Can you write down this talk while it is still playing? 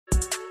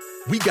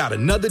We got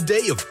another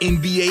day of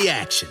NBA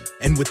action.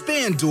 And with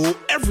FanDuel,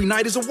 every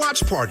night is a watch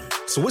party.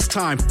 So it's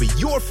time for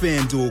your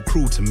FanDuel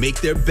crew to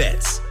make their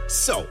bets.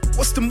 So,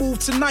 what's the move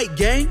tonight,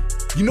 gang?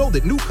 You know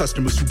that new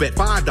customers who bet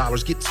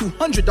 $5 get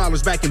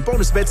 $200 back in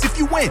bonus bets if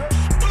you win.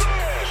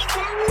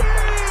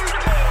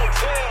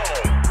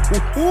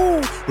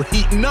 Woo-hoo, we're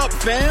heating up,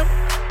 fam.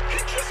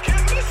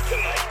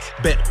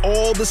 Bet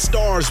all the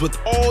stars with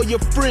all your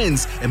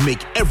friends and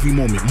make every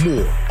moment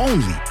more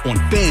only on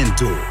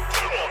FanDuel.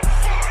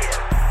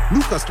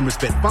 New customers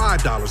bet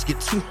 $5, get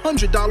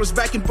 $200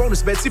 back in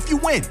bonus bets if you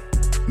win.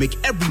 Make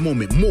every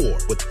moment more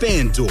with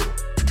FanDuel.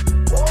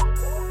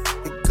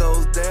 It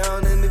goes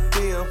down in the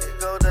DM.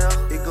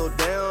 It go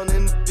down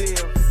in the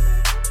DM.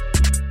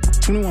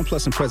 21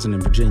 plus and present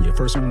in Virginia.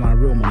 First online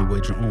real money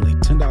wager only.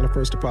 $10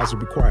 first deposit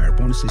required.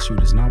 Bonus issued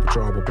is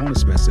non-withdrawable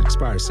bonus bets that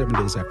expires 7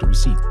 days after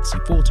receipt. See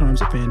full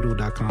terms at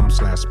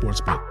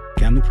FanDuel.com/sportsbook.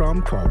 Gambling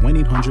problem? Call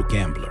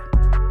 1-800-GAMBLER.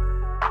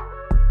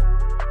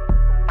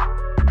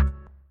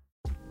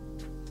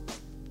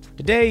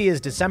 Today is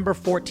December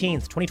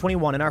 14th,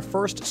 2021, and our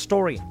first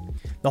story.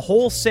 The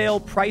wholesale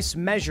price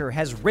measure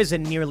has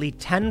risen nearly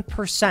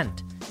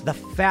 10%, the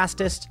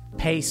fastest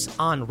pace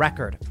on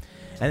record.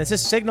 And this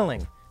is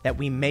signaling that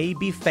we may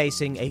be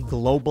facing a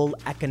global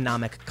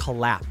economic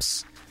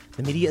collapse.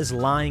 The media is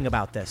lying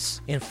about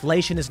this.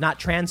 Inflation is not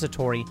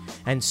transitory,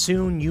 and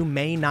soon you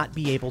may not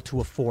be able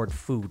to afford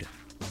food.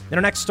 In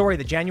our next story,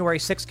 the January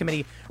 6th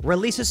committee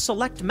releases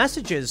select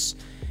messages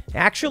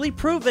actually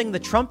proving the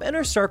Trump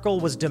inner circle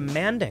was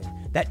demanding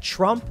that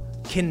Trump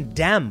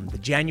condemn the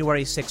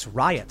January 6th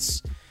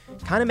riots.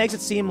 Kind of makes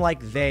it seem like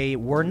they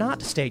were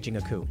not staging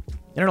a coup.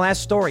 In our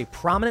last story,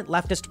 prominent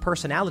leftist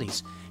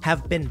personalities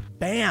have been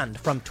banned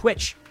from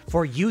Twitch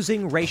for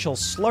using racial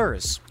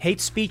slurs.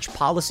 Hate speech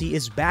policy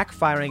is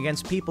backfiring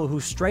against people who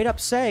straight up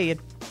say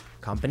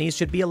companies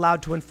should be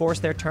allowed to enforce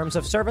their terms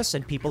of service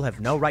and people have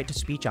no right to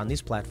speech on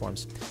these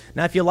platforms.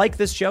 Now, if you like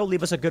this show,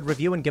 leave us a good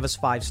review and give us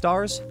 5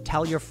 stars.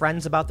 Tell your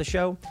friends about the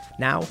show.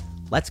 Now,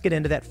 let's get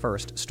into that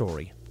first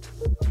story.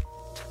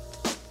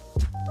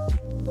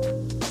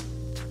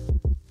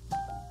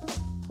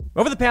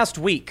 Over the past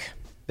week,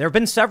 there have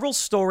been several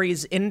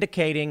stories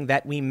indicating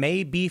that we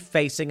may be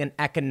facing an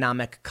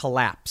economic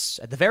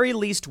collapse. At the very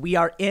least, we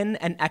are in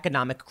an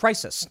economic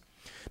crisis.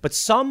 But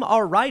some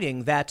are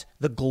writing that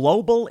the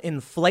global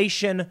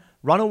inflation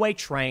runaway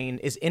train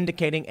is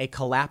indicating a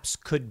collapse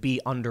could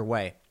be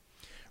underway.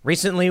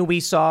 Recently, we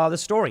saw the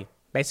story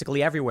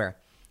basically everywhere.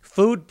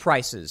 Food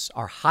prices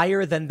are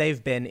higher than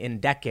they've been in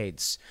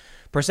decades.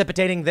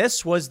 Precipitating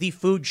this was the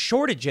food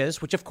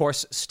shortages, which of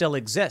course still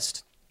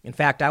exist. In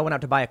fact, I went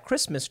out to buy a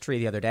Christmas tree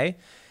the other day,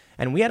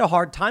 and we had a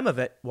hard time of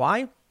it.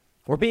 Why?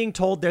 We're being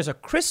told there's a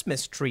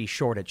Christmas tree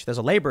shortage. There's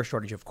a labor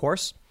shortage, of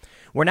course.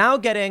 We're now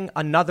getting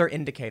another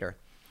indicator.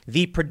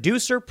 The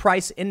producer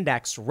price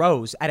index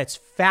rose at its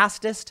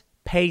fastest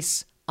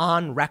pace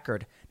on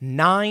record,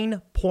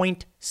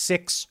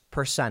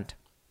 9.6%.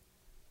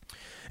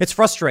 It's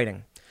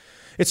frustrating.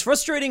 It's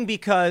frustrating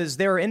because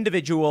there are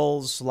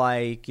individuals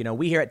like,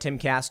 we here at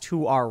Timcast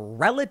who are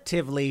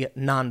relatively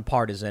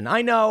nonpartisan.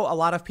 I know a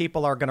lot of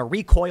people are going to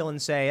recoil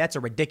and say, that's a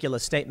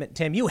ridiculous statement,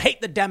 Tim. You hate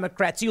the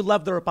Democrats. You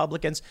love the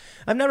Republicans.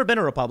 I've never been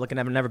a Republican.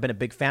 I've never been a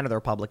big fan of the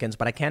Republicans,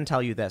 but I can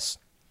tell you this.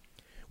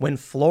 When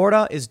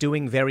Florida is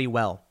doing very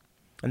well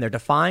and they're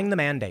defying the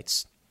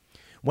mandates,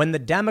 when the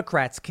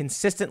Democrats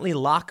consistently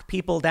lock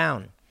people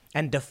down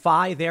and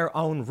defy their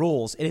own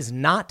rules, it is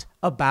not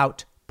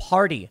about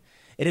party.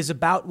 It is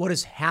about what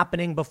is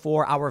happening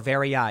before our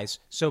very eyes.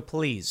 So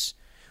please,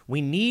 we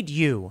need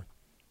you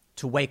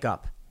to wake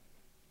up.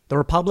 The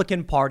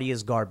Republican Party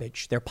is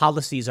garbage. Their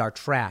policies are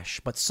trash,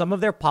 but some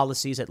of their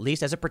policies, at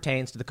least as it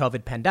pertains to the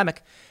COVID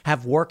pandemic,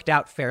 have worked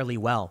out fairly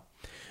well.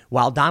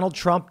 While Donald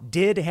Trump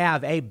did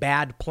have a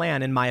bad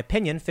plan, in my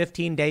opinion,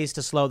 15 days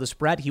to slow the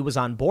spread, he was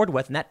on board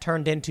with, and that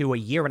turned into a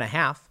year and a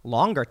half,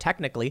 longer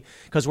technically,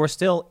 because we're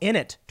still in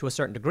it to a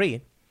certain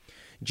degree.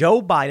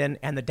 Joe Biden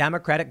and the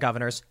Democratic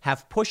governors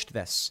have pushed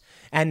this.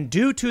 And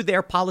due to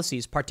their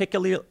policies,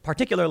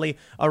 particularly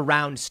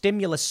around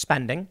stimulus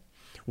spending,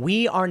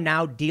 we are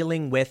now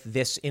dealing with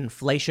this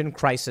inflation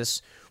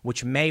crisis,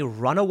 which may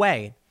run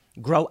away,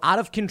 grow out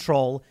of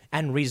control,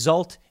 and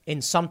result in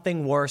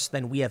something worse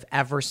than we have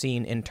ever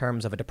seen in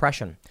terms of a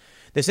depression.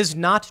 This is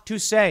not to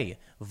say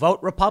vote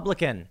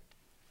Republican.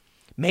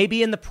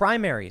 Maybe in the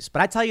primaries,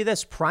 but I tell you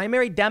this,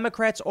 primary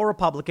Democrats or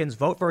Republicans,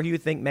 vote for who you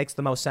think makes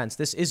the most sense.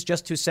 This is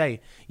just to say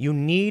you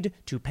need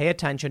to pay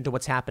attention to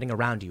what's happening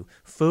around you.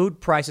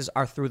 Food prices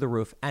are through the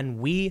roof, and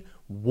we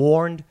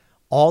warned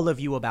all of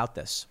you about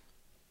this.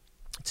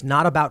 It's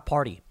not about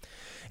party.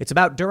 It's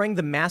about during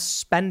the mass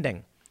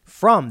spending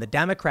from the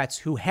Democrats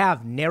who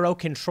have narrow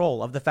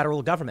control of the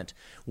federal government.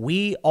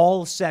 We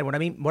all said, what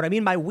I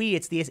mean by we,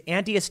 it's the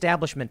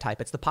anti-establishment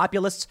type. It's the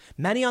populists,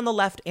 many on the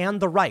left and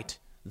the right,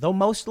 though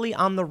mostly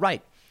on the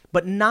right,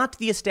 but not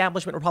the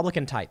establishment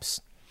Republican types.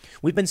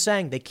 We've been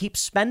saying they keep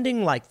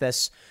spending like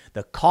this,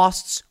 the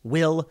costs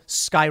will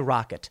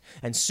skyrocket.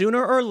 And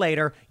sooner or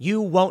later,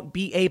 you won't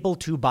be able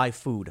to buy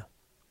food.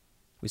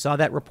 We saw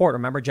that report.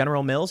 Remember,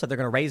 General Mills said they're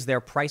going to raise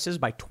their prices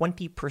by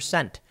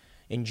 20%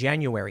 in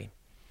January.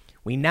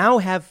 We now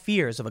have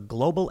fears of a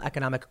global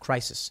economic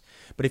crisis.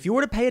 But if you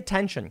were to pay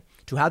attention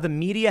to how the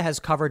media has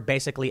covered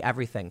basically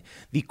everything,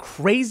 the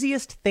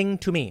craziest thing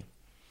to me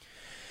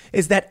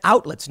is that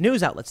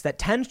news outlets that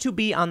tend to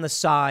be on the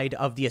side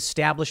of the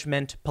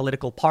establishment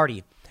political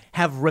party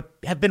have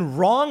been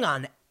wrong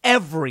on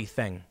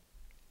everything.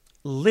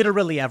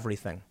 Literally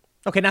everything.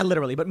 Okay, not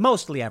literally, but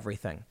mostly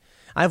everything.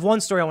 I have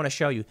one story I want to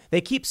show you.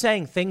 They keep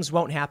saying things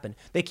won't happen.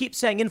 They keep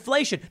saying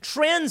inflation,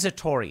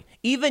 transitory.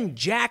 Even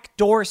Jack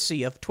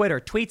Dorsey of Twitter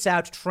tweets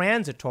out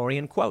transitory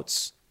in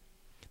quotes.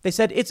 They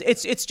said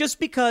it's just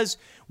because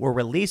we're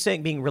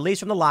being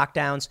released from the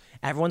lockdowns.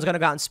 Everyone's going to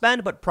go out and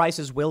spend, but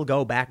prices will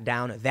go back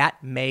down.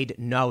 That made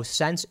no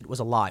sense. It was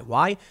a lie.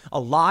 Why? A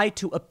lie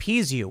to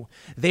appease you.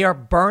 They are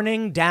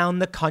burning down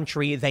the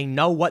country. They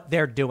know what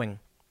they're doing.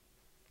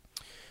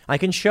 I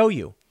can show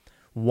you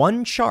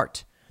one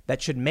chart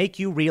that should make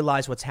you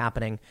realize what's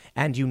happening,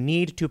 and you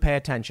need to pay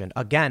attention.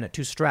 Again,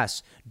 to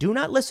stress, do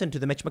not listen to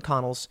the Mitch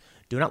McConnells.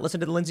 Do not listen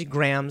to the Lindsey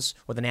Grahams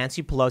or the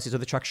Nancy Pelosi's or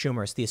the Chuck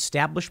Schumers. The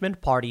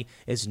establishment party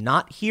is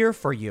not here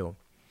for you.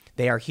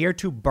 They are here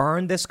to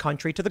burn this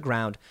country to the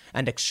ground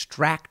and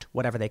extract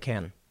whatever they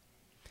can.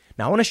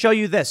 Now, I want to show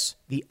you this,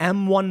 the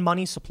M1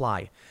 money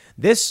supply.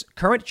 This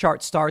current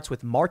chart starts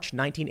with March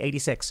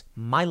 1986,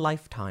 my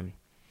lifetime.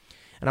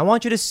 And I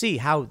want you to see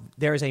how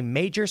there is a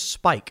major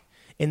spike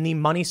in the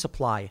money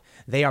supply.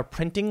 They are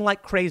printing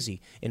like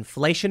crazy.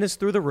 Inflation is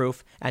through the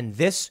roof, and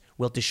this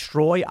will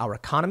destroy our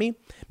economy,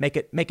 make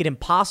it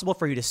impossible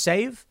for you to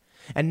save.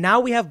 And now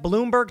we have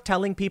Bloomberg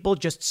telling people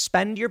just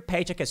spend your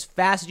paycheck as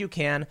fast as you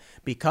can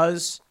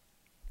because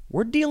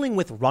we're dealing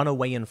with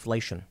runaway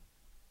inflation.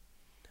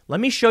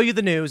 Let me show you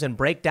the news and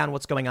break down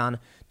what's going on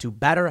to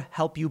better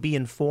help you be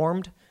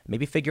informed,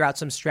 maybe figure out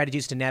some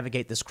strategies to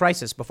navigate this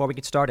crisis. Before we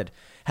get started,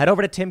 head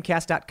over to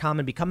timcast.com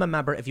and become a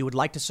member if you would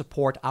like to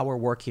support our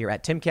work here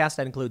at Timcast.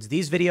 That includes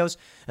these videos,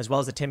 as well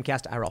as the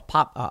Timcast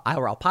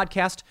IRL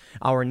podcast,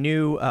 our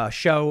new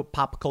show,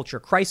 Pop Culture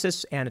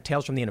Crisis, and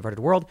Tales from the Inverted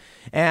World.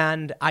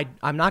 And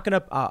I'm not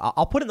going to,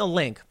 I'll put in the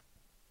link.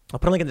 I'll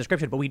put a link in the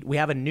description, but we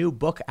have a new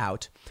book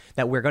out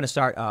that we're going to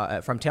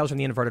start from Tales from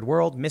the Inverted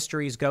World,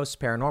 Mysteries, Ghosts,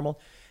 Paranormal.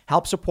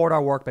 Help support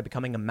our work by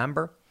becoming a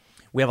member.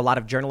 We have a lot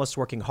of journalists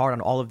working hard on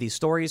all of these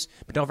stories.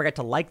 But don't forget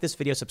to like this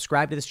video,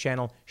 subscribe to this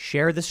channel,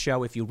 share this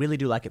show if you really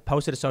do like it,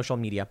 post it to social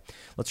media.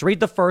 Let's read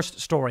the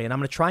first story, and I'm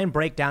going to try and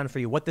break down for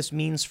you what this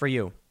means for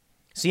you.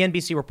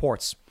 CNBC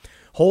reports,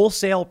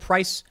 wholesale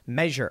prices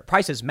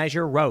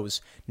measure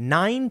rose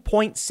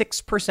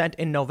 9.6%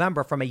 in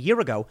November from a year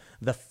ago,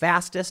 the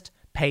fastest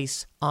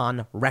pace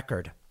on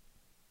record.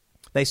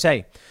 They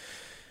say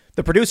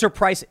the producer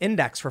price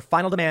index for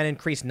final demand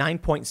increased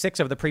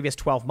 9.6% over the previous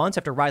 12 months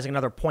after rising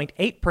another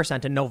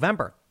 0.8% in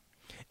November.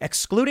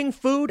 Excluding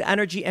food,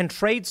 energy, and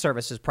trade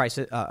services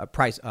prices,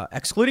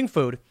 excluding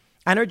food,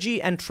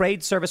 energy, and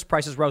trade service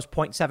prices rose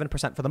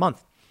 0.7% for the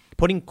month,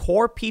 putting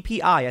core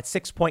PPI at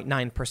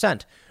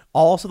 6.9%,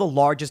 also the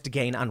largest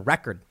gain on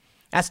record.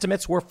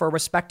 Estimates were for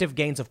respective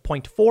gains of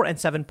 0.4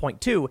 and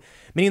 7.2,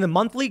 meaning the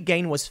monthly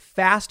gain was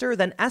faster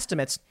than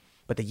estimates,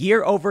 but the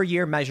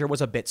year-over-year measure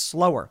was a bit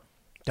slower.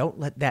 Don't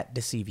let that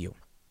deceive you.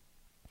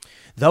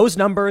 Those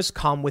numbers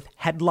come with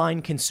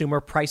headline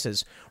consumer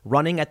prices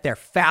running at their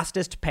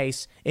fastest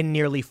pace in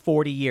nearly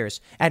 40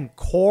 years and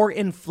core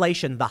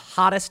inflation the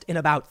hottest in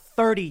about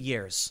 30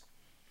 years.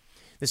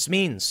 This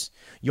means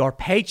your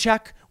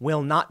paycheck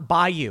will not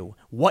buy you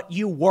what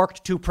you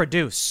worked to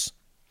produce.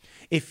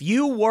 If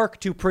you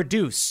work to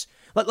produce,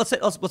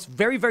 let's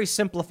very, very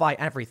simplify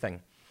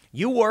everything.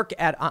 You work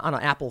on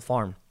an apple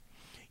farm.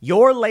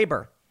 Your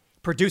labor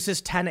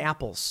produces 10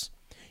 apples.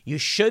 You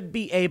should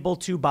be able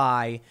to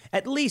buy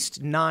at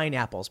least 9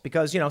 apples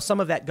because, some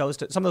of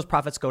those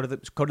profits go to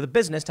the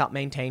business to help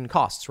maintain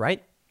costs,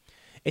 right?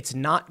 It's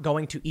not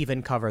going to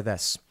even cover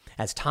this.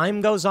 As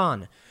time goes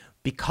on,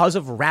 because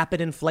of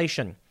rapid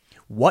inflation,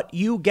 what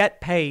you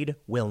get paid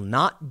will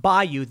not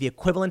buy you the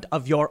equivalent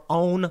of your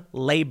own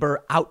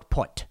labor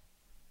output.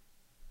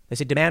 They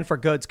say demand for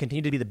goods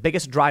continued to be the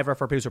biggest driver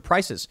for producer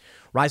prices,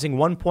 rising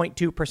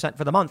 1.2%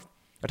 for the month,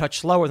 a touch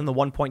slower than the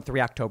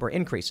 1.3 October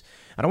increase.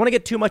 I don't want to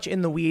get too much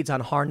in the weeds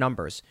on hard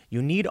numbers.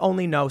 You need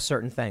only know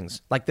certain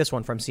things, like this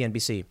one from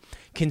CNBC.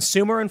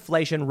 Consumer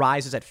inflation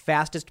rises at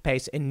fastest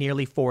pace in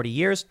nearly 40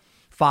 years.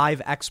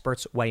 5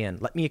 experts weigh in.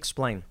 Let me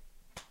explain.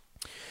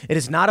 It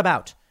is not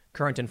about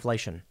current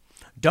inflation.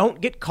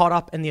 Don't get caught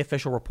up in the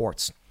official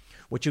reports.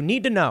 What you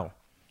need to know,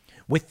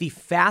 with the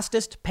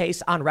fastest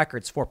pace on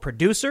records for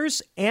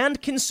producers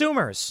and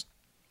consumers,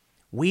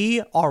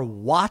 we are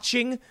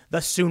watching the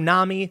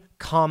tsunami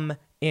come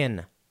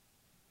in.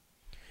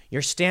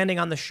 You're standing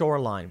on the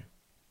shoreline.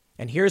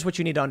 And here's what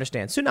you need to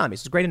understand. Tsunamis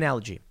is a great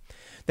analogy.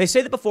 They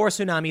say that before a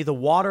tsunami, the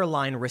water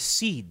line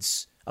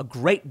recedes a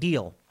great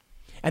deal.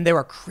 And there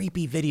are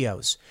creepy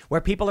videos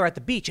where people are at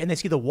the beach and they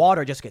see the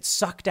water just get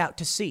sucked out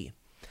to sea.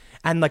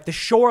 And like the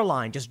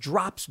shoreline just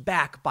drops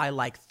back by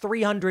like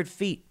 300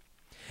 feet.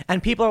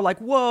 And people are like,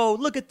 whoa,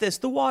 look at this.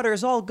 The water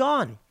is all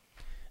gone.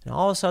 And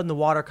all of a sudden, the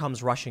water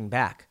comes rushing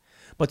back.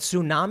 But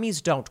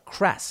tsunamis don't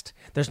crest.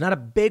 There's not a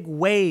big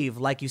wave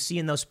like you see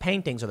in those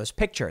paintings or those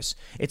pictures.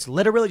 It's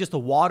literally just the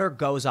water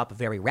goes up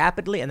very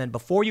rapidly, and then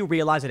before you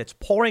realize it, it's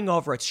pouring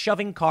over, it's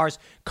shoving cars.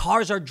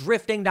 Cars are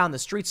drifting down the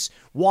streets.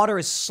 Water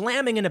is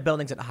slamming into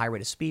buildings at a high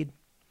rate of speed.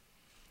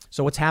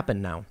 So what's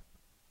happened now?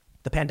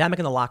 The pandemic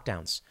and the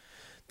lockdowns.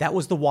 That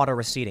was the water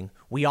receding.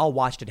 We all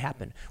watched it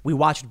happen. We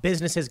watched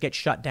businesses get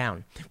shut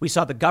down. We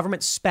saw the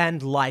government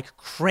spend like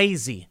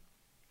crazy.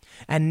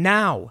 And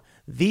now,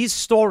 these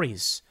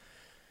stories,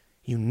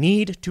 you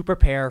need to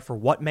prepare for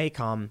what may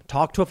come.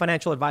 Talk to a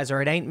financial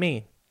advisor. It ain't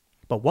me.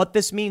 But what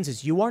this means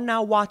is you are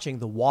now watching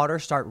the water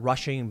start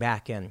rushing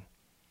back in.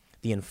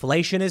 The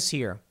inflation is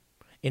here.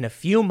 In a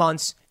few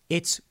months,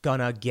 it's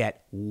gonna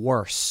get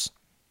worse.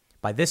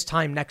 By this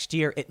time next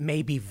year, it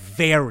may be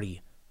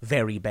very,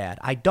 very bad.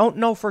 I don't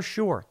know for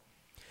sure,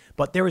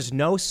 but there is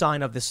no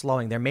sign of this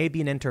slowing. There may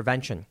be an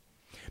intervention,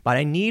 but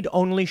I need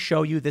only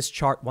show you this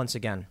chart once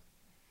again.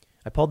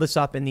 I pulled this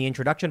up in the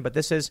introduction, but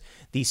this is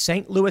the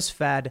St. Louis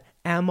Fed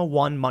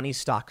M1 money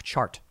stock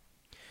chart.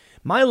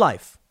 My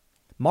life,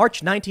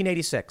 March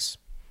 1986.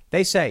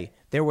 They say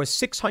there was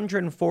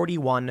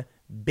 641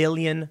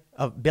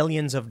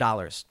 billions of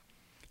dollars.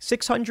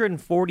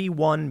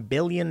 $641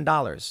 billion.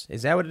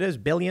 Is that what it is?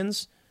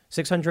 Billions?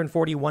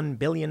 $641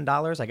 billion.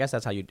 I guess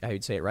that's how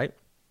you'd say it, right?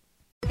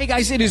 Hey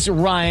guys, it is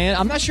Ryan.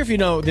 I'm not sure if you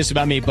know this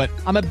about me, but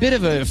I'm a bit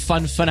of a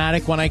fun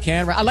fanatic when I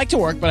can. I like to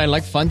work, but I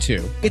like fun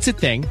too. It's a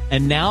thing.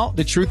 And now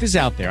the truth is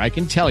out there. I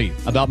can tell you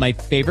about my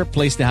favorite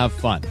place to have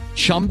fun.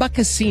 Chumba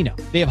Casino.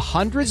 They have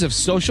hundreds of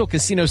social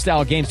casino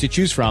style games to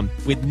choose from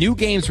with new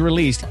games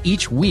released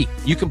each week.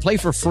 You can play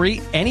for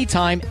free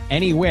anytime,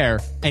 anywhere.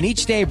 And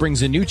each day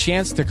brings a new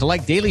chance to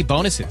collect daily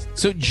bonuses.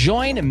 So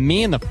join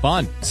me in the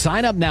fun.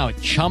 Sign up now at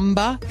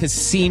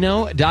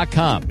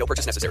ChumbaCasino.com. No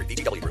purchase necessary.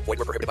 VGW Group. Void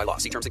where prohibited by law.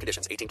 See terms and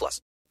conditions.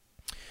 18+.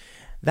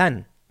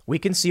 Then we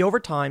can see over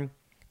time,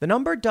 the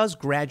number does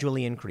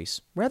gradually increase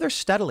rather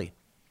steadily.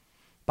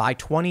 By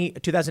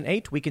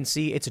 2008, we can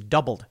see it's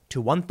doubled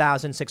to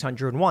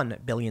 1,601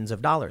 billions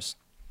of dollars.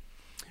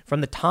 From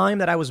the time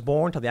that I was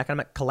born till the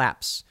economic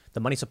collapse, the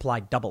money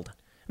supply doubled.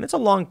 And it's a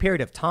long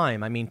period of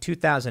time. I mean,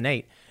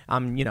 2008,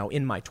 I'm,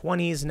 in my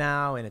 20s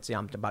now, and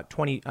I'm about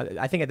 20.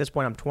 I think at this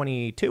point I'm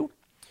 22.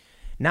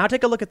 Now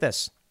take a look at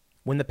this.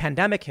 When the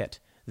pandemic hit,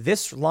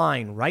 this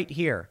line right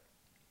here,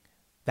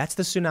 that's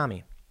the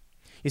tsunami.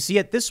 You see,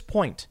 at this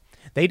point,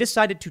 they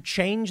decided to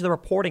change the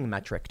reporting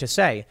metric to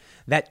say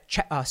that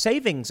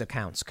savings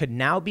accounts could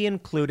now be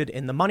included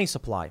in the money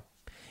supply.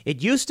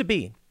 It used to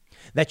be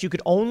that you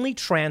could only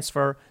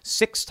transfer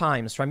 6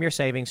 times from your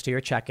savings to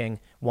your checking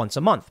once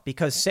a month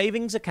because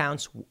savings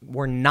accounts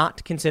were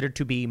not considered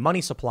to be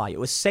money supply. It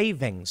was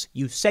savings.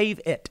 You save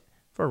it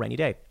for a rainy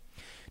day.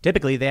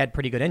 Typically, they had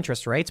pretty good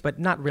interest rates, but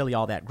not really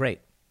all that great.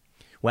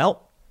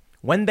 Well,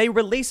 when they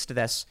released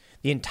this,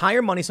 the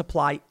entire money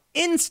supply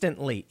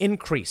instantly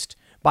increased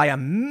by a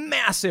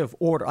massive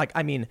order.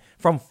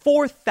 From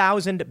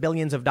 4,000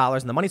 billions of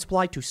dollars in the money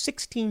supply to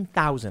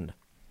 16,000.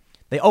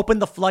 They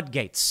opened the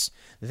floodgates.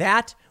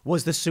 That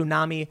was the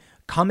tsunami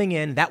coming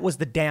in. That was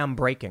the dam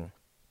breaking.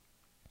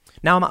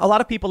 Now, a lot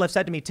of people have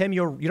said to me, Tim,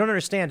 you don't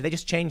understand. They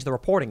just changed the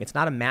reporting. It's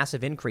not a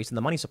massive increase in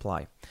the money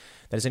supply.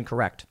 That is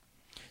incorrect.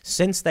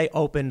 Since they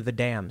opened the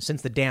dam,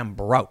 since the dam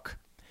broke,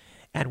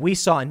 and we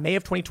saw in May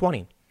of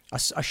 2020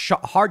 a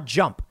hard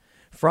jump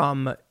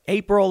from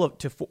April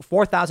to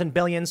 4,000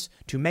 billions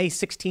to May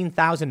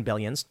 16,000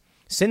 billions.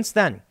 Since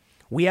then,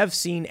 we have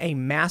seen a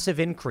massive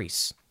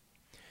increase.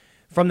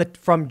 From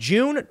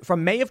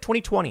May of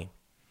 2020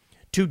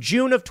 to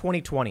June of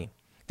 2020,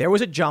 there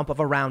was a jump of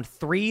around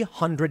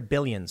 300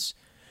 billions.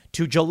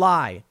 To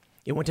July,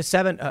 it went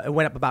to it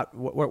went up about,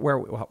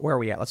 where are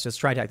we at? Let's just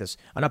try to take this.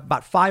 And up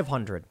about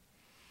 500.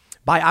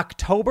 By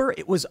October,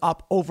 it was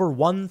up over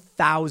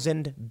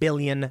 $1,000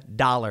 billion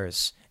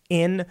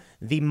in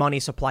the money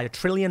supply, $1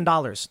 trillion.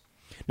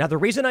 Now, the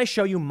reason I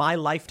show you my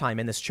lifetime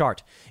in this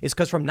chart is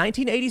because from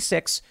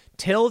 1986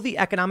 till the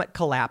economic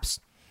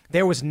collapse,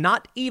 there was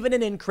not even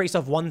an increase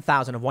of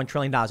 $1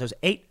 trillion. It was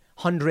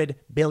 $800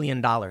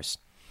 billion.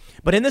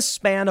 But in the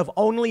span of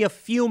only a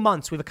few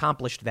months, we've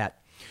accomplished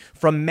that.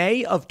 From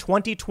May of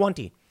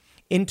 2020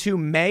 into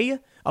May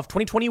of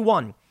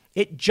 2021,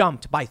 it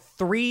jumped by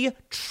 $3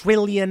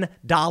 trillion.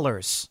 And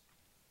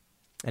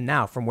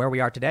now, from where we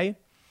are today,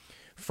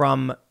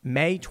 from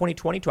May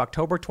 2020 to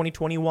October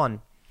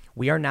 2021,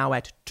 we are now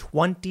at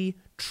 20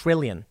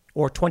 trillion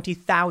or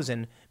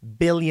 20,000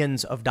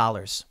 billions of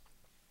dollars.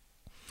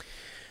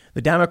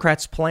 The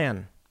Democrats'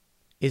 plan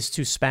is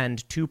to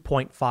spend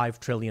 2.5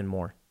 trillion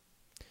more.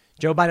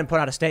 Joe Biden put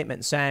out a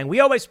statement saying, we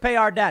always pay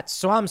our debts,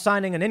 so I'm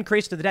signing an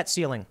increase to the debt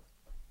ceiling.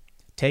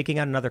 Taking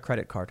out another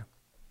credit card.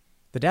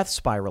 The death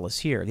spiral is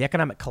here. The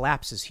economic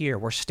collapse is here.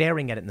 We're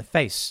staring at it in the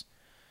face.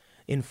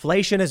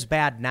 Inflation is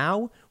bad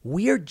now.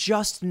 We're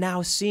just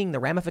now seeing the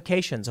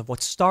ramifications of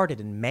what started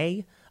in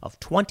May of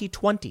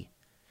 2020.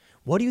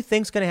 What do you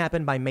think is going to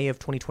happen by May of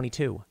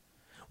 2022?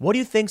 What do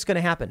you think is going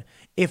to happen?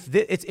 If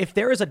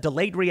there is a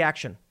delayed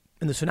reaction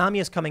and the tsunami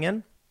is coming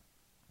in,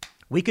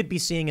 We could be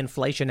seeing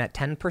inflation at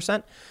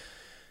 10%.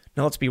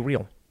 Now, let's be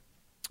real.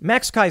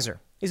 Max Keiser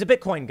is a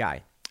Bitcoin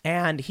guy,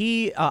 and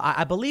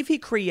I believe he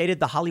created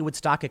the Hollywood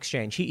Stock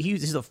Exchange.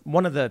 He's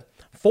one of the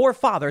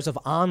forefathers of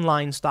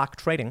online stock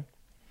trading.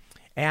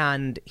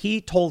 And he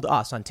told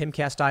us on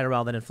Timcast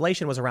IRL that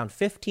inflation was around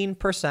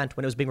 15%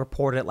 when it was being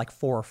reported at like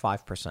 4 or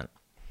 5%. And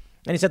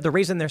he said the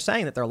reason they're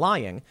saying that they're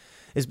lying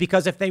is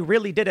because if they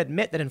really did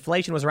admit that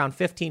inflation was around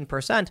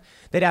 15%,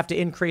 they'd have to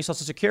increase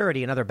Social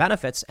Security and other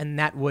benefits, and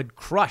that would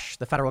crush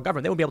the federal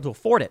government. They wouldn't be able to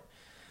afford it.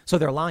 So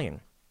they're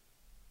lying.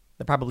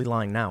 They're probably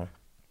lying now.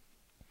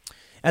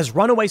 As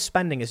runaway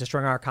spending is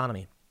destroying our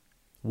economy,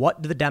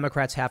 what do the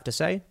Democrats have to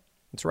say?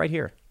 It's right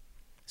here.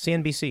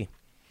 CNBC.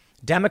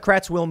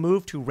 Democrats will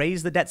move to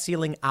raise the debt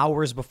ceiling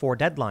hours before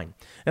deadline.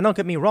 And don't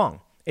get me wrong.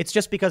 It's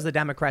just because the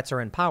Democrats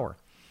are in power.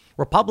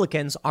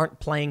 Republicans aren't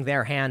playing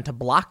their hand to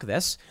block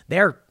this.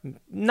 They're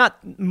not,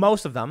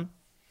 most of them,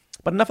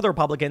 but enough of the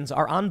Republicans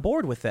are on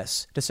board with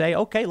this to say,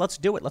 okay, let's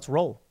do it. Let's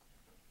roll.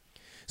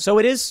 So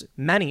it is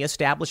many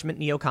establishment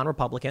neocon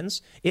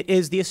Republicans. It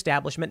is the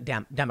establishment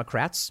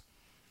Democrats.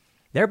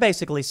 They're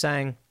basically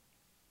saying,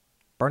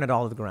 burn it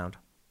all to the ground.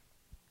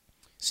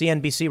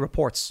 CNBC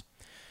reports,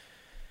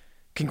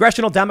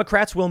 Congressional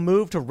Democrats will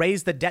move to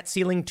raise the debt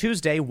ceiling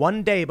Tuesday,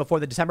 one day before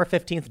the December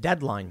 15th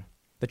deadline.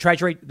 The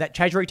Treasury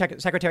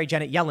Secretary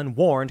Janet Yellen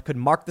warned could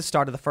mark the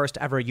start of the first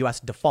ever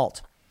U.S.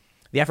 default.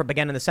 The effort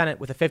began in the Senate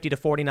with a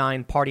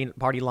 50-49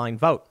 party line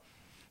vote.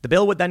 The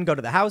bill would then go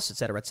to the House, et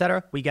cetera, et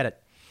cetera. We get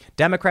it.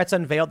 Democrats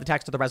unveiled the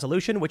text of the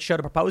resolution, which showed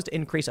a proposed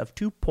increase of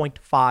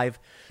 $2.5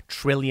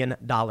 trillion.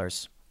 You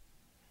want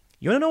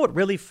to know what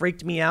really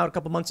freaked me out a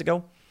couple months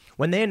ago?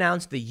 When they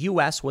announced the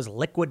U.S. was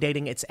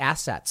liquidating its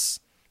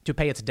assets to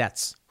pay its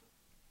debts.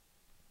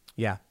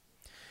 Yeah.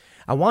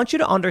 I want you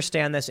to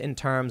understand this in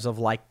terms of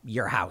like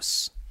your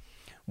house.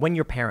 When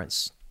your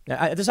parents,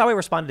 this is how I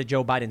responded to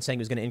Joe Biden saying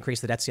he was going to increase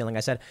the debt ceiling.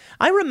 I said,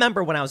 I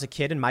remember when I was a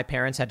kid and my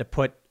parents had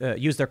to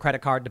use their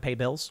credit card to pay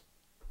bills.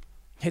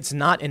 It's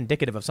not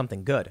indicative of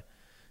something good.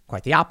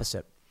 Quite the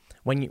opposite.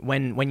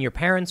 When your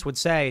parents would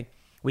say,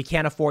 we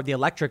can't afford the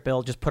electric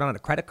bill, just put on a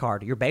credit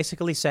card. You're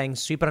basically saying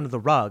sweep it under the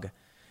rug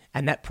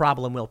and that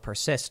problem will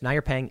persist. Now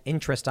you're paying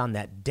interest on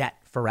that debt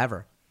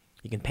forever.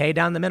 You can pay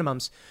down the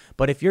minimums,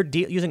 but if you're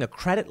using a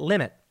credit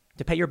limit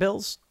to pay your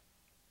bills,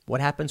 what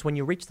happens when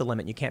you reach the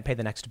limit and you can't pay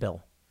the next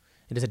bill?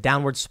 It is a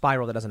downward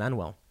spiral that doesn't end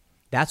well.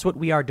 That's what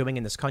we are doing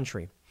in this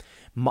country.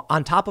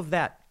 On top of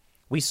that,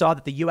 we saw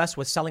that the U.S.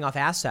 was selling off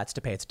assets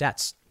to pay its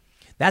debts.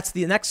 That's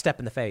the next step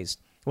in the phase.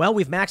 Well,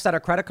 we've maxed out our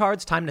credit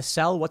cards. Time to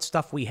sell what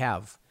stuff we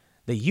have.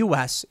 The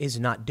U.S. is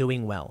not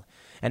doing well.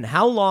 And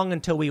how long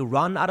until we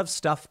run out of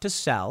stuff to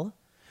sell?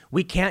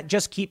 We can't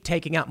just keep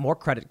taking out more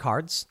credit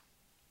cards.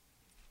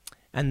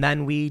 And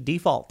then we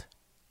default.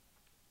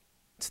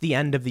 It's the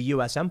end of the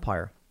U.S.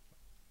 empire.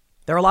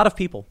 There are a lot of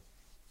people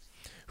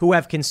who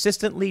have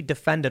consistently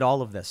defended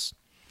all of this,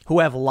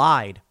 who have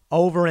lied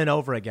over and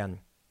over again.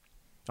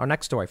 Our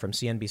next story from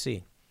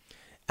CNBC.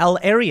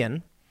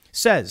 El-Erian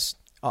says,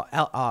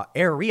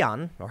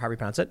 Erian, or however you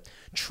pronounce it,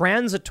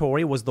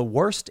 transitory was the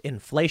worst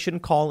inflation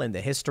call in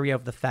the history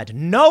of the Fed.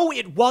 No,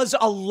 it was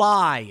a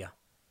lie.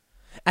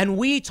 And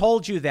we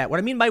told you that. What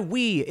I mean by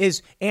we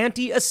is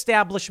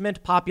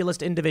anti-establishment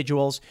populist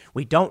individuals.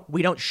 We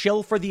don't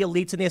shill for the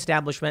elites in the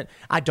establishment.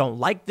 I don't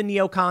like the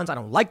neocons. I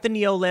don't like the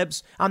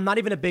neolibs. I'm not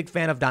even a big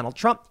fan of Donald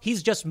Trump.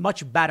 He's just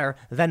much better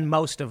than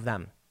most of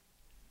them.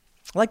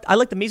 I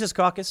like the Mises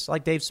Caucus. I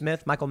like Dave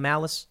Smith, Michael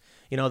Malice,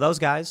 those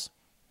guys.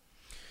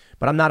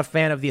 But I'm not a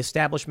fan of the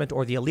establishment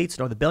or the elites,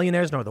 nor the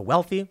billionaires, nor the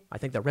wealthy. I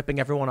think they're ripping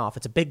everyone off.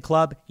 It's a big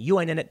club.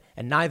 You ain't in it,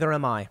 and neither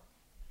am I.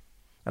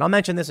 And I'll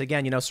mention this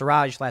again.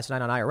 Siraj last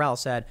night on IRL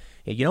said,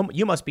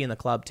 you must be in the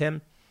club,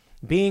 Tim.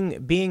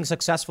 Being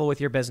successful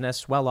with your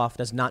business, well off,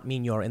 does not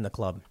mean you're in the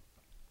club.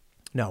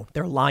 No,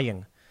 they're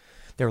lying.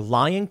 They're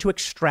lying to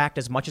extract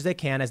as much as they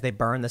can as they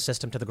burn the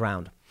system to the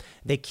ground.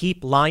 They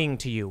keep lying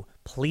to you.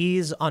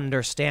 Please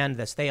understand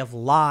this. They have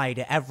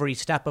lied every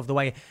step of the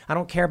way. I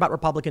don't care about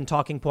Republican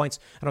talking points.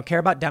 I don't care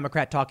about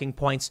Democrat talking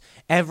points.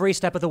 Every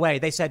step of the way.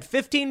 They said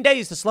 15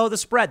 days to slow the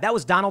spread. That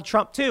was Donald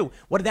Trump, too.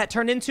 What did that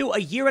turn into? A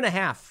year and a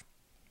half.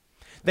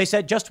 They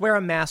said, just wear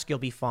a mask, you'll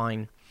be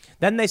fine.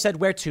 Then they said,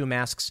 wear 2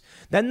 masks.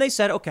 Then they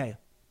said, okay,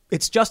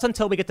 it's just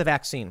until we get the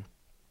vaccine.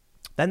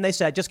 Then they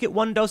said, just get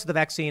 1 dose of the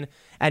vaccine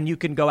and you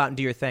can go out and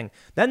do your thing.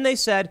 Then they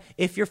said,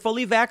 if you're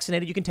fully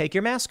vaccinated, you can take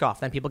your mask off.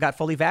 Then people got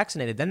fully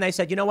vaccinated. Then they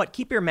said, you know what,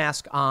 keep your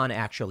mask on,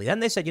 actually.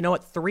 Then they said, you know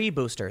what, 3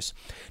 boosters.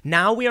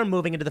 Now we are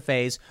moving into the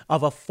phase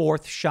of a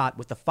 4th shot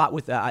with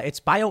it's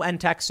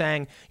BioNTech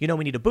saying, we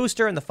need a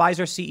booster, and the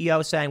Pfizer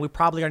CEO saying we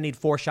probably are going to need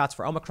 4 shots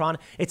for Omicron.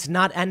 It's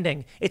not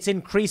ending. It's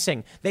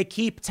increasing. They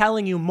keep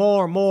telling you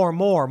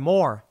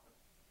more.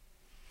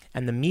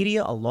 And the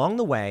media along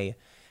the way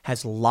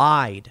has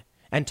lied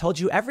and told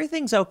you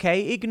everything's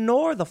okay.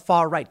 Ignore the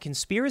far-right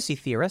conspiracy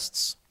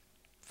theorists.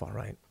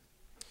 Far-right.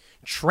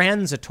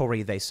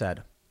 Transitory, they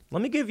said.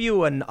 Let me give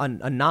you a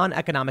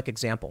non-economic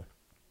example.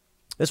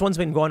 This one's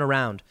been going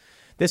around.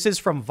 This is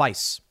from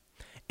Vice.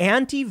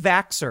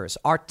 Anti-vaxxers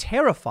are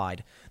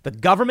terrified The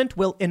government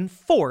will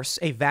enforce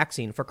a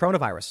vaccine for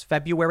coronavirus,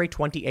 February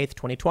 28th,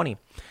 2020.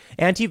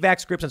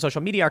 Anti-vax groups on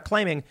social media are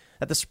claiming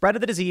that the spread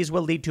of the disease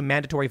will lead to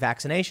mandatory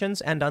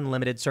vaccinations and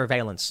unlimited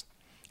surveillance.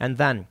 And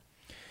then,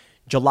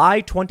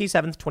 July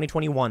 27th,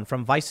 2021,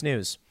 from Vice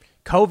News,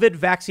 COVID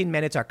vaccine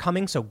mandates are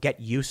coming, so get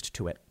used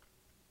to it.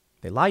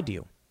 They lied to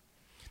you.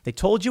 They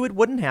told you it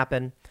wouldn't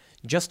happen.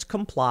 Just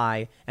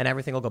comply and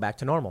everything will go back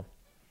to normal.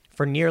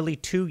 For nearly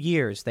 2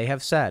 years, they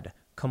have said,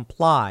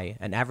 comply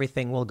and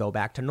everything will go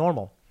back to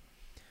normal.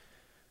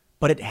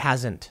 But it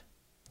hasn't.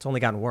 It's only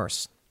gotten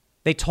worse.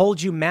 They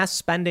told you mass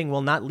spending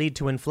will not lead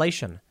to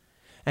inflation.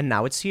 And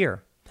now it's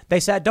here. They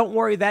said, don't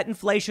worry, that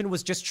inflation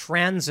was just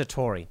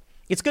transitory.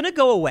 It's going to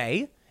go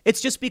away.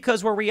 It's just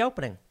because we're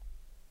reopening.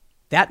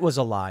 That was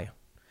a lie.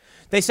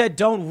 They said,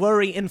 don't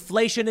worry,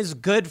 inflation is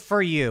good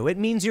for you. It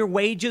means your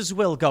wages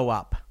will go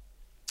up.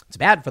 It's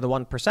bad for the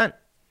 1%.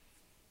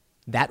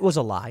 That was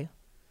a lie.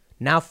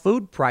 Now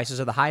food prices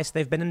are the highest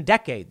they've been in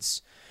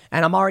decades.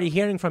 And I'm already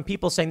hearing from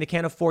people saying they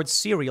can't afford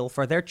cereal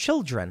for their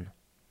children.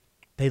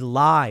 They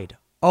lied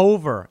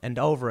over and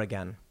over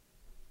again.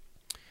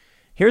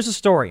 Here's a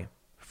story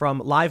from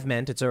Live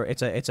Mint.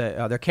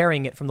 They're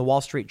carrying it from the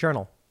Wall Street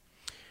Journal.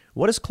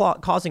 What is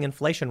causing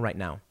inflation right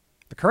now?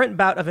 The current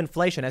bout of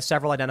inflation has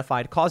several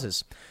identified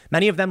causes,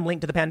 many of them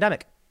linked to the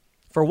pandemic.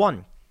 For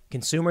one,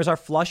 consumers are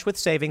flush with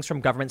savings from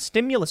government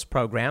stimulus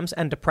programs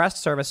and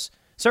depressed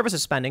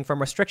services spending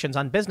from restrictions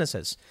on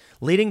businesses,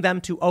 leading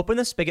them to open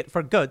the spigot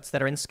for goods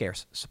that are in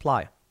scarce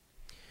supply.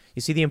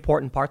 You see the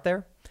important part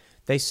there?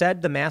 They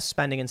said the mass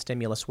spending and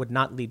stimulus would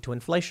not lead to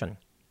inflation.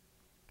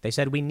 They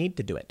said we need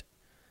to do it.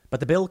 But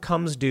the bill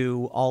comes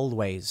due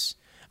always.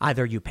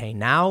 Either you pay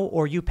now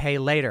or you pay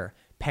later.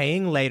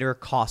 Paying later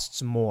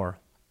costs more.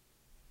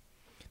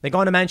 They go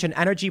on to mention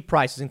energy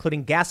prices,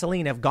 including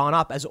gasoline, have gone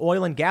up as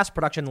oil and gas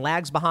production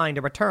lags behind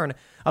a return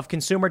of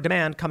consumer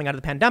demand coming out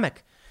of the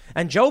pandemic.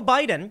 And Joe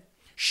Biden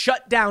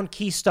shut down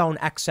Keystone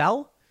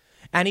XL,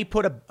 and he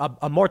put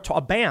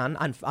a ban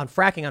on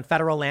fracking on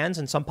federal lands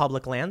and some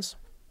public lands.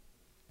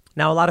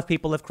 Now, a lot of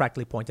people have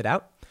correctly pointed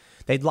out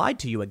they lied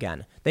to you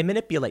again. They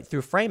manipulate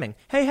through framing.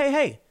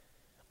 Hey.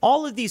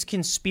 All of these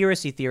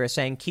conspiracy theorists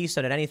saying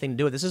Keystone had anything to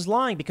do with this is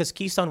lying because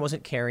Keystone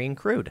wasn't carrying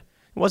crude.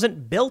 It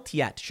wasn't built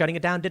yet. Shutting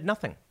it down did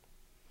nothing.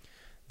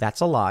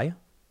 That's a lie.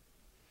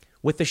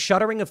 With the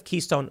shuttering of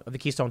the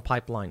Keystone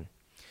pipeline,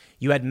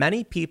 you had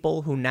many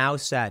people who now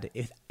said,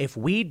 if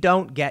we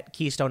don't get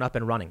Keystone up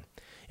and running,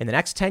 in the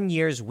next 10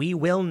 years, we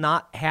will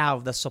not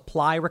have the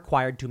supply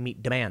required to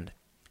meet demand.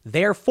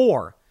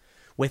 Therefore,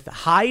 with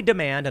high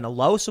demand and a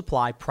low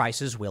supply,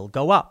 prices will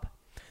go up.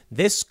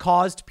 This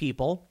caused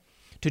people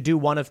to do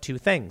one of two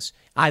things.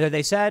 Either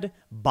they said,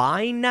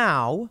 buy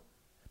now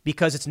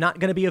because it's not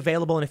going to be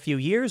available in a few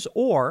years,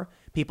 or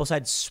people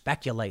said,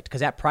 speculate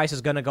because that price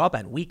is going to go up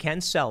and we can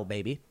sell,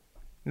 baby.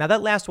 Now,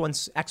 that last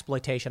one's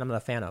exploitation I'm not a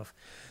fan of.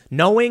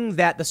 Knowing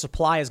that the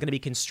supply is going to be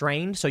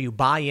constrained, so you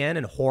buy in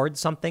and hoard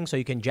something so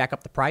you can jack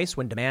up the price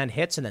when demand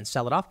hits and then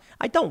sell it off.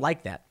 I don't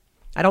like that.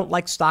 I don't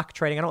like stock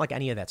trading. I don't like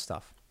any of that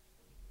stuff.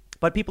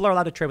 But people are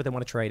allowed to trade what they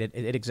want to trade.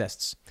 It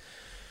exists.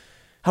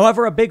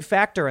 However, a big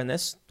factor in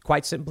this,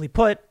 quite simply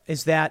put,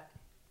 is that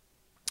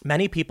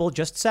many people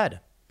just said,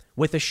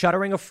 with the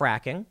shuttering of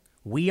fracking,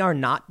 we are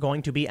not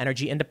going to be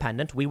energy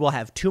independent. We will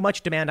have too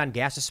much demand on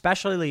gas,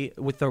 especially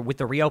with the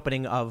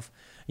reopening of,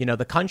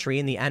 the country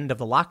and the end of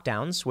the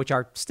lockdowns, which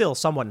are still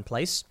somewhat in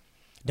place.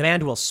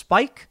 Demand will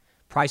spike,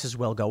 prices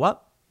will go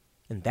up,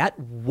 and that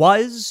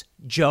was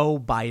Joe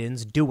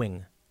Biden's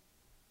doing.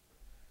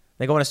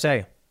 They go on to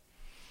say,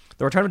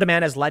 the return of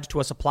demand has led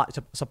to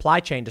supply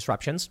chain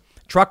disruptions.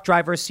 Truck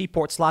drivers,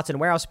 seaport slots, and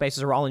warehouse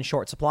spaces are all in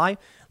short supply,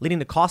 leading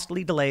to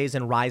costly delays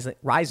and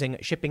rising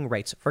shipping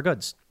rates for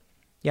goods.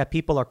 Yeah,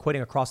 people are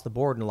quitting across the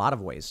board in a lot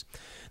of ways.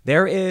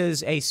 There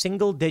is a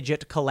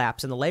single-digit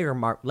collapse in the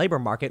labor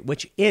market,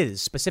 which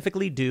is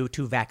specifically due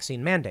to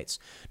vaccine mandates.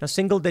 Now,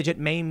 single-digit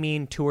may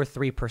mean 2 or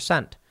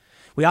 3%.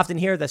 We often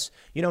hear this,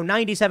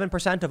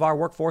 97% of our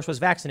workforce was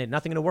vaccinated.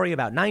 Nothing to worry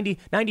about.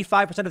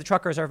 95% of the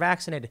truckers are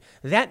vaccinated.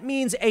 That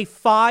means a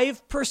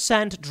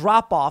 5%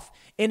 drop-off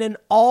in an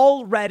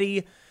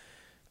already,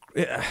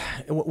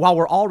 while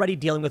we're already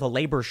dealing with a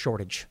labor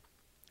shortage.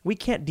 We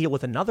can't deal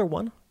with another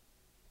one.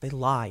 They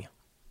lie.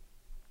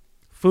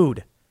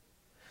 Food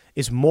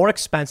is more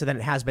expensive than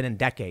it has been in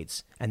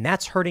decades, and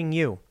that's hurting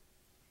you.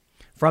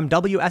 From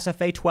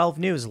WSFA 12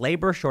 News,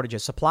 labor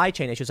shortages, supply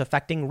chain issues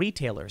affecting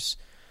retailers.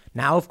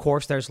 Now, of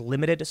course, there's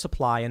limited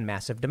supply and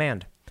massive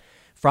demand.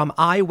 From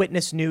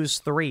Eyewitness News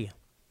 3,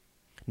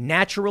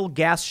 natural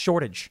gas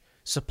shortage,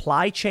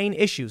 supply chain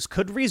issues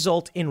could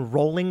result in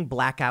rolling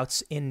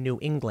blackouts in New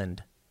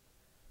England.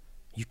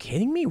 Are you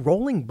kidding me?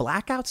 Rolling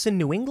blackouts in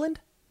New England?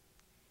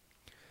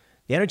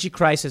 The energy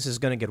crisis is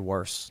going to get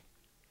worse.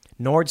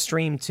 Nord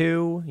Stream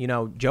 2,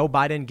 Joe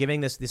Biden giving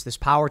this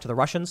power to the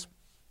Russians.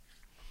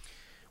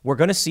 We're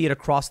going to see it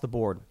across the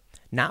board.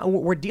 Now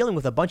we're dealing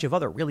with a bunch of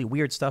other really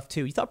weird stuff,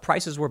 too. You thought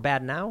prices were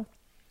bad now?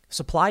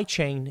 Supply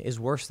chain is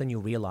worse than you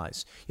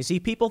realize. You see,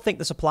 people think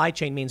the supply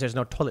chain means there's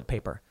no toilet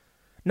paper.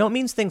 No, it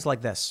means things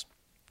like this.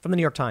 From the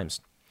New York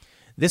Times.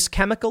 This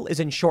chemical is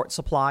in short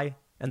supply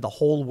and the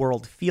whole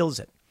world feels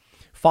it.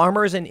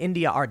 Farmers in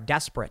India are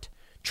desperate.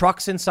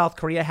 Trucks in South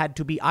Korea had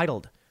to be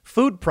idled.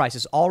 Food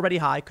prices already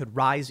high could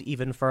rise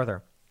even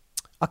further.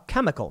 A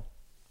chemical.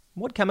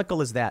 What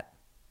chemical is that?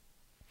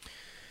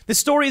 This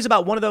story is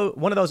about one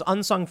of those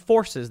unsung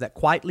forces that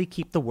quietly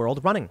keep the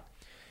world running.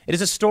 It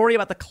is a story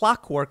about the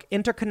clockwork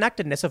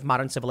interconnectedness of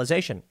modern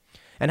civilization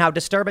and how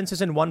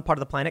disturbances in one part of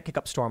the planet kick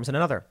up storms in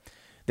another.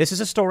 This is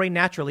a story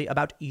naturally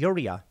about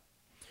urea.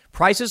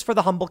 Prices for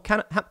the humble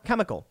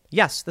chemical,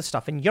 yes, the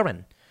stuff in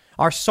urine,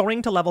 are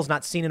soaring to levels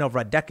not seen in over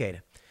a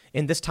decade.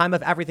 In this time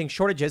of everything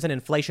shortages and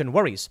inflation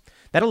worries,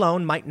 that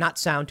alone might not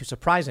sound too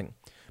surprising.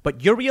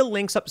 But urea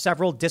links up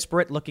several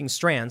disparate-looking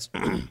strands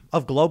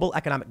of global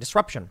economic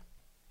disruption,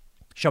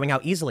 showing how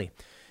easily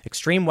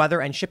extreme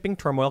weather and shipping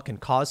turmoil can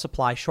cause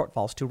supply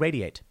shortfalls to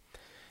radiate.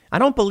 I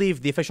don't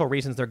believe the official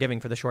reasons they're giving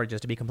for the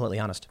shortages, to be completely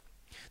honest.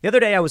 The other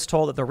day I was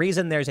told that the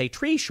reason there's a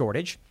tree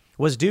shortage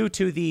was due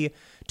to the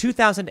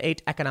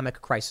 2008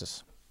 economic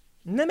crisis.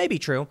 And that may be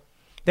true.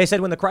 They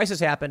said when the crisis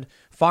happened,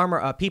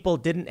 people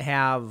didn't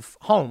have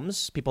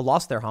homes. People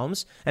lost their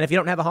homes. And if you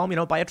don't have a home, you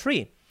don't buy a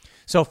tree.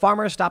 So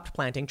farmers stopped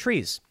planting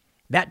trees.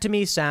 That to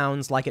me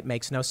sounds like it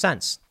makes no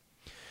sense.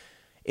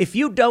 If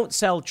you don't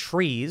sell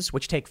trees,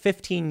 which take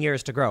 15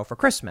 years to grow for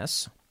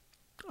Christmas,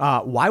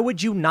 why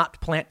would you not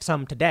plant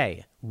some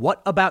today?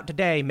 What about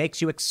today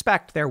makes you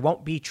expect there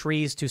won't be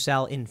trees to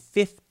sell in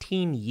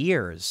 15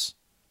 years?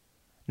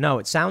 No,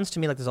 it sounds to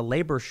me like there's a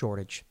labor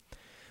shortage.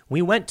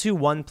 We went to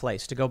one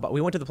place to go, but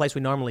we went to the place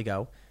we normally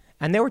go,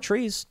 and there were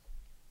trees,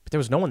 but there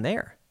was no one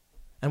there.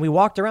 And we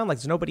walked around like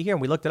there's nobody here,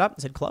 and we looked it up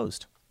and said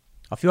closed.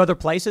 A few other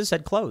places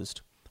said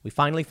closed. We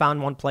finally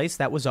found one place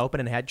that was open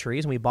and had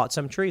trees, and we bought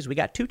some trees. We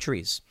got 2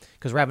 trees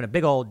because we're having a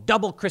big old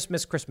double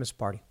Christmas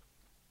party.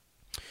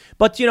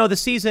 But, the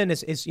season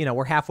is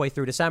we're halfway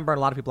through December, and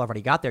a lot of people have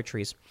already got their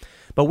trees.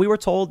 But we were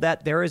told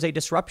that there is a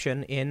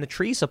disruption in the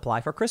tree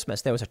supply for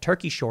Christmas. There was a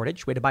turkey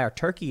shortage. We had to buy our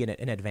turkey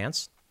in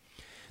advance.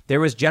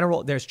 There's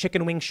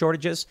chicken wing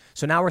shortages.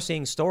 So now we're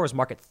seeing stores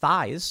market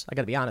thighs. I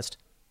got to be honest.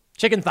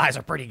 Chicken thighs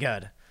are pretty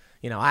good.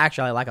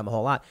 I like them a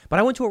whole lot. But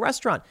I went to a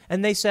restaurant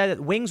and they said that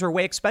wings were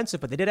way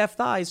expensive, but they did have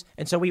thighs.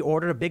 And so we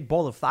ordered a big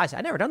bowl of thighs.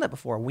 I'd never done that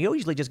before. We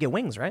usually just get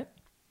wings, right?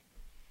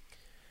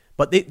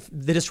 But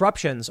the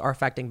disruptions are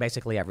affecting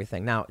basically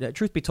everything. Now,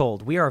 truth be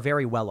told, we are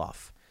very well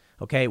off.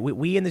 Okay,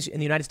 we in the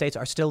United States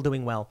are still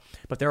doing well.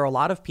 But there are a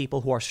lot of people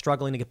who are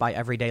struggling to get by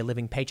every day,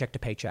 living paycheck to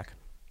paycheck.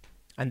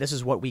 And this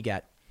is what we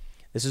get.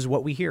 This is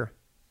what we hear.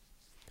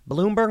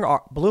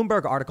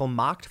 Bloomberg article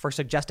mocked for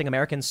suggesting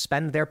Americans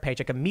spend their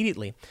paycheck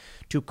immediately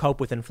to cope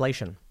with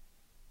inflation.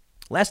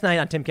 Last night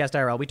on Timcast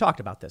IRL, we talked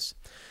about this.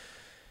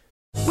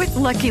 With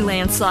Lucky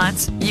Land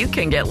Slots, you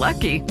can get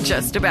lucky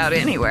just about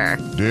anywhere.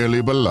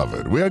 Dearly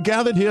beloved, we are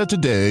gathered here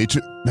today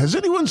to... Has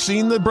anyone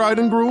seen the bride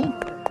and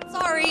groom?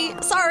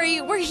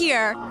 Sorry, we're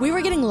here. We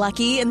were getting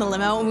lucky in the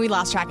limo and we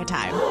lost track of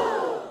time.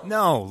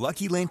 No,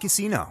 Lucky Land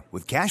Casino,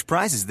 with cash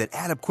prizes that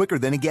add up quicker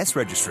than a guest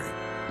registry.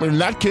 In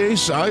that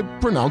case, I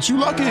pronounce you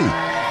lucky.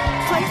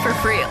 Play for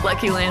free at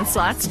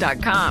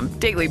LuckyLandSlots.com.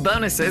 Daily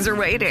bonuses are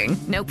waiting.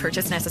 No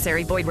purchase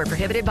necessary. Void where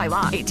prohibited by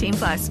law.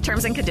 18+.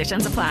 Terms and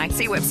conditions apply.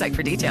 See website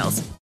for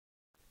details.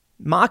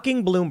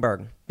 Mocking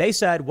Bloomberg. They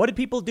said, what did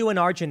people do in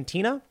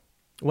Argentina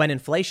when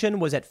inflation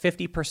was at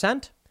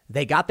 50%?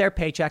 They got their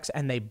paychecks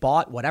and they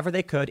bought whatever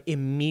they could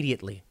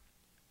immediately.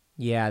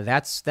 Yeah,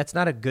 that's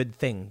not a good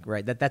thing,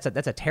 right? That's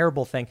a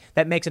terrible thing.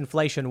 That makes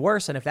inflation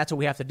worse. And if that's what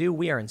we have to do,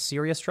 we are in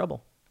serious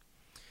trouble.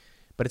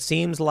 But it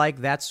seems like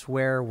that's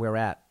where we're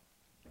at.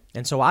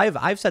 And so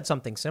I've said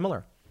something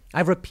similar.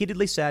 I've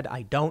repeatedly said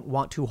I don't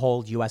want to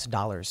hold U.S.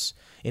 dollars.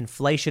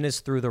 Inflation is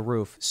through the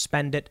roof.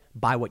 Spend it,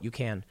 buy what you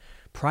can.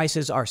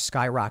 Prices are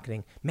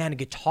skyrocketing. Man,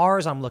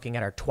 guitars I'm looking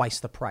at are twice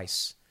the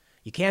price.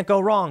 You can't go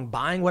wrong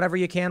buying whatever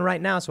you can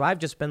right now. So I've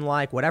just been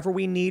like, whatever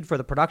we need for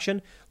the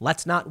production,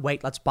 let's not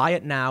wait. Let's buy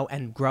it now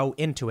and grow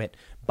into it.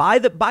 Buy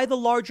the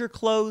larger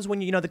clothes when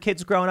the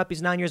kid's growing up.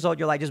 He's 9 years old.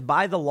 You're like, just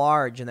buy the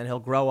large and then he'll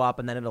grow up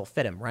and then it'll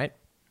fit him, right?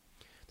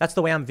 That's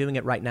the way I'm viewing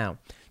it right now.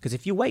 Because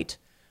if you wait,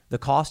 the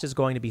cost is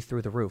going to be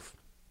through the roof.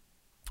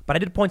 But I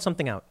did point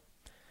something out.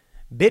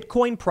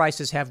 Bitcoin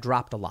prices have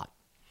dropped a lot.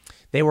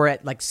 They were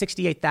at like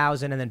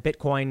 68,000 and then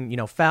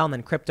Bitcoin, fell and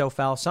then crypto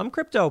fell. Some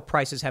crypto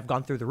prices have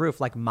gone through the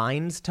roof. Like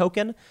Minds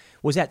token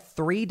was at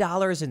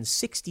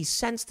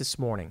 $3.60 this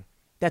morning.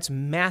 That's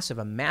massive,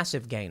 a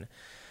massive gain.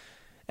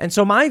 And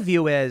so my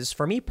view is,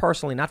 for me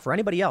personally, not for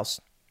anybody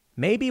else,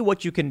 maybe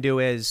what you can do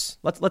is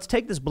let's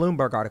take this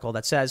Bloomberg article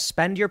that says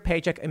spend your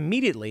paycheck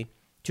immediately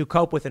to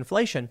cope with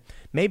inflation.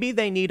 Maybe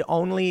they need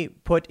only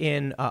put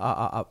in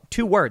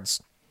 2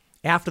 words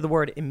after the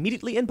word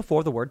immediately and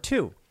before the word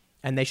to.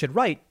 And they should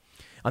write,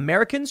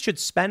 Americans should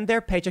spend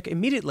their paycheck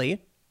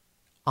immediately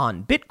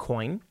on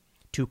Bitcoin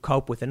to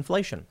cope with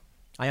inflation.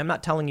 I am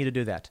not telling you to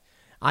do that.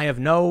 I have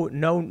no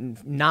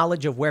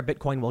knowledge of where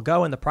Bitcoin will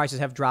go, and the prices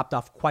have dropped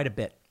off quite a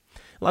bit.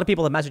 A lot of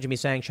people have messaged me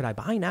saying, should I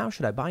buy now?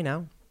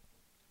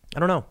 I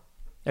don't know.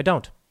 I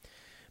don't.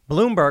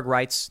 Bloomberg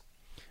writes,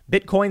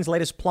 Bitcoin's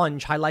latest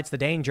plunge highlights the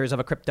dangers of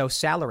a crypto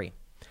salary.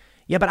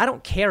 Yeah, but I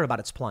don't care about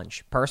its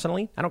plunge.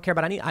 Personally, I don't care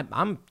about any.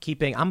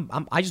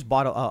 I just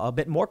bought a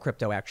bit more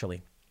crypto,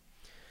 actually,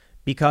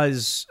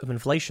 because of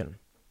inflation.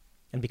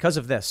 And because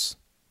of this,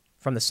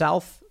 from the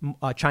South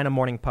China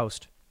Morning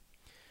Post,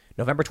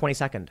 November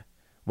 22nd,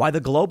 why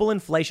the global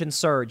inflation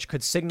surge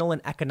could signal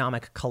an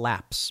economic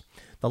collapse.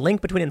 The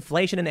link between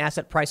inflation and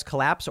asset price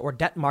collapse or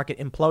debt market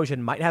implosion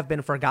might have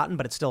been forgotten,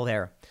 but it's still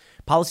there.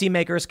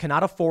 Policymakers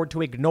cannot afford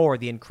to ignore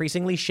the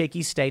increasingly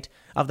shaky state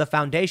of the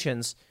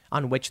foundations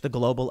on which the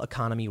global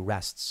economy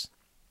rests.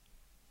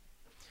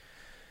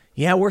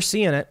 Yeah, we're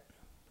seeing it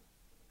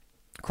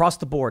across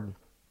the board.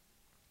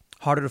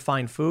 Harder to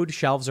find food,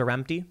 shelves are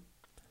empty.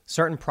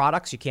 Certain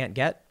products you can't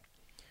get.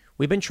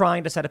 We've been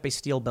trying to set up a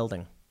steel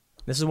building.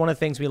 This is one of the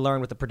things we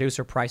learned with the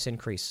producer price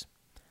increase.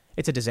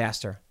 It's a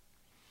disaster.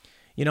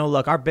 You know,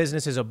 look, our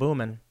business is a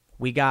booming.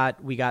 We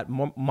got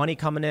more money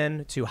coming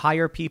in to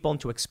hire people and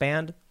to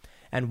expand.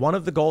 And one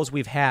of the goals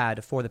we've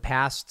had for the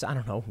past,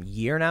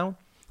 year now,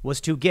 was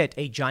to get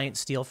a giant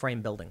steel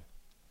frame building.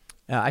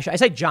 I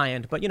say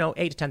giant, but 8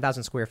 to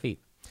 10,000 square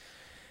feet.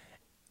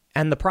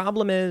 And the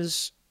problem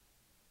is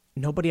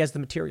nobody has the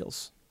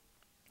materials.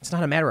 It's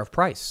not a matter of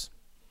price.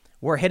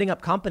 We're hitting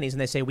up companies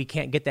and they say, we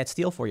can't get that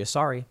steel for you.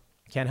 Sorry,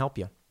 can't help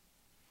you.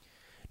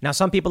 Now,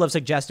 some people have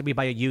suggested we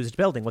buy a used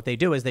building. What they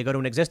do is they go to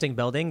an existing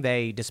building,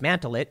 they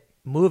dismantle it,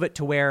 move it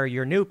to where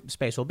your new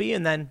space will be,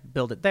 and then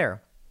build it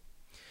there.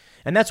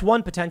 And that's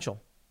one potential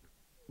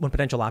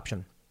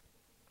option.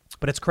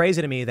 But it's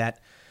crazy to me that,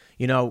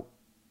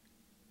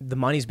 the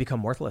money's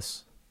become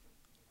worthless.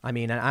 I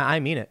mean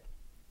it.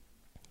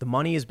 The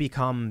money has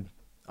become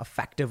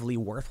effectively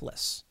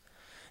worthless.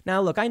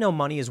 Now, look, I know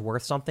money is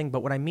worth something,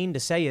 but what I mean to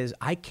say is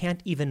I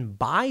can't even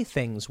buy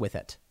things with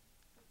it.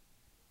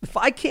 If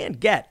I can't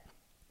get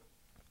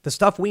the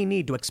stuff we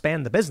need to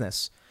expand the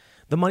business,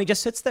 the money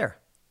just sits there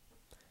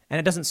and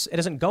it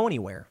doesn't go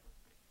anywhere.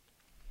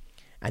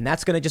 And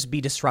that's going to just be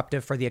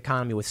disruptive for the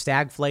economy with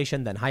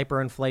stagflation, then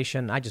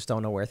hyperinflation. I just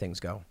don't know where things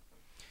go.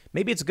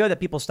 Maybe it's good that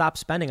people stop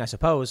spending, I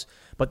suppose,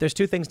 but there's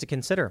two things to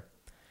consider.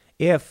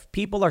 If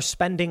people are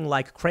spending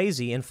like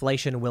crazy,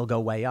 inflation will go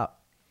way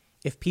up.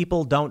 If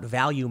people don't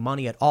value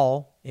money at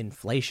all,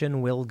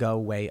 inflation will go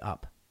way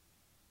up.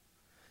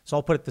 So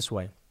I'll put it this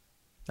way.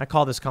 I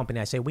call this company,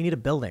 I say, we need a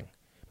building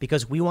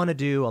because we want to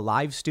do a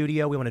live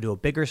studio. We want to do a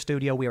bigger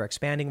studio. We are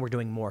expanding. We're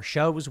doing more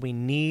shows. We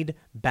need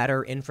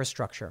better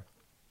infrastructure.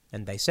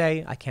 And they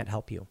say, I can't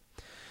help you.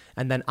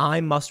 And then I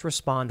must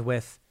respond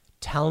with,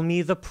 tell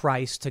me the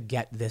price to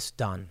get this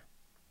done.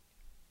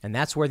 And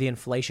that's where the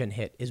inflation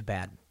hit is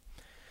bad.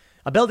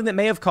 A building that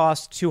may have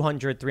cost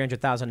 $200,000,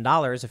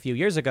 $300,000 a few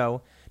years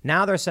ago,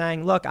 now they're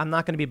saying, look, I'm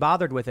not going to be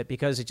bothered with it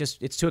because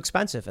it's too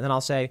expensive. And then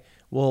I'll say,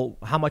 well,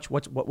 how much,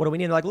 what do we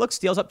need? They're like, look,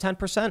 steel's up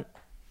 10%.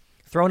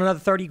 Throw in another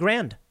 30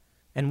 grand.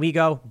 And we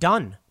go,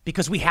 done,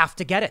 because we have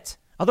to get it.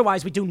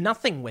 Otherwise, we do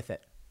nothing with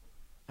it.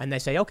 And they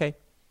say, okay.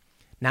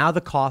 Now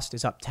the cost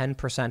is up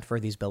 10% for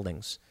these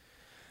buildings.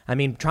 I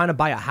mean, trying to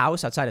buy a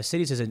house outside of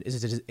cities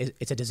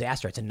it's a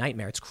disaster. It's a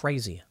nightmare. It's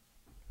crazy.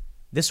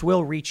 This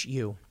will reach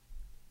you.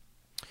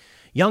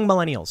 Young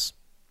millennials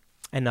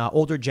and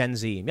younger Gen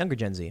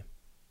Z,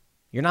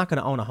 you're not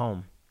going to own a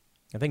home.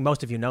 I think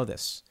most of you know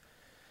this.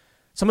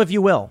 Some of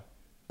you will,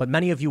 but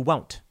many of you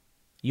won't.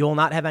 You will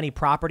not have any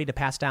property to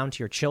pass down to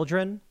your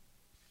children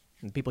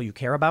and people you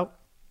care about.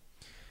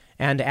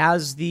 And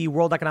as the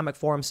World Economic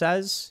Forum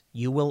says,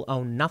 you will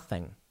own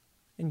nothing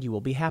and you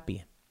will be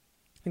happy.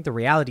 I think the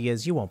reality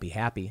is you won't be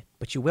happy,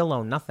 but you will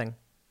own nothing.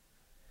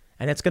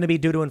 And it's going to be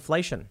due to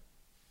inflation.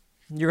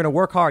 You're going to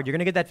work hard. You're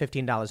going to get that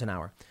 $15 an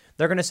hour.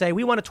 They're going to say,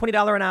 we want a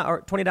 $20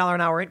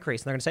 an hour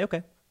increase. And they're going to say,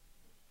 okay.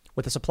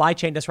 With the supply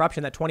chain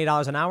disruption, that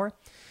 $20 an hour,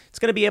 it's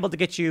going to be able to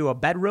get you a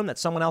bedroom that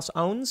someone else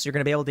owns. You're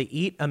going to be able to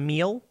eat a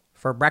meal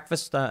for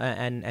breakfast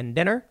and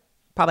dinner.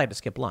 Probably have to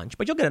skip lunch,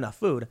 but you'll get enough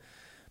food,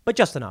 but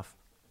just enough.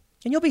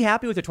 And you'll be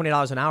happy with your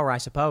 $20 an hour, I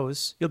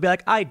suppose. You'll be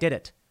like, I did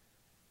it.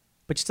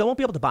 But you still won't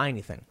be able to buy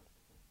anything.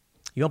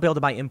 You won't be able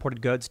to buy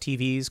imported goods,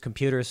 TVs,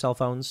 computers, cell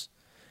phones,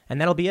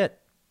 and that'll be it.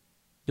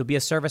 You'll be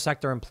a service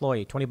sector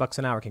employee, $20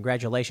 an hour.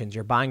 Congratulations.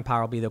 Your buying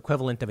power will be the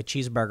equivalent of a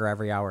cheeseburger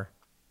every hour.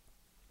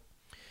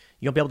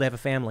 You'll be able to have a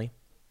family.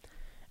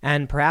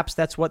 And perhaps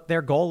that's what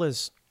their goal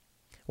is.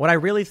 What I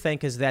really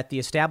think is that the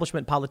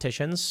establishment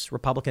politicians,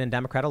 Republican and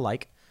Democrat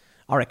alike,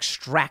 are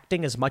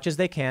extracting as much as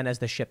they can as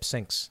the ship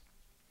sinks.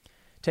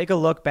 Take a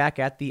look back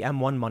at the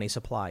M1 money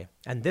supply.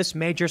 And this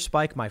major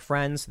spike, my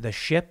friends, the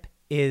ship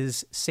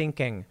is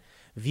sinking.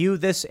 View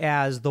this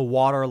as the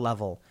water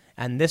level.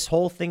 And this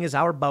whole thing is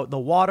our boat. The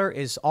water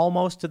is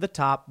almost to the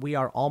top. We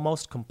are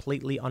almost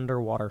completely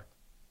underwater.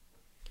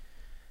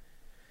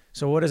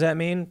 So what does that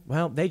mean?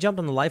 Well, they jumped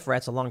on the life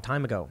rats a long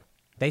time ago.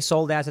 They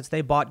sold assets.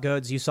 They bought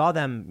goods. You saw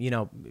them,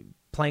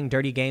 playing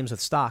dirty games with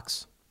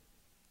stocks.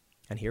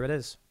 And here it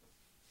is.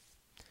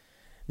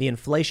 The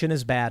inflation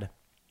is bad.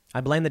 I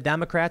blame the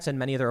Democrats and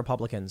many of the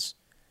Republicans.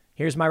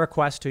 Here's my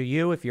request to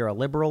you. If you're a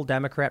liberal,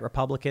 Democrat,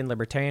 Republican,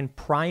 Libertarian,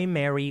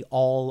 primary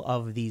all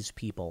of these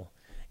people.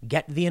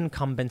 Get the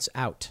incumbents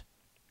out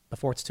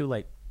before it's too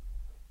late.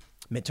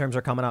 Midterms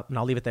are coming up, and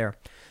I'll leave it there.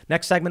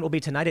 Next segment will be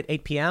tonight at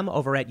 8 p.m.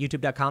 over at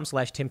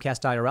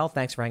youtube.com/TimCastIRL.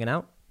 Thanks for hanging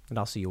out, and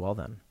I'll see you all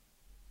then.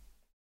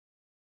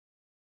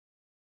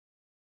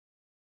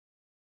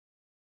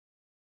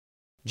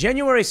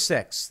 January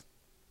 6th,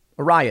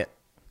 a riot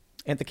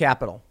at the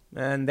Capitol,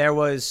 and there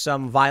was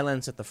some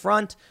violence at the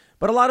front,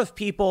 but a lot of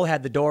people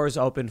had the doors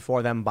opened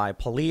for them by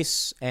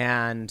police,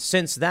 and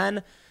since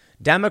then,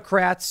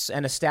 Democrats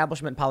and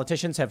establishment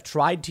politicians have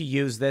tried to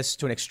use this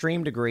to an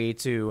extreme degree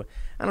to,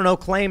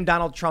 claim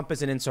Donald Trump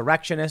as an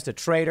insurrectionist, a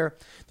traitor.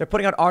 They're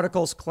putting out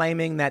articles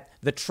claiming that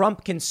the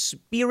Trump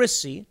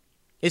conspiracy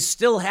is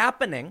still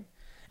happening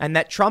and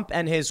that Trump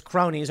and his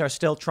cronies are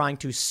still trying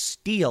to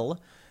steal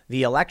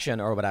the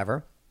election or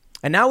whatever.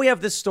 And now we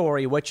have this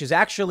story, which is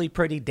actually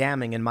pretty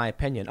damning, in my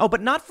opinion. Oh,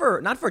 but not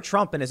for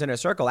Trump and his inner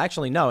circle.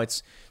 Actually, no,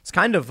 it's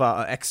kind of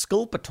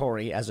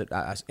exculpatory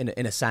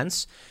in a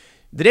sense.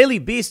 The Daily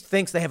Beast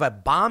thinks they have a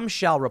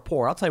bombshell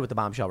report. I'll tell you what the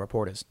bombshell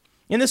report is.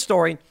 In this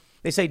story,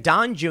 they say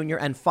Don Jr.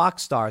 and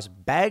Fox stars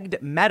begged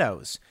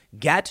Meadows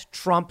get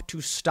Trump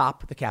to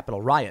stop the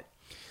Capitol riot.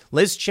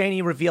 Liz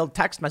Cheney revealed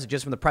text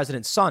messages from the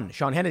president's son,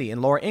 Sean Hannity,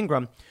 and Laura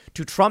Ingraham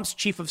to Trump's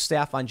chief of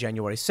staff on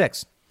January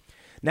 6th.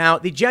 Now,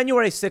 the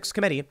January 6th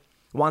committee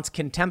wants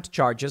contempt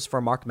charges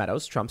for Mark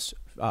Meadows, Trump's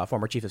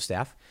former chief of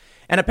staff.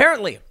 And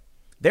apparently,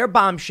 their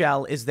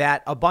bombshell is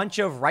that a bunch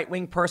of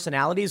right-wing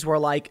personalities were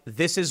like,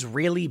 this is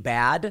really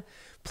bad.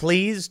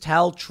 Please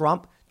tell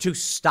Trump to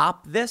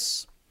stop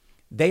this.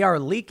 They are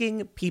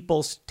leaking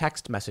people's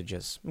text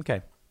messages.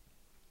 Okay.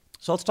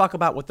 So let's talk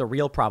about what the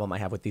real problem I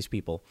have with these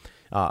people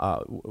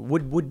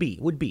would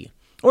be.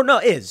 Or no,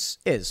 is.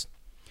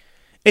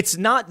 It's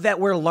not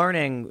that we're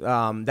learning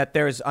that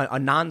there's a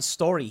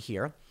non-story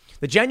here.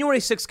 The January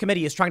 6th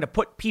committee is trying to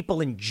put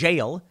people in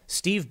jail,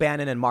 Steve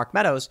Bannon and Mark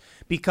Meadows,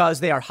 because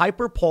they are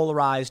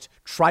hyper-polarized,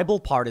 tribal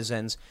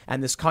partisans,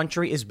 and this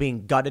country is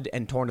being gutted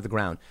and torn to the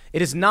ground.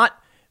 It is not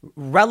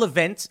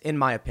relevant, in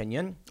my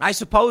opinion. I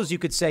suppose you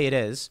could say it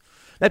is,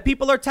 that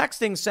people are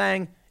texting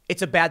saying,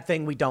 it's a bad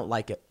thing, we don't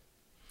like it.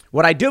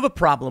 What I do have a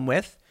problem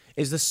with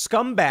is the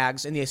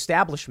scumbags in the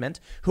establishment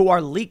who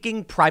are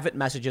leaking private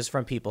messages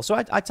from people. So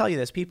I tell you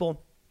this,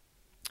 people...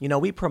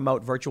 we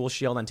promote Virtual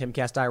Shield on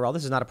Timcast IRL.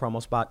 This is not a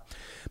promo spot.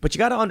 But you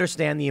got to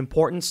understand the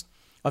importance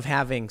of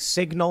having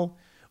Signal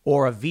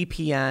or a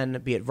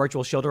VPN, be it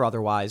Virtual Shield or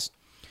otherwise,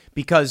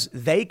 because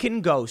they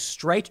can go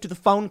straight to the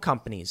phone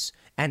companies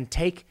and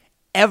take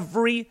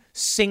every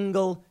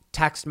single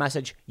text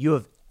message you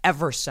have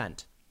ever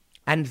sent.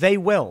 And they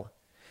will.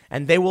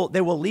 And they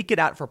will leak it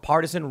out for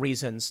partisan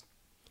reasons.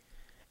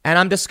 And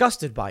I'm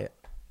disgusted by it.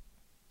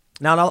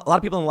 Now, a lot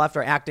of people on the left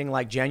are acting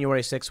like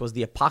January 6th was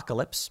the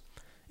apocalypse.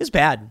 It's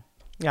bad.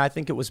 Yeah, I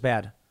think it was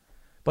bad.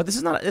 But this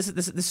is not. This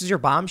is your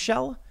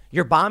bombshell.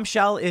 Your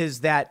bombshell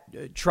is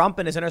that Trump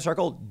and his inner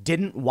circle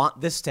didn't want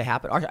this to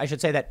happen. Or I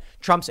should say that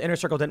Trump's inner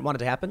circle didn't want it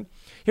to happen.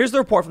 Here's the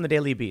report from the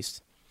Daily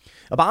Beast.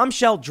 A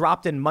bombshell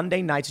dropped in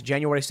Monday night's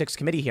January 6th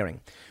committee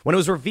hearing when it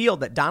was revealed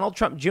that Donald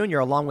Trump Jr.,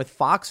 along with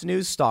Fox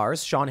News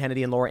stars Sean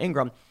Hannity and Laura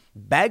Ingraham,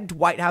 begged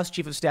White House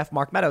Chief of Staff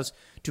Mark Meadows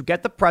to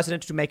get the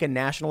president to make a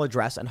national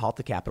address and halt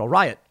the Capitol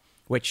riot,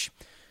 which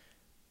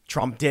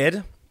Trump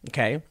did.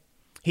 Okay.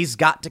 He's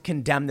got to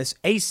condemn this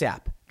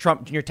ASAP,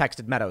 Trump Jr.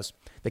 texted Meadows.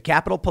 The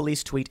Capitol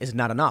Police tweet is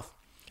not enough.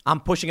 I'm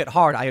pushing it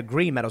hard. I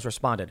agree, Meadows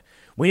responded.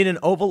 We need an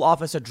Oval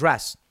Office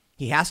address.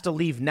 He has to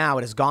leave now.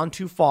 It has gone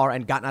too far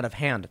and gotten out of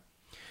hand.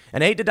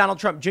 An aide to Donald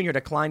Trump Jr.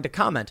 declined to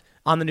comment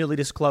on the newly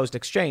disclosed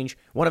exchange,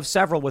 one of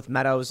several with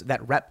Meadows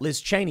that Rep.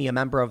 Liz Cheney, a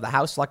member of the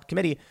House Select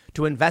Committee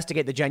to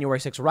investigate the January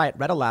 6th riot,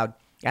 read aloud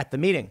at the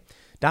meeting.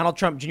 Donald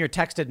Trump Jr.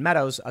 texted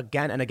Meadows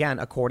again and again,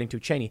 according to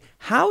Cheney.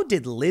 How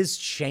did Liz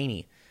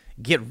Cheney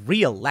get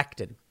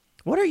reelected?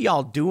 What are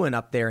y'all doing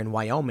up there in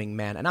Wyoming,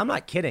 man? And I'm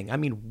not kidding. I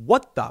mean,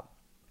 what the?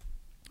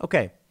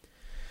 Okay.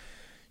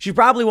 She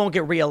probably won't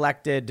get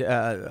reelected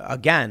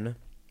again,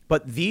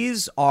 but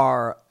these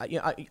are,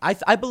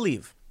 I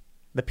believe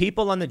the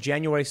people on the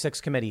January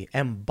 6th committee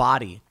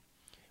embody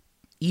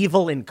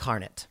evil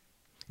incarnate.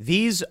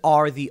 These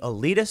are the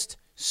elitist,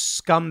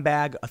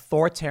 scumbag,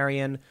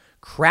 authoritarian,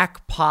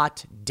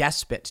 crackpot,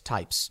 despot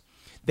types.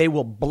 They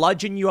will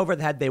bludgeon you over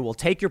the head. They will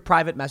take your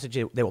private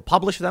messages. They will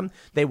publish them.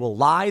 They will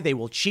lie. They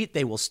will cheat.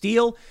 They will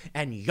steal.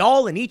 And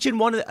y'all in each and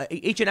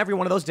every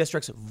one of those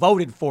districts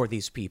voted for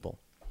these people.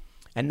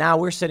 And now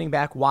we're sitting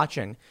back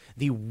watching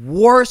the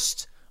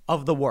worst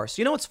of the worst.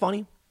 You know what's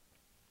funny?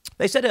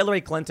 They said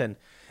Hillary Clinton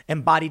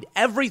embodied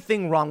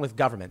everything wrong with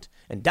government.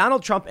 And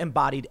Donald Trump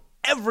embodied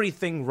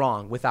everything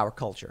wrong with our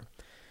culture.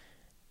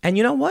 And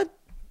you know what?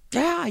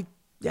 Yeah,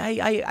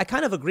 I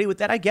kind of agree with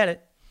that. I get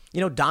it.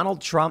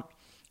 Donald Trump,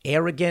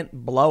 arrogant,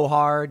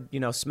 blowhard,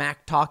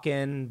 smack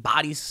talking,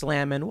 body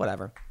slamming,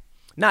 whatever.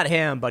 Not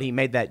him, but he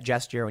made that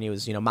gesture when he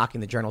was,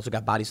 mocking the journalists who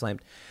got body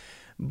slammed.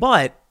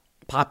 But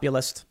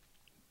populist,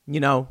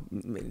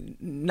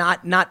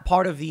 not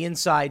part of the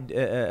inside,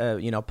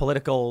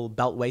 political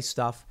beltway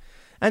stuff.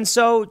 And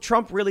so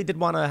Trump really did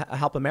want to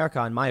help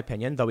America, in my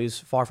opinion, though he's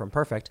far from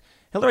perfect.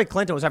 Hillary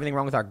Clinton was everything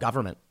wrong with our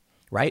government,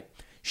 right?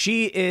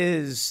 She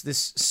is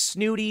this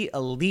snooty,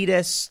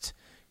 elitist,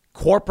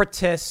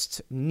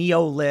 corporatist,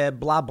 neo-lib,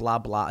 blah, blah,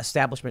 blah,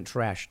 establishment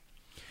trash.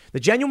 The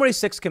January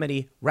 6th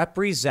committee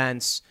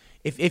represents,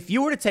 if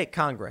you were to take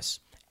Congress,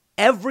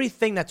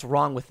 everything that's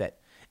wrong with it,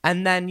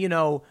 and then,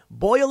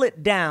 boil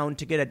it down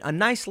to get a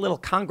nice little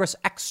Congress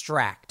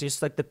extract,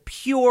 just like the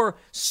pure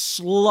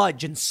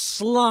sludge and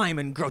slime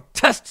and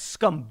grotesque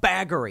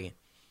scumbaggery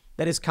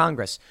that is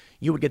Congress,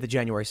 you would get the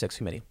January 6th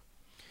committee.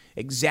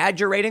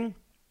 Exaggerating?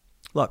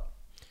 Look,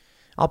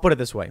 I'll put it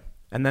this way,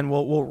 and then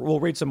we'll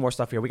read some more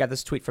stuff here. We got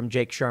this tweet from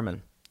Jake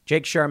Sherman.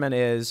 Jake Sherman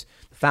is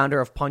the founder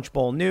of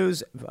Punchbowl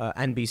News,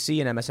 NBC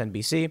and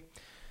MSNBC.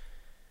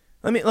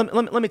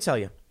 Let me tell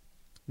you,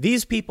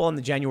 these people in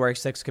the January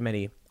 6th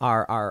committee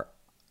are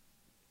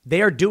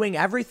doing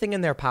everything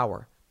in their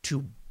power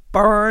to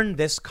burn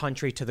this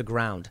country to the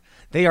ground.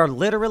 They are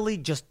literally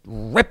just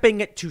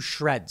ripping it to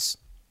shreds.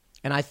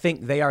 And I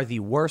think they are the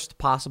worst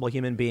possible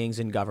human beings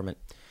in government.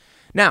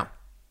 Now,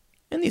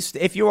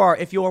 if you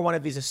are one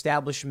of these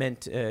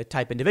establishment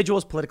type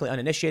individuals, politically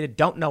uninitiated,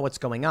 don't know what's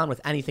going on with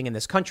anything in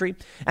this country,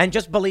 and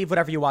just believe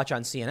whatever you watch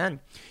on CNN,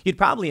 you'd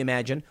probably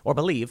imagine or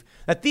believe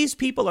that these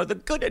people are the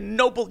good and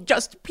noble,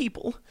 just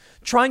people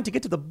trying to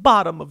get to the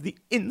bottom of the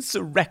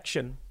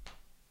insurrection.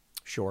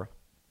 Sure.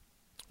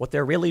 What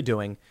they're really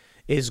doing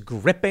is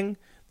gripping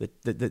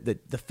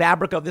the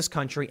fabric of this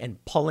country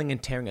and pulling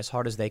and tearing as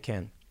hard as they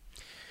can.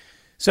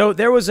 So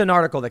there was an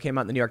article that came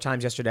out in the New York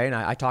Times yesterday, and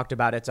I talked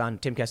about it on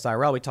Timcast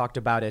IRL. We talked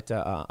about it.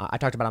 I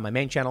talked about it on my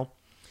main channel,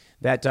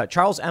 that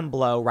Charles M.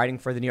 Blow, writing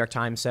for the New York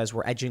Times, says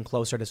we're edging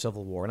closer to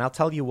civil war. And I'll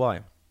tell you why.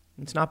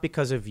 It's not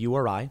because of you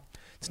or I.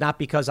 It's not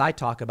because I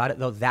talk about it,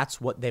 though that's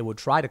what they would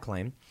try to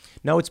claim.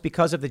 No, it's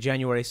because of the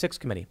January 6th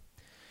committee.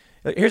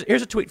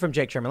 Here's a tweet from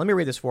Jake Sherman. Let me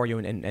read this for you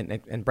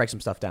and break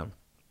some stuff down.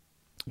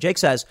 Jake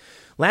says,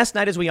 last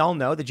night, as we all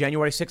know, the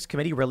January 6th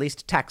committee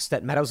released texts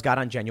that Meadows got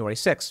on January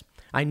 6th.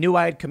 I knew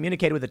I had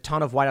communicated with a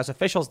ton of White House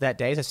officials that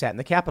day as I sat in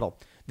the Capitol.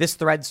 This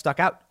thread stuck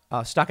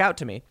out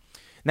to me.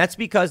 And that's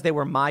because they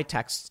were my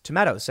texts to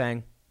Meadows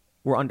saying,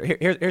 we're under,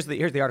 here's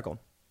the article.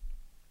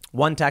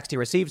 One text he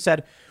received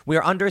said, we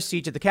are under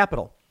siege at the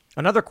Capitol.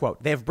 Another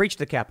quote, they have breached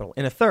the Capitol.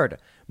 In a third,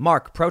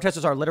 Mark,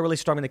 protesters are literally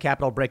storming the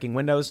Capitol, breaking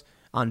windows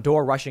on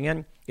door, rushing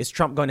in. Is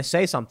Trump going to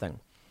say something?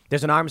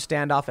 There's an armed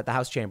standoff at the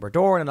House chamber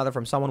door, and another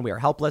from someone, we are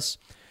helpless.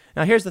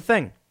 Now, here's the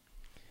thing.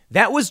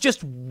 That was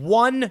just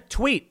one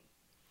tweet.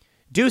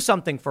 Do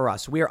something for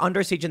us. We are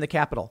under siege in the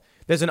Capitol.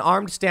 There's an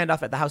armed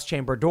standoff at the House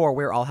chamber door.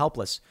 We're all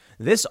helpless.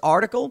 This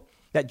article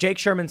that Jake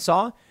Sherman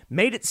saw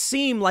made it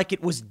seem like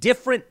it was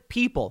different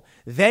people.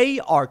 They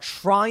are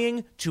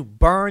trying to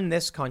burn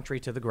this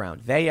country to the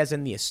ground. They, as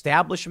in the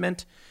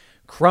establishment,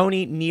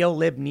 crony,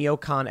 neo-lib,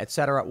 neocon,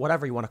 etc.,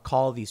 whatever you want to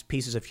call these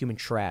pieces of human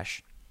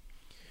trash.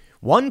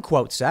 One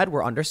quote said,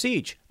 we're under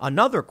siege.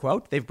 Another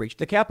quote, they've breached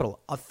the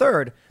Capitol. A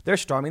third, they're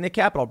storming the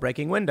Capitol,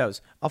 breaking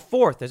windows. A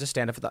fourth, there's a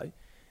standoff at the...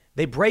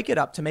 They break it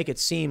up to make it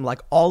seem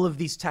like all of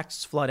these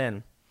texts flood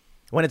in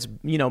when it's,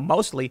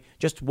 mostly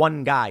just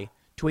one guy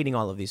tweeting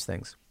all of these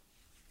things.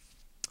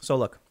 So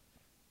look,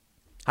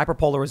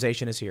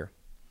 hyperpolarization is here.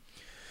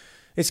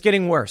 It's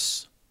getting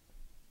worse.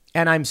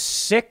 And I'm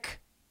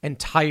sick and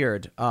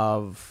tired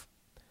of,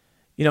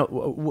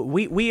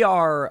 we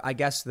are, I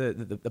guess,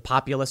 the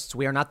populists.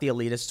 We are not the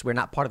elitists. We're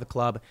not part of the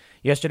club.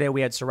 Yesterday,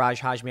 we had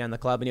Siraj Hashmi on the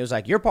club, and he was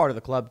like, you're part of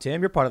the club,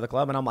 Tim. You're part of the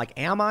club. And I'm like,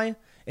 am I?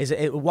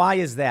 Why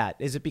is that?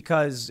 Is it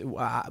because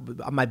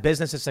my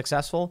business is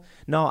successful?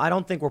 No, I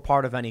don't think we're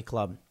part of any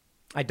club.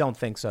 I don't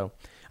think so.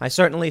 I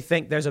certainly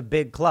think there's a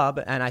big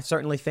club, and I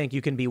certainly think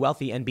you can be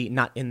wealthy and be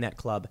not in that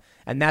club.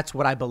 And that's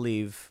what I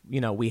believe,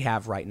 we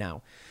have right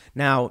now.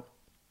 Now,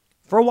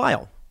 for a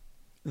while,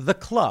 the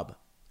club,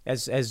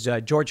 as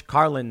George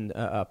Carlin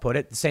put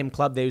it, the same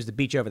club they used to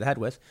beat you over the head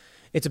with,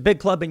 it's a big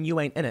club and you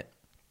ain't in it.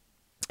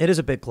 It is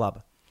a big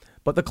club.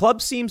 But the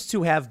club seems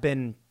to have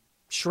been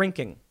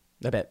shrinking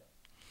a bit.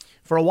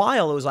 For a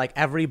while, it was like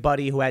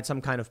everybody who had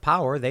some kind of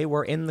power, they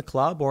were in the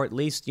club or at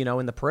least,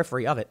 in the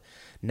periphery of it.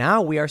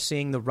 Now we are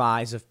seeing the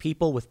rise of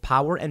people with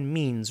power and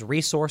means,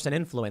 resource and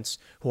influence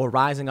who are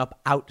rising up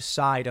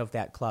outside of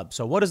that club.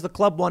 So what does the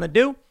club want to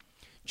do?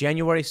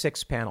 January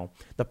 6th panel,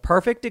 the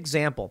perfect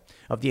example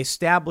of the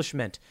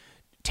establishment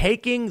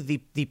taking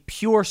the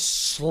pure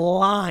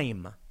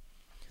slime,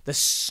 the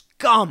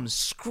scum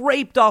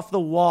scraped off the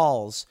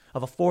walls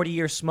of a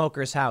 40-year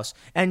smoker's house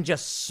and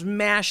just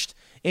smashed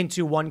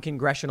into one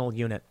congressional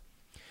unit.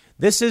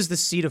 This is the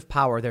seat of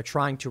power they're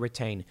trying to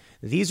retain.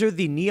 These are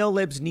the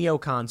neolibs,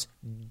 neocons,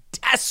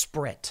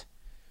 desperate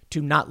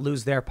to not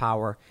lose their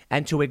power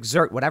and to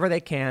exert whatever they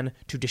can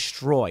to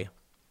destroy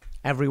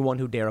everyone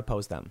who dare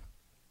oppose them,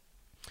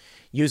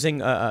 using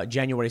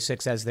January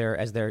 6th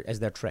as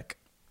their trick.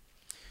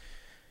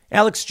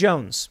 Alex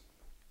Jones,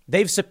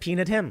 they've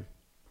subpoenaed him.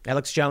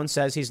 Alex Jones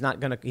says he's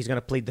going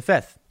to plead the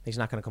fifth. He's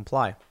not going to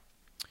comply.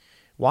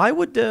 Why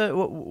would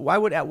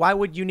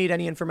you need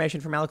any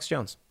information from Alex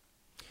Jones?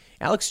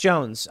 Alex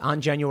Jones on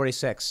January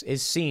 6th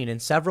is seen in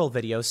several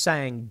videos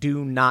saying,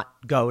 do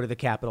not go to the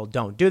Capitol.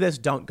 Don't do this.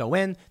 Don't go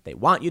in. They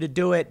want you to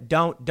do it.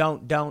 Don't.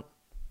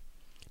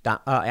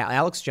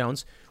 Alex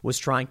Jones was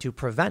trying to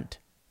prevent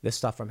this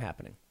stuff from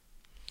happening.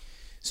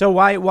 So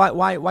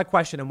why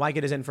question him? Why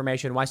get his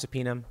information? Why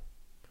subpoena him?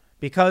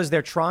 Because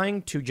they're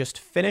trying to just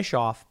finish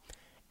off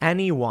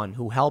anyone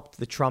who helped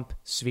the Trump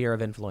sphere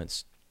of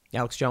influence.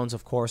 Alex Jones,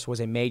 of course,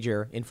 was a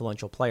major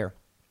influential player.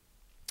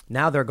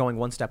 Now they're going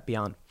one step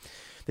beyond.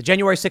 The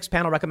January 6th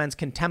panel recommends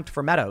contempt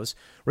for Meadows,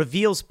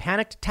 reveals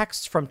panicked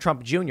texts from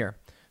Trump Jr.,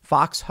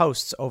 Fox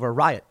hosts over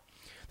riot.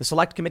 The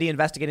select committee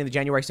investigating the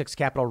January 6th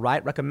Capitol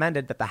riot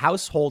recommended that the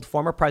House hold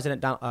former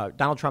President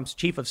Donald Trump's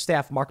chief of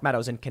staff, Mark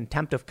Meadows, in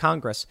contempt of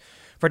Congress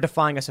for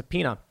defying a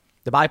subpoena.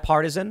 The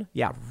bipartisan,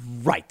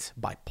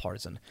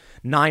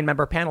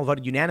 9-member panel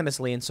voted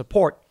unanimously in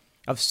support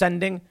of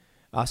sending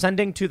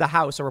to the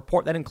House a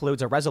report that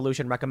includes a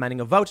resolution recommending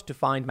a vote to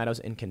find Meadows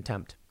in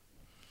contempt.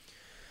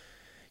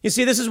 You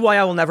see, this is why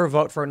I will never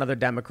vote for another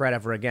Democrat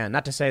ever again.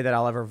 Not to say that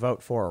I'll ever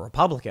vote for a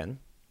Republican.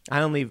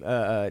 I only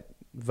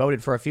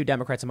voted for a few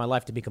Democrats in my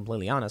life, to be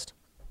completely honest.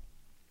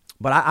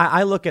 But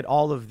I look at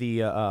all of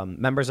the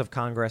members of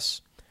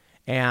Congress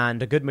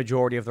and a good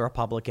majority of the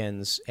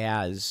Republicans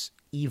as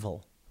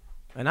evil.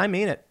 And I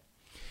mean it.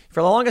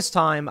 For the longest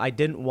time, I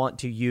didn't want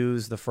to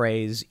use the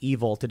phrase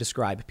evil to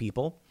describe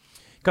people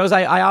because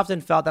I often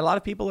felt that a lot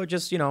of people are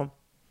just,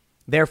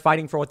 they're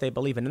fighting for what they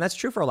believe in. And that's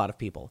true for a lot of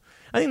people.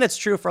 I think that's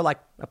true for like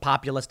a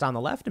populist on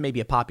the left and maybe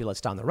a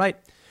populist on the right.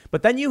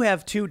 But then you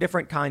have two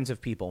different kinds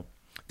of people.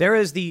 There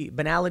is the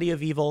banality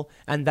of evil,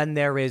 and then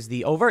there is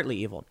the overtly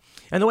evil.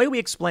 And the way we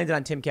explained it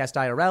on Timcast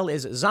IRL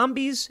is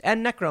zombies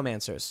and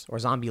necromancers, or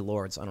zombie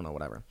lords, I don't know,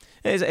 whatever.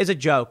 It's a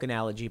joke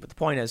analogy, but the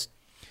point is,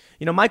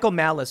 Michael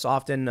Malice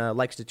often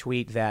likes to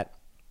tweet that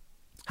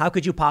how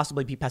could you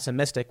possibly be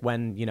pessimistic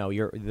when,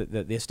 you're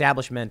the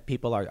establishment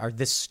people are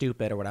this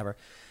stupid or whatever.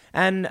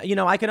 And,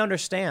 I can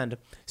understand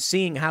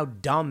seeing how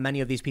dumb many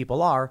of these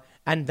people are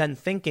and then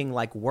thinking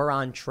like we're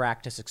on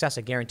track to success,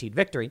 a guaranteed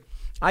victory.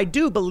 I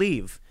do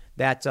believe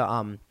that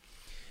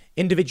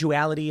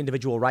individuality,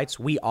 individual rights,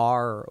 we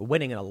are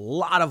winning in a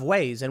lot of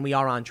ways and we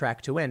are on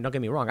track to win. Don't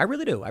get me wrong. I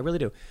really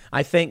do.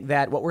 I think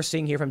that what we're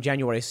seeing here from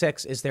January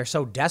 6th is they're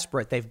so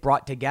desperate. They've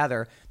brought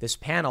together this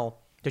panel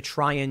to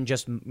try and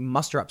just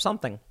muster up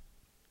something.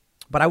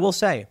 But I will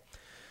say,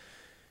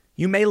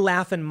 you may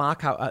laugh and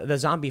mock the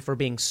zombie for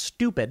being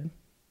stupid,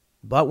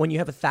 but when you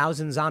have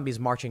 1,000 zombies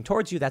marching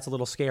towards you, that's a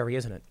little scary,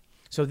 isn't it?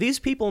 So these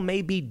people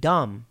may be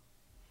dumb.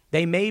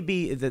 They may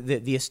be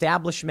the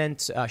establishment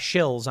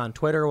shills on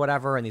Twitter or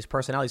whatever, and these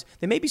personalities.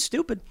 They may be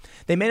stupid.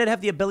 They may not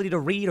have the ability to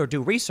read or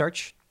do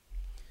research.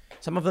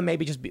 Some of them may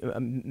be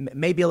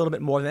maybe a little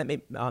bit more than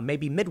that,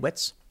 maybe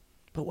midwits.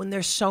 But when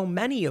there's so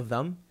many of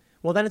them,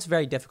 well, then it's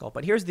very difficult.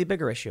 But here's the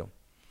bigger issue.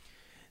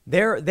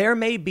 There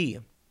may be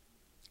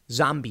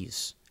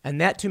zombies. And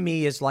that to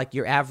me is like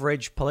your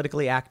average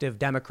politically active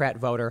Democrat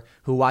voter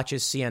who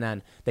watches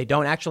CNN. They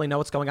don't actually know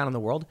what's going on in the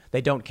world.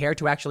 They don't care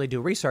to actually do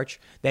research.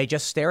 They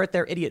just stare at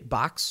their idiot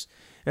box.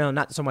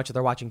 Not so much that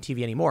they're watching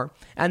TV anymore.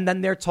 And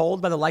then they're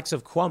told by the likes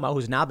of Cuomo,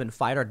 who's now been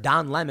fired, or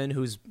Don Lemon,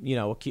 who's,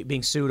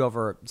 being sued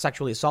over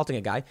sexually assaulting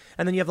a guy.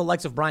 And then you have the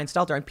likes of Brian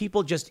Stelter, and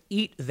people just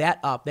eat that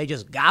up. They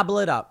just gobble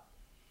it up.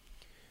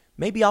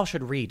 Maybe I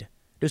should read,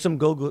 do some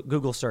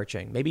Google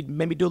searching, maybe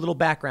do a little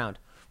background.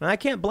 And I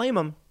can't blame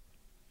them.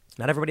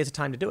 Not everybody has the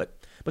time to do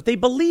it, but they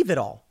believe it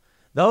all.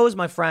 Those,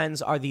 my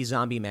friends, are the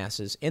zombie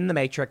masses in the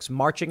Matrix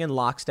marching in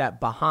lockstep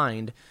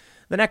behind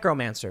the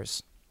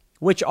necromancers,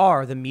 which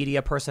are the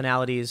media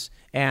personalities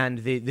and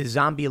the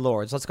zombie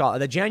lords. Let's call it.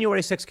 The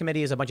January 6th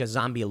committee is a bunch of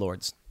zombie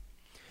lords.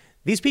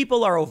 These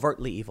people are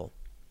overtly evil.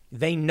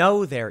 They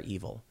know they're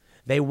evil.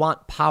 They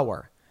want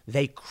power.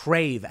 They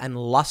crave and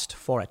lust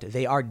for it.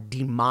 They are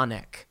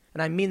demonic.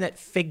 And I mean that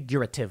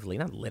figuratively,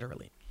 not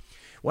literally.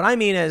 What I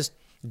mean is,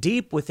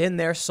 deep within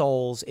their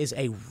souls is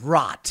a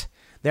rot.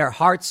 Their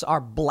hearts are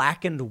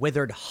blackened,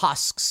 withered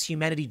husks,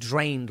 humanity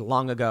drained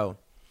long ago.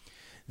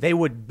 They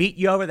would beat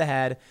you over the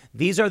head.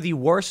 These are the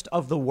worst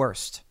of the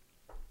worst.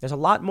 There's a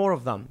lot more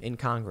of them in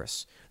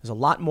Congress. There's a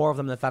lot more of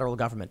them in the federal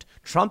government.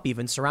 Trump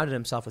even surrounded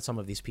himself with some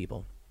of these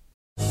people.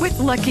 With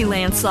Lucky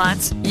Land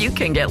Slots, you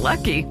can get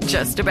lucky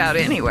just about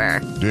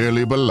anywhere.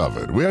 Dearly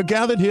beloved, we are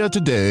gathered here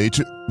today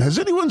to... Has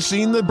anyone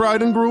seen the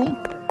bride and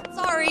groom?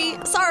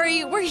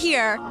 Sorry, we're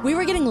here. We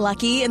were getting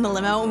lucky in the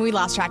limo and we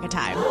lost track of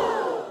time.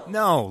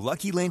 No,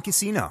 Lucky Land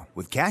Casino,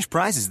 with cash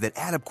prizes that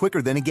add up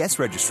quicker than a guest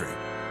registry.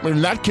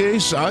 In that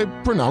case, I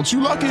pronounce you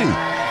lucky.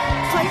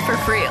 Play for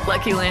free at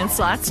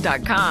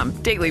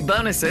LuckyLandSlots.com. Daily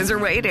bonuses are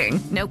waiting.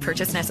 No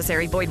purchase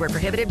necessary. Void where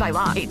prohibited by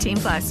law.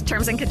 18+.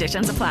 Terms and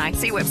conditions apply.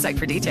 See website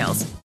for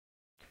details.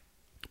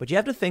 But you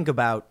have to think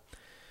about,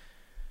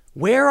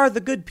 where are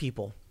the good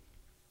people?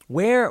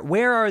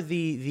 Where are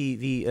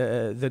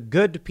the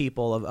good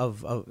people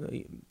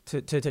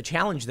to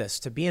challenge this,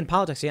 to be in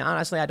politics? Yeah,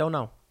 honestly, I don't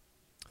know.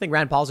 I think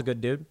Rand Paul's a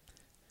good dude.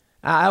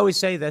 I always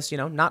say this,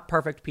 not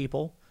perfect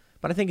people,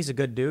 but I think he's a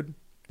good dude.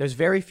 There's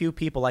very few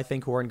people, I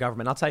think, who are in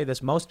government. I'll tell you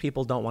this, most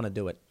people don't want to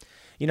do it.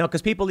 You know,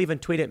 because people even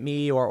tweet at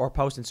me or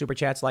post in super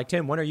chats like,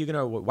 Tim, why don't you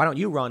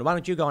run? Why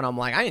don't you go? And I'm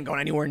like, I ain't going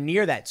anywhere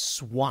near that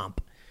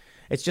swamp.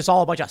 It's just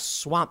all a bunch of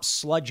swamp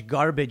sludge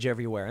garbage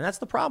everywhere. And that's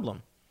the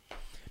problem.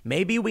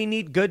 Maybe we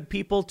need good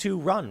people to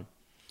run.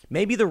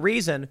 Maybe the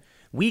reason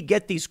we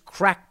get these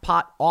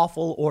crackpot,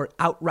 awful, or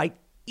outright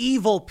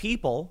evil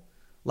people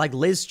like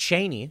Liz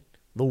Cheney,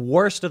 the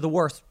worst of the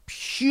worst,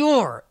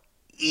 pure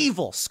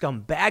evil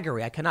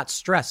scumbaggery. I cannot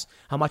stress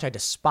how much I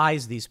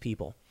despise these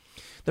people.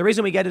 The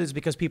reason we get it is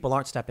because people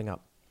aren't stepping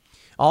up.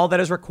 All that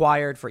is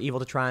required for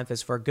evil to triumph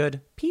is for good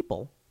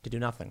people to do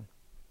nothing.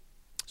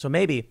 So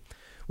maybe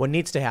what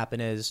needs to happen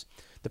is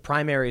the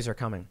primaries are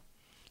coming.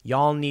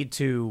 Y'all need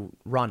to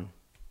run.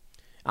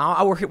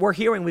 We're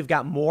hearing we've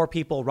got more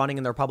people running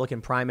in the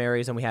Republican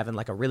primaries than we have in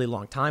like a really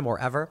long time or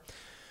ever.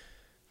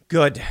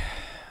 Good,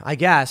 I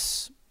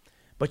guess.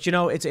 But, you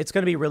know, it's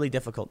going to be really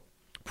difficult.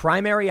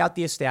 Primary out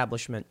the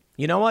establishment.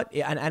 You know what?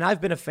 And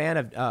I've been a fan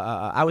of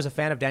I was a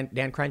fan of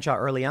Dan Crenshaw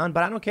early on,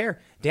 but I don't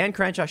care. Dan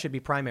Crenshaw should be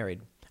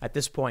primaried at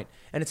this point.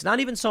 And it's not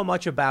even so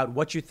much about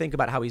what you think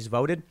about how he's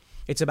voted.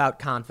 It's about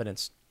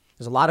confidence.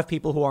 There's a lot of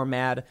people who are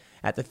mad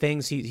at the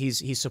things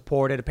he's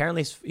supported.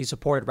 Apparently, he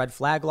supported red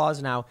flag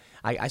laws. Now,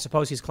 I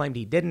suppose he's claimed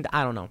he didn't.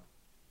 I don't know.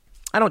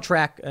 I don't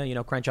track,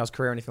 Crenshaw's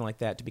career or anything like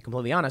that, to be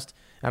completely honest.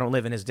 I don't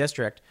live in his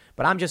district.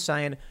 But I'm just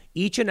saying,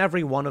 each and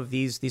every one of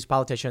these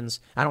politicians,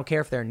 I don't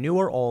care if they're new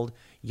or old,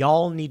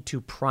 y'all need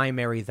to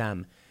primary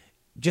them.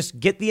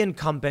 Just get the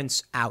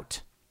incumbents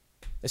out,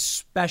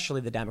 especially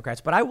the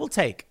Democrats. But I will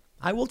take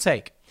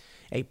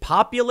a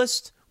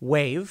populist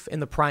wave in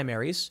the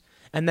primaries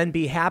and then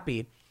be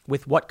happy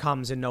with what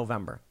comes in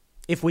November.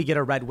 If we get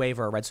a red wave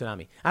or a red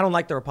tsunami. I don't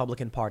like the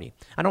Republican Party.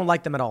 I don't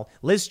like them at all.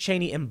 Liz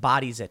Cheney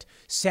embodies it.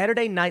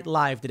 Saturday Night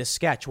Live did a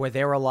sketch where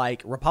they were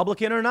like,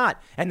 Republican or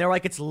not? And they're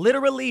like, it's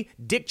literally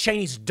Dick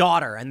Cheney's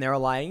daughter. And they're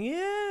like,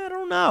 yeah, I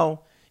don't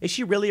know. Is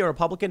she really a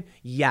Republican?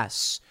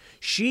 Yes.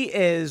 She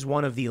is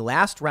one of the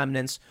last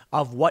remnants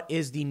of what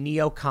is the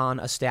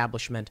neocon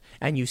establishment.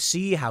 And you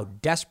see how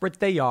desperate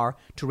they are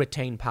to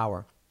retain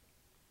power.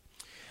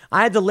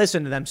 I had to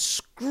listen to them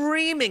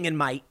screaming in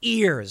my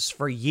ears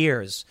for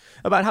years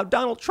about how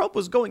Donald Trump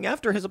was going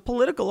after his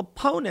political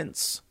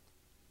opponents.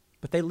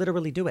 But they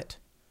literally do it.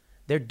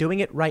 They're doing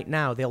it right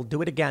now. They'll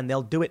do it again.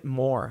 They'll do it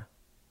more.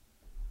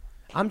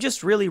 I'm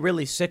just really,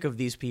 really sick of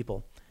these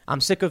people. I'm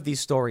sick of these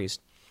stories.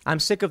 I'm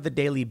sick of the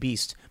Daily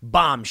Beast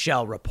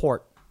bombshell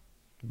report.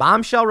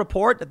 Bombshell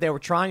report that they were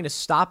trying to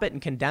stop it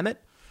and condemn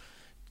it.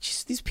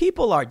 Just, these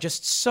people are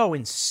just so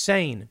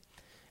insane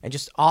and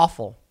just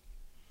awful.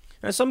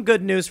 There's some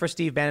good news for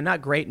Steve Bannon,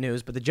 not great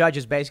news, but the judge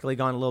has basically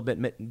gone a little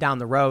bit down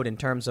the road in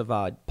terms of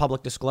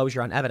public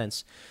disclosure on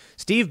evidence.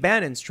 Steve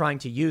Bannon's trying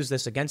to use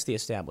this against the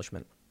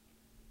establishment.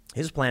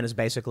 His plan is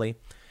basically,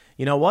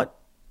 you know what?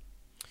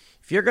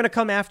 If you're going to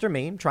come after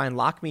me, try and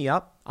lock me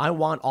up, I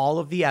want all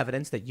of the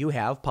evidence that you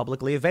have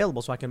publicly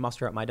available so I can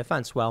muster up my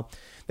defense. Well,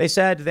 they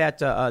said that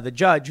the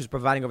judge who's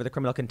providing over the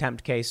criminal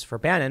contempt case for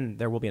Bannon,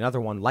 there will be another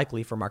one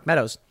likely for Mark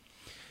Meadows,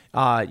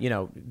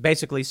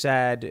 basically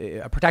said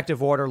a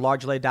protective order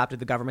largely adopted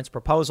the government's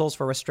proposals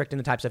for restricting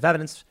the types of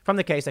evidence from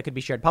the case that could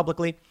be shared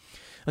publicly.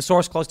 A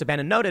source close to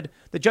Bannon noted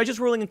the judge's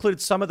ruling included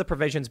some of the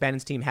provisions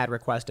Bannon's team had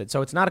requested,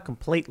 so it's not a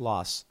complete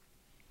loss.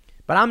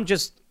 But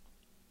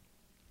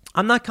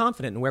I'm not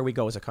confident in where we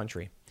go as a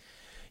country,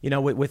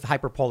 with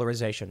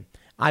hyperpolarization.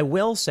 I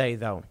will say,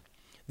 though,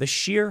 the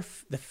fear,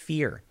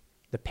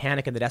 the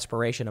panic and the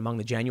desperation among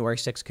the January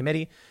 6th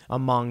committee,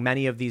 among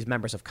many of these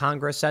members of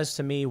Congress says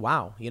to me,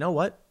 wow, you know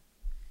what?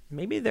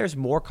 Maybe there's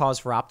more cause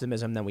for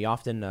optimism than we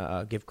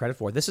often give credit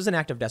for. This is an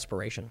act of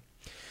desperation.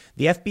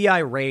 The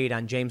FBI raid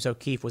on James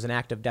O'Keefe was an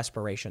act of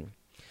desperation.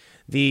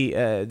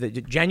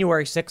 The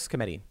January 6th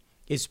committee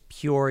is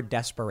pure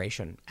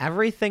desperation.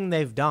 Everything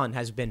they've done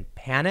has been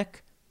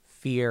panic,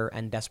 fear,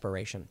 and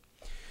desperation.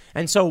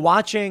 And so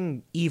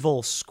watching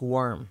evil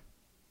squirm,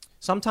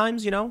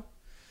 sometimes,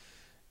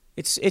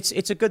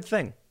 it's a good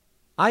thing.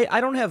 I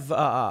don't have,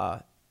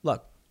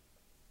 look,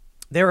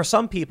 there are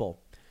some people,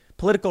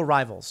 political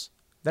rivals,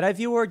 that I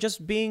view are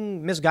just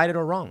being misguided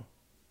or wrong.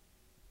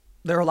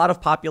 There are a lot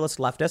of populist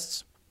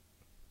leftists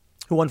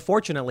who,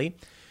 unfortunately,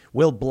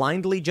 will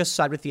blindly just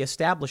side with the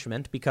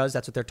establishment because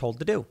that's what they're told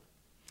to do.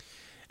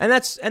 And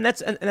that's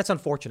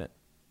unfortunate.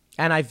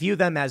 And I view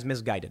them as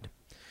misguided.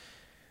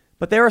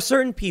 But there are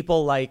certain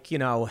people like,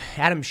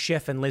 Adam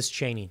Schiff and Liz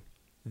Cheney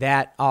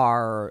that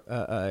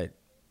are,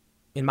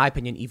 in my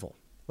opinion, evil,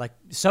 like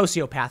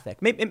sociopathic.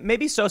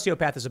 Maybe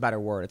sociopath is a better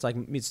word. It's like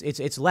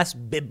it's less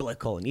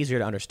biblical and easier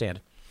to understand.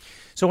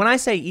 So when I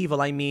say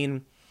evil, I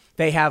mean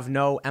they have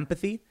no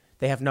empathy.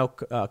 They have no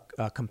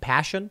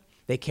compassion.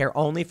 They care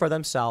only for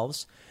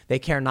themselves. They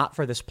care not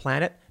for this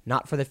planet,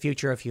 not for the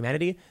future of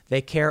humanity.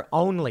 They care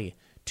only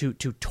to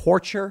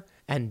torture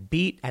and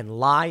beat and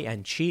lie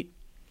and cheat.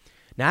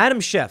 Now,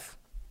 Adam Schiff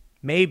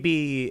may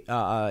be,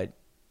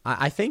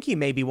 I think he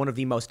may be one of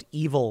the most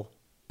evil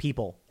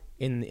people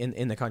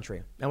in the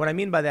country. And what I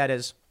mean by that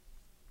is,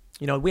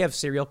 we have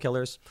serial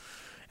killers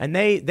And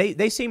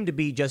they seem to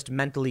be just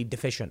mentally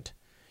deficient.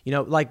 You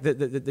know, like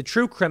the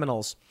true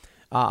criminals,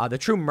 the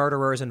true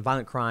murderers and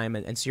violent crime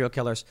and serial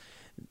killers,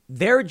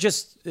 they're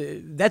just,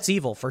 that's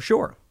evil for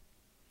sure.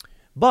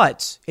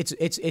 But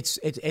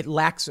it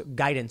lacks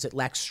guidance. It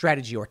lacks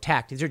strategy or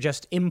tact. These are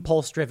just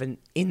impulse-driven,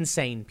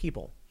 insane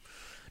people.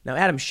 Now,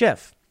 Adam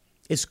Schiff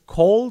is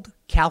cold,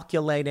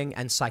 calculating,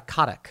 and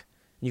psychotic.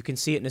 You can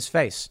see it in his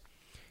face.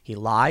 He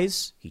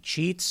lies, he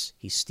cheats,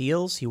 he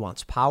steals, he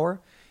wants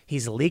power.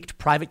 He's leaked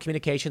private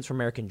communications from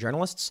American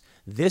journalists.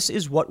 This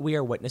is what we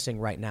are witnessing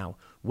right now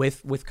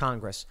with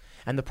Congress.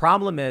 And the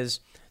problem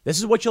is, this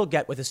is what you'll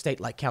get with a state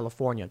like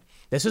California.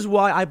 This is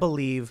why I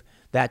believe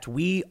that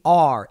we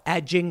are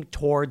edging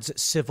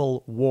towards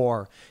civil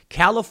war.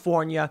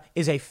 California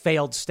is a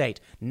failed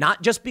state,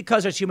 not just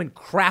because there's human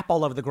crap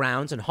all over the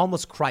grounds and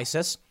homeless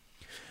crisis,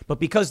 but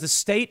because the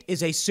state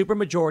is a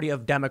supermajority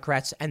of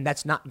Democrats, and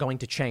that's not going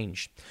to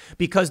change.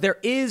 Because there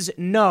is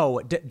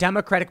no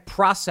democratic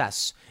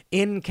process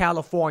in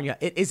California.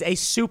 It is a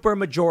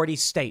supermajority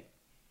state.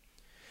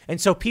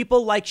 And so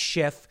people like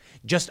Schiff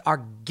just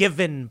are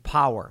given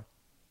power.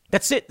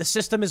 That's it. The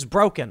system is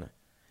broken.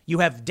 You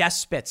have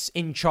despots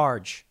in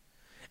charge.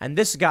 And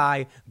this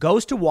guy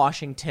goes to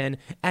Washington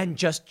and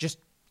just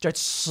starts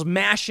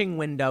smashing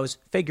windows,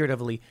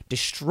 figuratively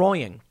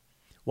destroying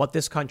what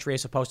this country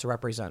is supposed to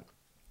represent.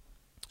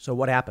 So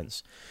what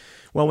happens?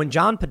 Well, when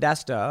John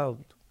Podesta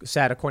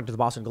said, according to the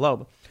Boston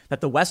Globe,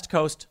 that the West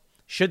Coast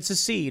should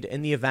secede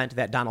in the event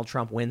that Donald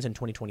Trump wins in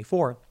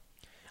 2024,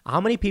 how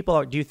many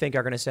people do you think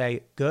are going to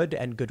say good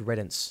and good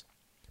riddance?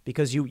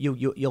 Because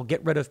you'll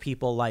get rid of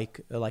people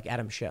like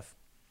Adam Schiff.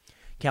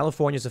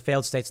 California's a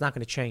failed state. It's not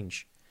going to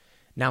change.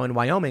 Now in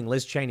Wyoming,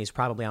 Liz Cheney's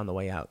probably on the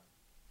way out.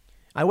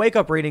 I wake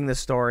up reading this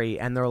story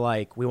and they're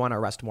like, we want to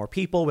arrest more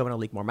people. We want to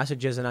leak more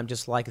messages. And I'm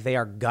just like, they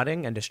are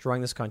gutting and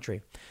destroying this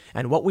country.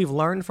 And what we've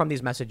learned from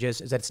these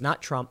messages is that it's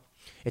not Trump.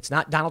 It's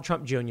not Donald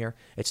Trump Jr.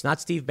 It's not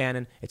Steve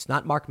Bannon. It's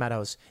not Mark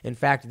Meadows. In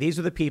fact, these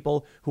are the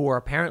people who are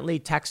apparently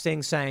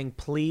texting saying,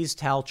 please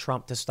tell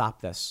Trump to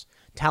stop this.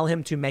 Tell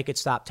him to make it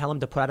stop. Tell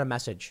him to put out a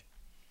message.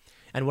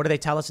 And what do they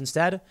tell us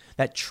instead?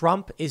 That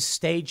Trump is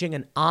staging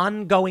an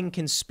ongoing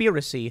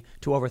conspiracy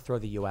to overthrow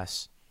the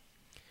U.S.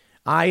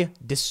 I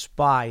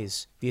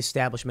despise the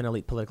establishment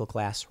elite political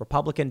class,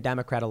 Republican,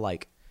 Democrat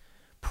alike.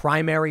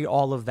 Primary,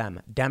 all of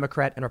them,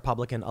 Democrat and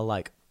Republican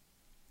alike.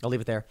 I'll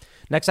leave it there.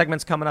 Next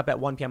segment's coming up at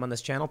 1 p.m. on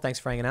this channel. Thanks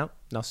for hanging out,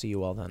 and I'll see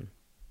you all then.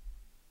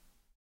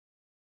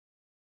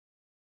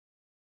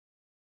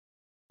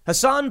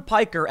 Hasan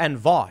Piker and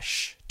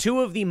Vaush,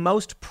 two of the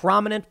most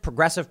prominent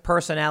progressive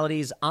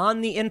personalities on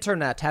the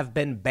internet, have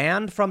been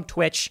banned from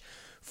Twitch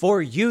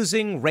for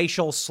using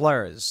racial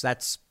slurs.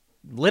 That's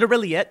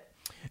literally it.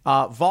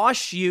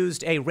 Vaush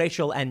used a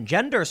racial and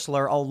gender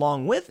slur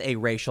along with a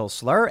racial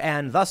slur,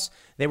 and thus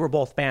they were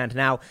both banned.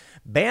 Now,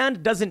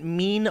 banned doesn't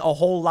mean a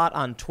whole lot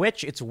on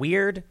Twitch. It's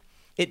weird.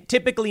 It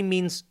typically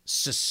means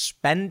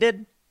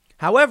suspended.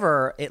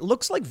 However, it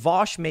looks like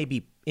Vaush may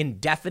be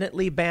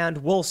indefinitely banned.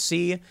 We'll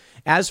see.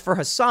 As for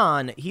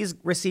Hasan, he's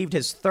received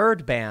his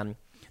third ban.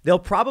 They'll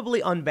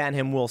probably unban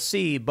him. We'll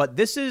see. But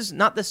this is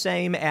not the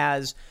same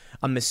as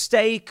a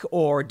mistake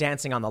or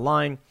dancing on the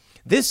line.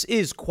 This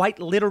is quite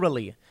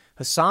literally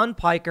Hasan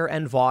Piker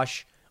and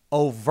Vaush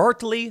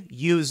overtly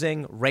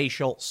using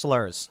racial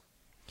slurs.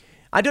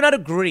 I do not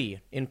agree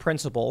in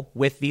principle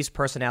with these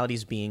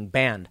personalities being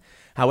banned.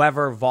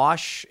 However,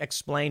 Vaush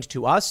explained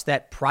to us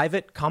that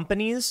private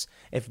companies,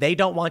 if they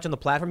don't want you on the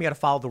platform, you got to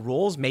follow the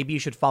rules. Maybe you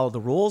should follow the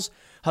rules.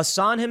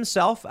 Hasan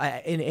himself,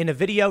 in a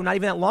video not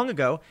even that long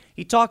ago,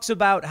 he talks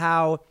about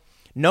how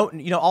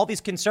all these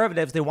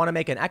conservatives, they want to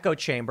make an echo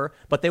chamber,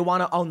 but they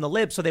want to own the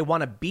libs, so they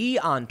want to be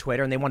on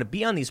Twitter and they want to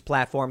be on these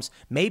platforms.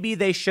 Maybe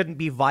they shouldn't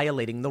be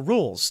violating the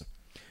rules.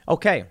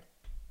 Okay,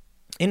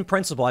 in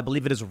principle, I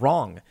believe it is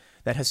wrong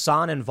that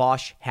Hasan and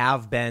Vaush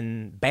have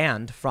been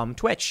banned from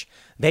Twitch.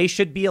 They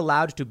should be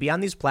allowed to be on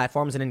these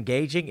platforms and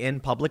engaging in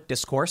public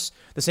discourse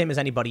the same as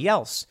anybody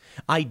else.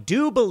 I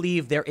do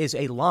believe there is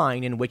a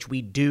line in which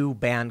we do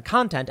ban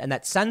content and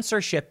that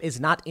censorship is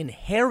not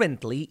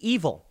inherently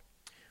evil.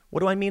 What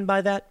do I mean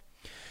by that?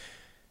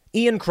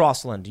 Ian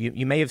Crossland,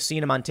 you may have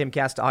seen him on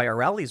Timcast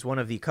IRL. He's one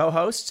of the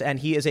co-hosts, and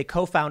he is a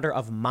co-founder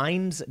of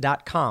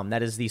Minds.com.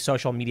 That is the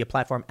social media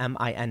platform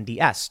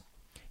Minds.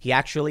 He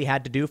actually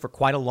had to do for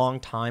quite a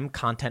long time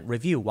content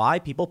review. Why?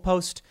 People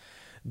post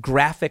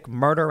graphic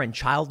murder and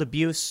child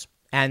abuse,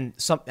 and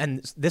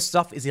this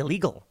stuff is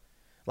illegal,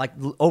 like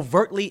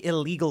overtly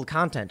illegal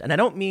content. And I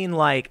don't mean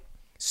like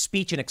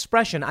speech and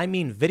expression. I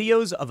mean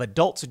videos of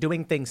adults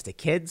doing things to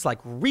kids, like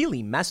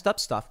really messed up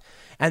stuff.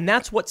 And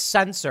that's what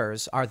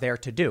censors are there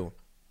to do.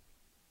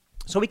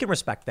 So we can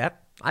respect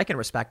that. I can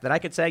respect that. I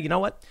could say, you know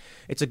what?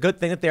 It's a good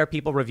thing that there are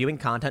people reviewing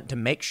content to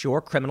make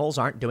sure criminals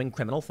aren't doing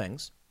criminal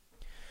things.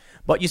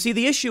 But you see,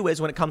 the issue is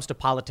when it comes to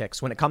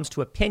politics, when it comes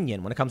to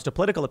opinion, when it comes to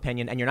political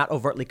opinion, and you're not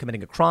overtly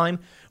committing a crime,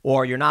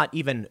 or you're not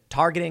even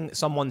targeting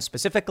someone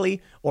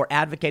specifically or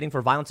advocating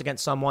for violence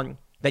against someone,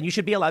 then you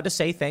should be allowed to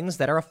say things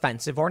that are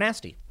offensive or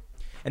nasty.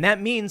 And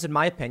that means, in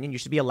my opinion, you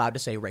should be allowed to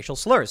say racial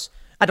slurs.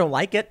 I don't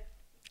like it.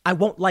 I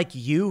won't like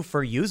you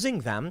for using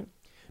them,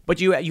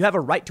 but you have a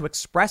right to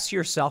express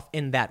yourself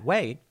in that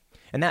way.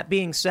 And that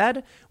being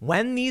said,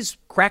 when these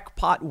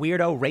crackpot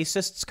weirdo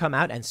racists come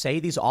out and say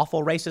these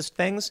awful racist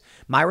things,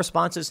 my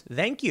response is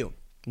thank you.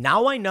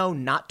 Now I know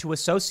not to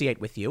associate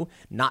with you,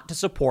 not to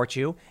support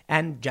you,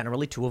 and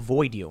generally to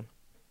avoid you.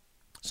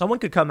 Someone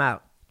could come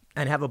out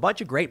and have a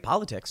bunch of great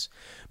politics,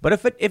 but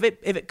if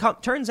it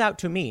turns out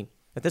to me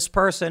that this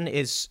person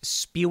is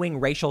spewing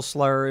racial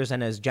slurs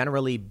and is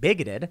generally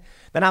bigoted,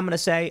 then I'm going to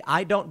say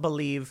I don't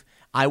believe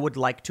I would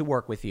like to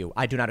work with you.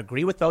 I do not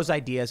agree with those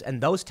ideas,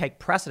 and those take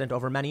precedent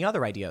over many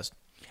other ideas.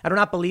 I do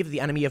not believe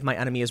the enemy of my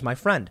enemy is my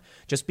friend.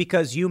 Just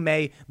because you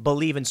may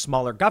believe in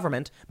smaller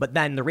government, but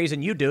then the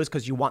reason you do is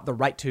because you want the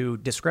right to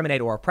discriminate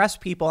or oppress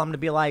people, I'm going to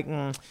be like,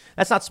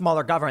 that's not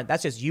smaller government.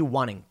 That's just you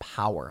wanting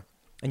power.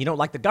 And you don't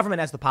like the government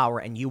has the power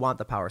and you want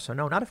the power. So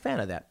no, not a fan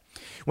of that.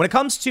 When it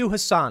comes to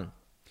Hassan,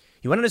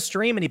 he went on a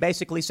stream and he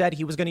basically said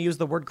he was going to use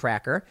the word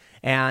cracker,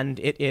 and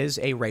it is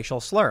a racial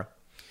slur.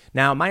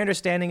 Now, my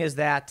understanding is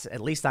that,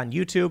 at least on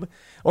YouTube,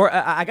 or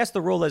I guess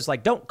the rule is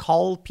like, don't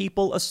call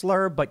people a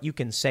slur, but you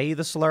can say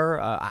the slur,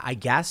 I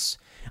guess.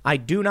 I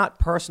do not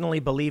personally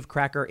believe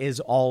cracker is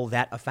all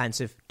that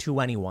offensive to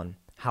anyone.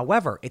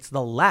 However, it's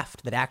the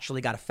left that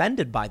actually got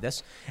offended by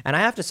this. And I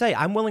have to say,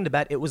 I'm willing to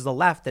bet it was the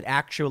left that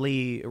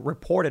actually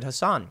reported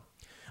Hassan.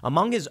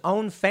 Among his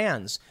own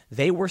fans,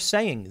 they were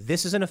saying,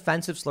 this is an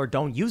offensive slur,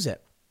 don't use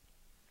it.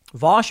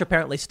 Vosh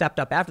apparently stepped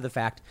up after the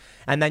fact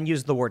and then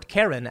used the word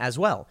Karen as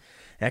well.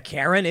 Now,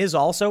 Karen is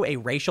also a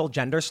racial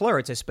gender slur.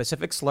 It's a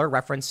specific slur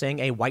referencing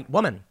a white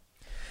woman.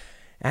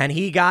 And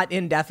he got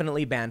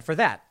indefinitely banned for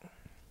that.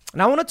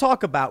 And I want to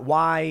talk about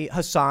why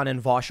Hassan and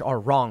Vosh are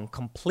wrong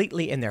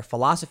completely in their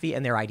philosophy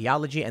and their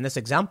ideology, and this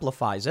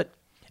exemplifies it.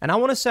 And I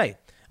want to say,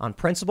 on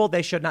principle,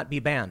 they should not be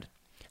banned.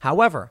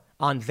 However,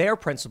 on their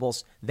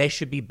principles, they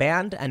should be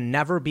banned and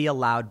never be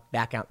allowed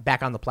back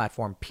on the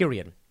platform,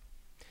 period.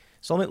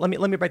 So let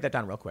me break that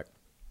down real quick.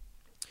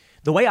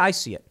 The way I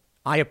see it,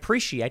 I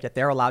appreciate that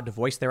they're allowed to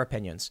voice their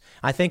opinions.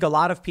 I think a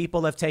lot of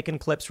people have taken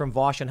clips from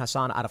Vosh and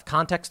Hassan out of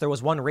context. There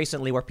was one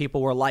recently where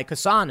people were like,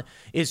 Hassan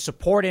is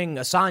supporting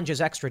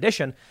Assange's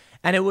extradition,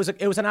 and it was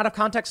an out of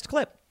context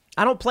clip.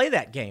 I don't play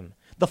that game.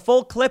 The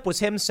full clip was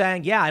him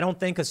saying, yeah, I don't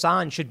think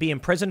Assange should be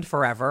imprisoned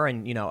forever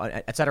and,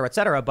 et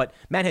cetera, but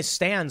man, his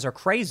stands are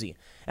crazy.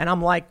 And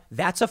I'm like,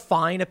 that's a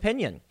fine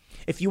opinion.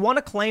 If you want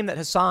to claim that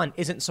Hassan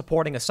isn't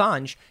supporting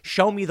Assange,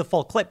 show me the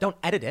full clip. Don't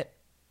edit it.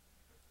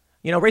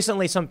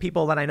 Recently some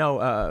people that I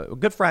know,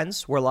 good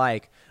friends, were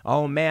like,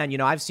 oh,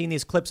 man, I've seen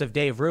these clips of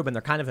Dave Rubin.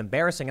 They're kind of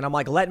embarrassing. And I'm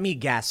like, let me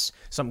guess.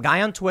 Some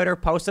guy on Twitter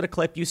posted a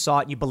clip. You saw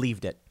it. You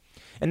believed it.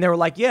 And they were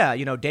like, yeah,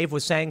 Dave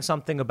was saying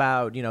something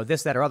about,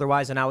 this, that, or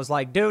otherwise. And I was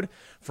like, dude,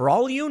 for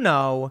all you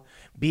know,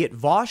 be it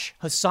Vosh,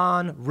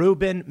 Hassan,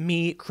 Rubin,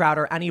 me,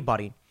 Crowder,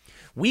 anybody,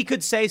 we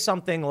could say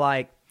something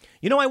like,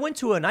 I went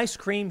to an ice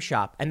cream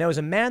shop and there was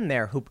a man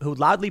there who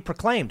loudly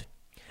proclaimed,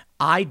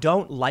 I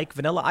don't like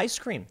vanilla ice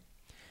cream.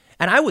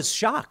 And I was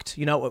shocked.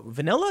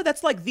 Vanilla,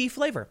 that's like the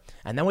flavor.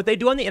 And then what they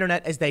do on the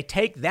internet is they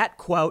take that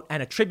quote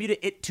and attribute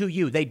it to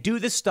you. They do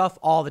this stuff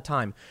all the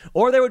time.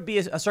 Or there would be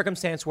a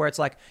circumstance where it's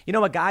like,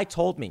 a guy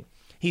told me,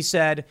 he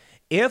said,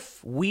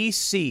 if we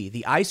see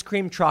the ice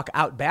cream truck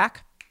out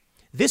back,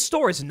 this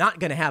store is not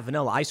going to have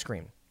vanilla ice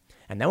cream.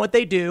 And then what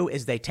they do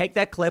is they take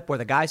that clip where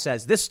the guy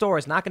says, this store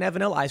is not going to have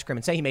vanilla ice cream,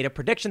 and say he made a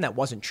prediction that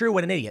wasn't true.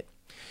 What an idiot.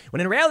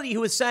 When in reality, he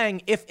was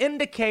saying, if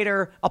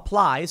indicator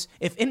applies,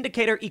 if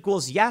indicator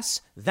equals yes,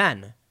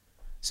 then.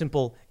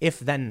 Simple if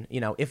then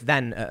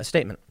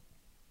statement.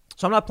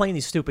 So I'm not playing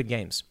these stupid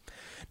games.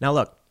 Now,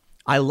 look,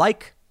 I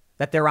like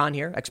that they're on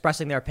here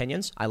expressing their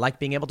opinions. I like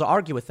being able to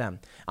argue with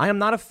them. I am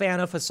not a fan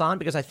of Hassan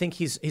because I think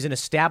he's an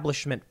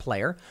establishment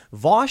player.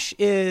 Vosh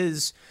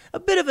is a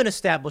bit of an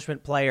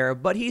establishment player,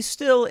 but he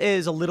still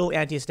is a little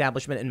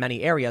anti-establishment in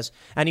many areas,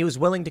 and he was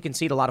willing to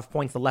concede a lot of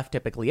points the left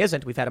typically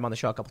isn't. We've had him on the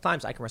show a couple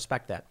times. I can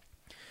respect that.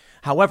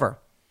 However,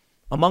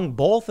 among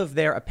both of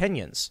their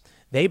opinions,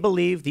 they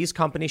believe these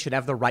companies should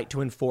have the right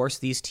to enforce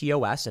these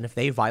TOS, and if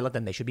they violate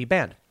them, they should be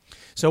banned.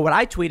 So what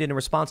I tweeted in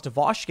response to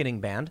Vosh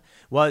getting banned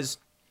was,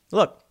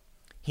 look,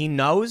 he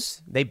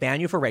knows they ban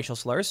you for racial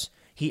slurs.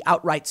 He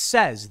outright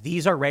says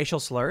these are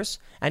racial slurs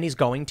and he's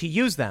going to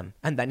use them.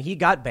 And then he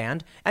got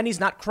banned and he's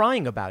not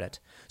crying about it.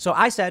 So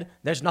I said,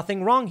 there's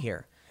nothing wrong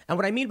here. And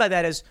what I mean by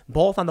that is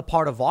both on the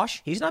part of Vosh,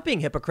 he's not being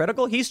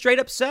hypocritical. He straight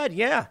up said,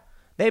 yeah,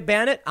 they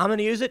ban it. I'm going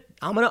to use it.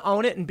 I'm going to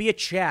own it and be a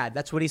Chad.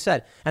 That's what he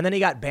said. And then he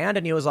got banned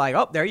and he was like,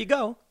 oh, there you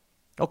go.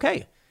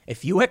 Okay.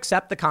 If you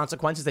accept the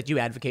consequences that you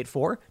advocate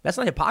for, that's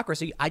not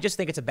hypocrisy. I just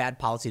think it's a bad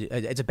policy.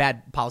 It's a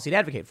bad policy to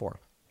advocate for.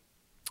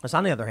 Hassan,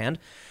 on the other hand,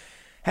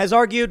 has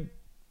argued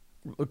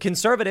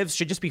conservatives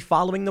should just be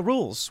following the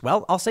rules.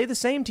 Well, I'll say the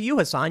same to you,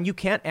 Hassan. You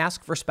can't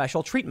ask for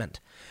special treatment.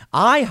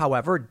 I,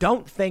 however,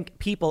 don't think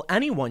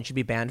anyone should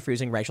be banned for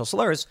using racial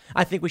slurs.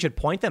 I think we should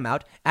point them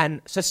out,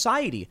 and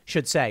society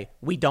should say,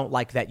 we don't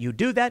like that you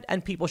do that,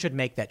 and people should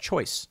make that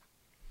choice.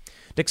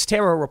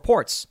 Dexterra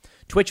reports,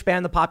 Twitch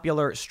banned the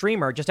popular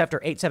streamer just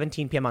after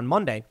 8:17 p.m. on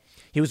Monday.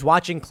 He was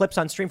watching clips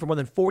on stream for more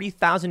than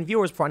 40,000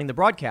 viewers before ending the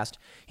broadcast.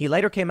 He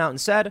later came out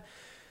and said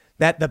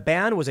that the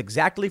ban was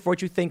exactly for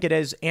what you think it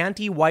is,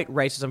 anti-white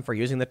racism for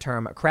using the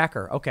term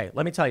cracker. Okay,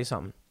 let me tell you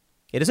something.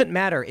 It doesn't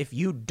matter if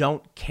you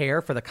don't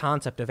care for the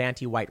concept of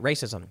anti-white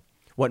racism.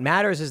 What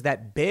matters is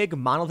that big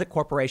monolithic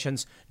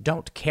corporations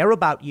don't care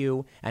about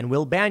you and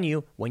will ban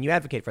you when you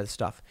advocate for this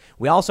stuff.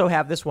 We also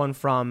have this one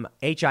from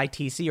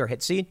HITC or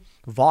HITC.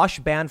 Vosh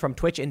banned from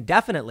Twitch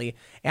indefinitely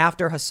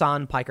after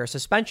Hassan Piker's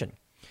suspension.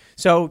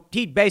 So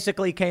he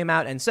basically came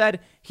out and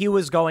said he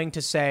was going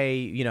to say,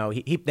 you know,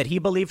 that he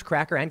believed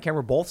cracker and can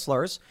were both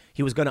slurs.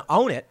 He was going to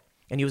own it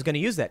and he was going to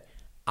use that.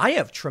 I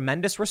have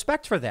tremendous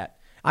respect for that.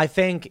 I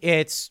think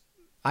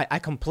I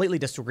completely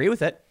disagree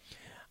with it.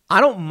 I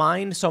don't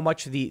mind so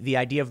much the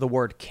idea of the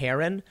word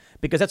Karen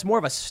because that's more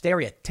of a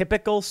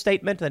stereotypical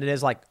statement than it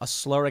is like a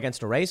slur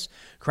against a race.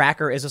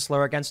 Cracker is a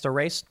slur against a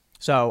race,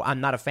 so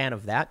I'm not a fan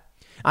of that.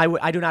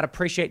 I do not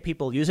appreciate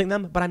people using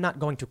them, but I'm not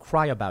going to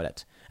cry about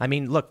it. I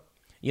mean, look,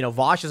 you know,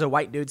 Vosh is a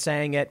white dude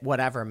saying it,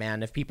 whatever,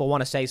 man. If people want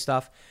to say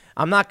stuff,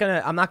 I'm not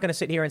gonna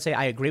sit here and say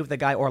I agree with the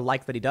guy or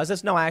like that he does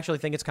this. No, I actually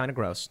think it's kind of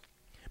gross.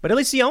 But at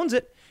least he owns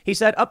it. He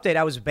said, update,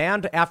 I was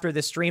banned after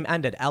this stream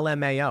ended,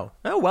 LMAO.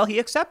 Oh, well, he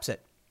accepts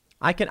it.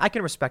 I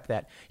can respect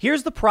that.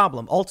 Here's the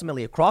problem,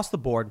 ultimately, across the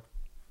board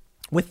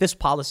with this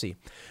policy,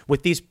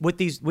 with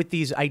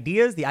these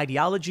ideas, the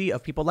ideology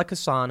of people like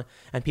Hassan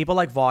and people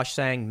like Vosh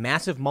saying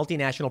massive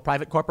multinational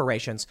private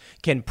corporations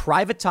can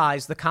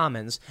privatize the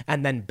commons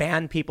and then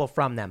ban people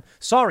from them.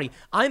 Sorry,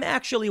 I'm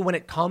actually, when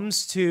it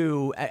comes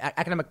to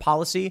economic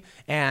policy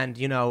and,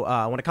 you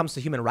know, when it comes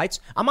to human rights,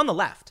 I'm on the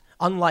left.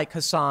 Unlike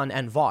Hassan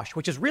and Vosh,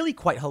 which is really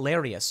quite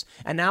hilarious.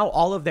 And now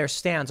all of their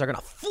stands are going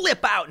to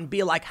flip out and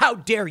be like, how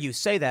dare you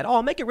say that? Oh,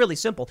 I'll make it really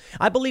simple.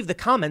 I believe the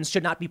commons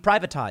should not be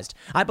privatized.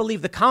 I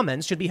believe the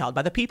commons should be held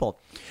by the people.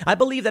 I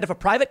believe that if a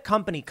private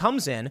company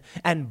comes in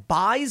and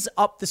buys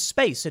up the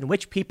space in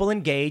which people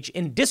engage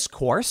in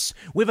discourse,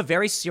 we have a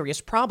very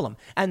serious problem.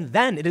 And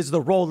then it is the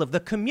role of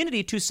the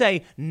community to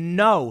say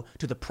no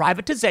to the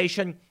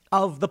privatization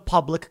of the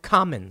public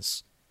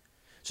commons.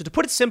 So to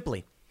put it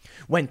simply,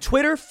 when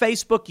Twitter,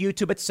 Facebook,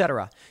 YouTube,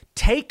 etc.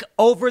 take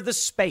over the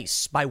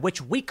space by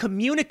which we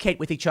communicate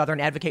with each other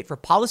and advocate for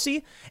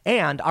policy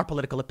and our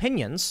political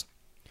opinions,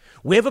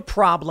 we have a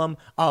problem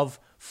of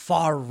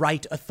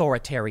far-right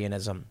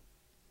authoritarianism.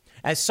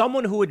 As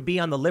someone who would be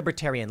on the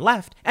libertarian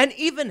left, and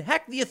even,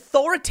 heck, the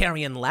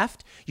authoritarian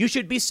left, you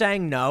should be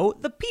saying, no,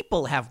 the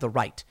people have the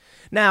right.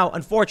 Now,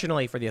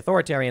 unfortunately for the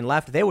authoritarian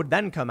left, they would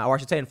then come out, or I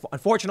should say,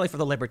 unfortunately for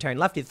the libertarian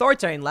left, the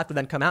authoritarian left would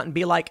then come out and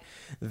be like,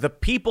 the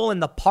people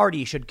in the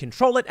party should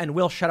control it and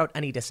we'll shut out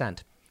any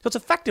dissent. So it's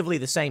effectively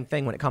the same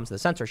thing when it comes to the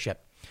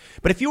censorship.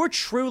 But if you were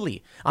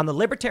truly on the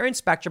libertarian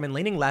spectrum and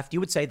leaning left,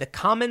 you would say the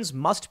commons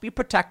must be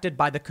protected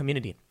by the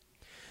community.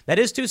 That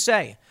is to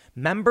say,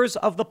 members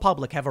of the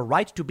public have a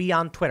right to be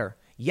on Twitter.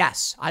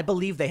 Yes, I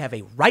believe they have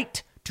a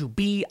right to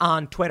be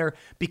on Twitter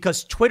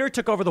because Twitter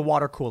took over the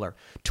water cooler.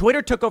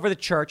 Twitter took over the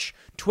church.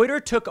 Twitter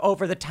took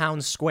over the town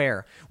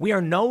square. We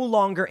are no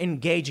longer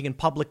engaging in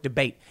public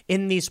debate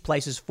in these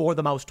places for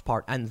the most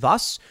part, and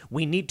thus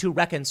we need to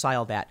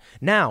reconcile that.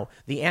 Now,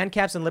 the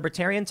ANCAPs and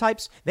libertarian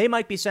types, they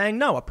might be saying,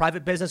 no, a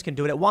private business can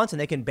do it at once and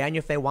they can ban you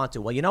if they want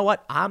to. Well, you know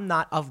what? I'm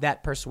not of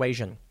that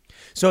persuasion.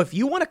 So if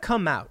you want to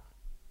come out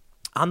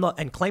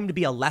and claim to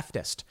be a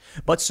leftist,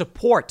 but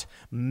support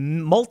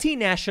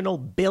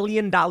multinational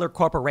billion-dollar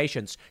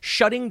corporations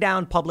shutting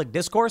down public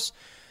discourse,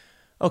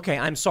 okay,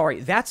 I'm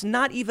sorry. That's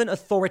not even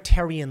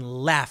authoritarian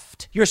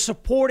left. You're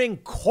supporting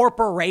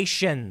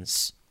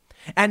corporations.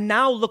 And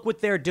now look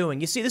what they're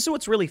doing. You see, this is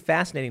what's really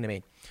fascinating to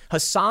me.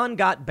 Hassan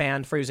got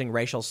banned for using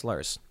racial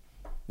slurs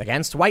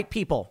against white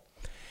people.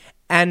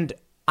 And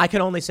I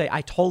can only say,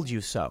 I told you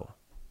so.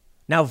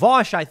 Now,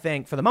 Vosh, I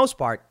think, for the most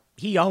part,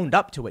 he owned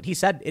up to it. He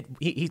said it.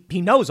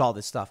 He knows all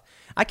this stuff.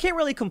 I can't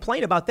really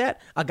complain about that.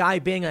 A guy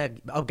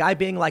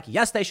being like,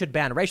 yes, they should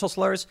ban racial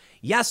slurs.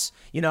 Yes,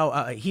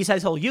 he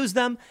says he'll use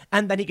them,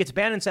 and then he gets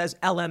banned and says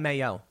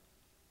LMAO.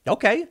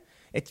 Okay,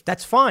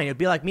 that's fine. It'd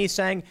be like me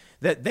saying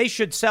that they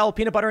should sell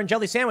peanut butter and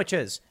jelly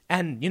sandwiches,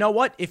 and you know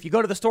what? If you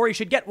go to the store, you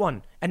should get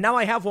one. And now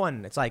I have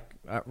one. It's like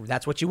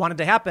that's what you wanted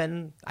to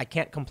happen. I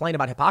can't complain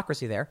about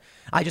hypocrisy there.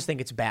 I just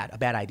think it's a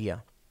bad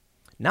idea.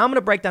 Now I'm going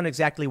to break down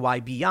exactly why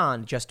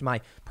beyond just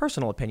my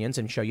personal opinions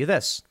and show you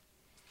this.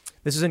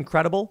 This is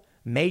incredible,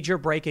 major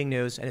breaking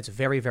news, and it's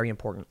very, very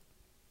important.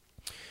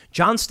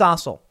 John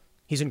Stossel,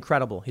 he's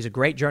incredible. He's a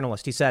great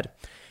journalist. He said,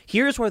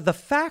 here's where the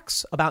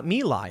facts about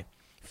me lie.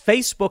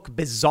 Facebook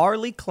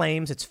bizarrely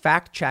claims its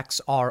fact checks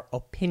are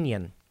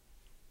opinion.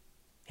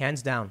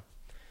 Hands down.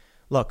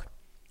 Look,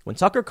 when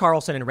Tucker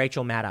Carlson and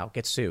Rachel Maddow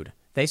get sued,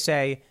 they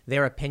say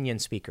they're opinion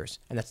speakers,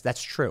 and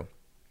that's true.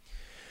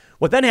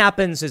 What then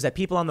happens is that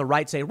people on the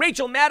right say,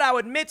 Rachel Maddow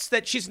admits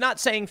that she's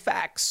not saying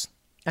facts.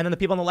 And then the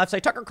people on the left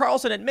say, Tucker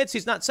Carlson admits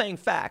he's not saying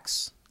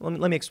facts.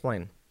 Let me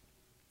explain.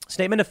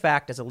 Statement of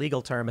fact as a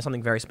legal term is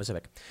something very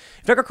specific.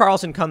 If Tucker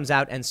Carlson comes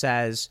out and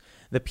says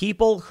the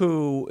people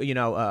who,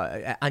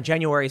 on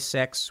January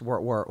 6th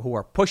who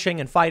were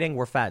pushing and fighting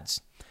were feds,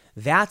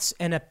 that's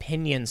an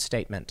opinion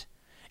statement.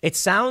 It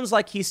sounds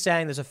like he's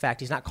saying there's a fact.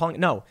 He's not calling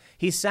it. No,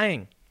 he's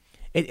saying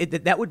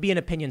that would be an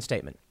opinion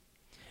statement.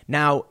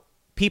 Now,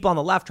 people on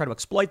the left try to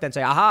exploit that and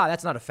say, aha,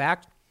 that's not a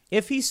fact.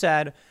 If he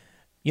said,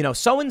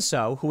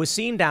 so-and-so who was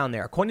seen down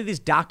there, according to these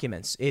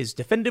documents, is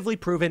definitively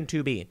proven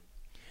to be,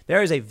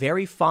 there is a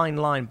very fine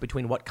line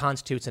between what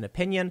constitutes an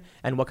opinion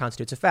and what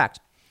constitutes a fact.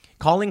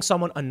 Calling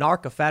someone a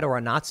narc, a fed, or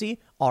a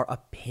Nazi are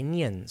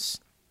opinions.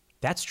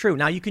 That's true.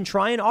 Now, you can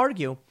try and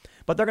argue,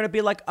 but they're going to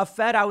be like, a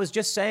fed, I was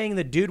just saying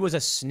the dude was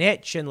a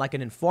snitch and like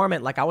an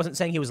informant. Like, I wasn't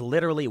saying he was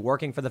literally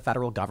working for the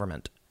federal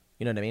government.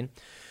 You know what I mean?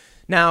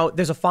 Now,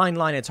 there's a fine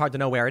line. It's hard to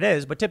know where it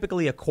is, but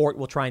typically a court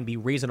will try and be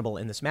reasonable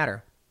in this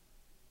matter.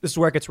 This is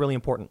where it gets really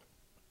important.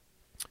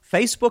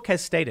 Facebook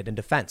has stated in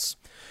defense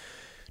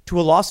to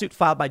a lawsuit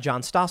filed by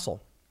John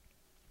Stossel.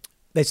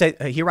 They say,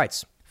 he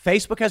writes,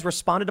 Facebook has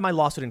responded to my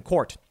lawsuit in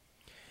court.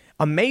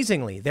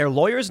 Amazingly, their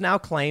lawyers now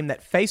claim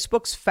that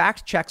Facebook's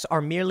fact checks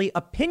are merely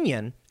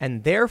opinion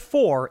and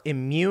therefore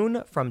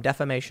immune from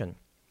defamation.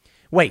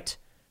 Wait,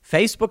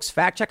 Facebook's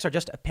fact checks are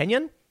just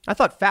opinion? I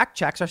thought fact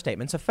checks are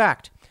statements of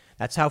fact.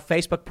 That's how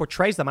Facebook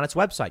portrays them on its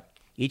website.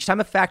 Each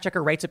time a fact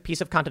checker rates a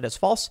piece of content as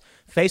false,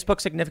 Facebook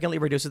significantly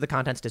reduces the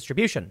content's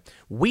distribution.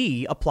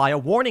 We apply a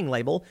warning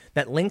label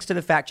that links to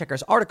the fact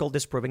checker's article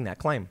disproving that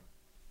claim.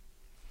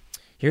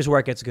 Here's where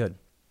it gets good.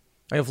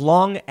 I have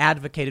long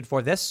advocated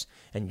for this,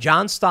 and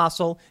John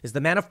Stossel is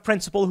the man of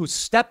principle who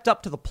stepped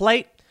up to the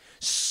plate,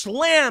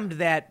 slammed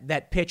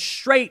that pitch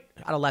straight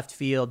out of left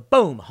field.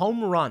 Boom,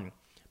 home run.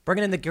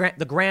 Bringing in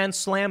the grand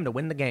slam to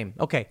win the game.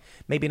 Okay,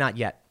 maybe not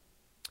yet.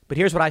 But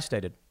here's what I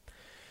stated.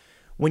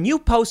 When you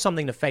post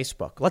something to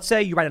Facebook, let's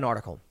say you write an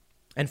article,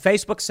 and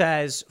Facebook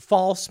says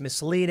false,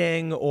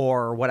 misleading,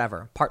 or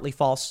whatever, partly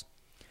false,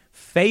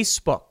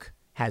 Facebook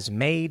has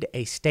made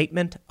a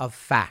statement of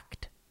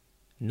fact,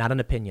 not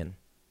an opinion.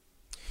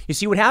 You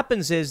see, what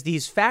happens is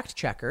these fact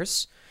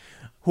checkers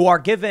who are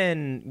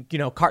given,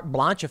 carte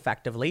blanche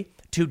effectively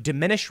to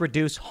diminish,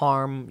 reduce,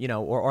 harm,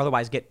 or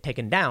otherwise get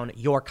taken down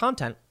your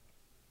content,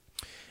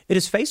 it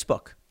is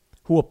Facebook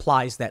who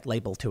applies that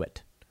label to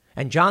it.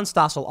 And John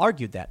Stossel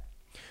argued that.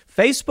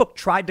 Facebook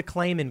tried to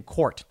claim in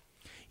court,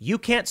 you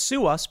can't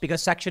sue us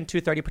because Section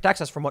 230 protects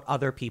us from what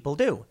other people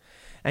do.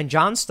 And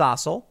John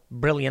Stossel,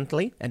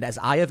 brilliantly, and as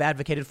I have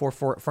advocated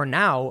for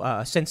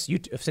now, since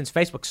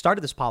Facebook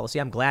started this policy,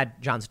 I'm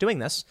glad John's doing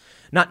this.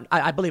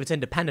 I believe it's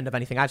independent of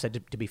anything I've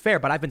said, to be fair,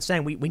 but I've been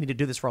saying we need to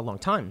do this for a long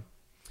time.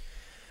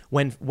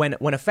 When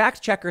a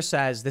fact checker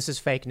says this is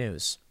fake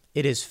news,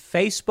 it is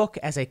Facebook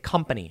as a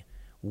company.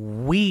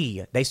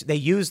 They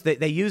use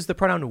the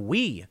pronoun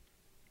we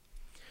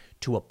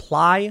to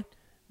apply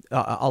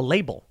a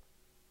label.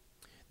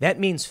 That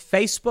means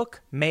Facebook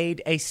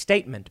made a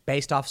statement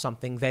based off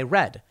something they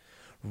read.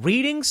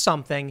 Reading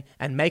something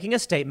and making a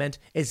statement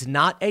is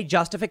not a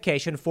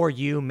justification for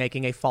you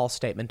making a false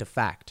statement of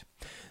fact.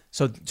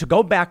 So to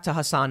go back to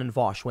Hassan and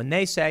Vaush, when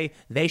they say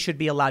they should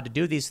be allowed to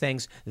do these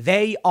things,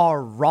 they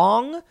are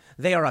wrong,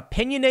 they are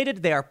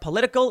opinionated, they are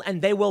political,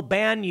 and they will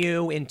ban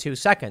you in 2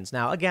 seconds.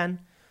 Now, again,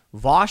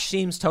 Vaush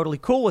seems totally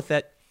cool with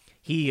it.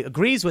 He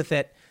agrees with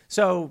it.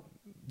 So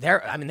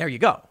there you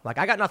go. Like,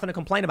 I got nothing to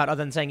complain about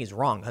other than saying he's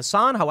wrong.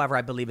 Hassan, however,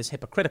 I believe is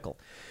hypocritical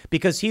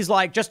because he's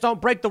like, just don't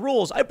break the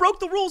rules. I broke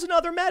the rules and now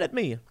they're mad at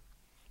me.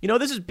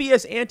 This is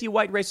BS,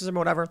 anti-white racism or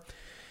whatever.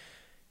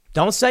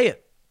 Don't say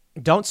it.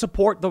 Don't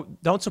support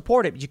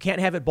it. You can't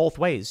have it both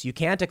ways. You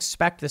can't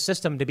expect the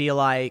system to be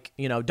like,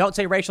 don't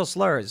say racial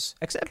slurs.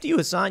 Except you,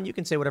 Hassan, you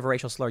can say whatever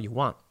racial slur you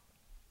want.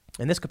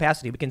 In this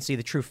capacity, we can see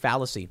the true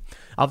fallacy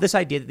of this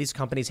idea that these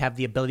companies have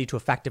the ability to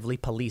effectively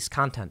police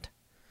content.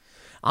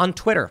 On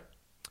Twitter,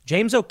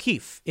 James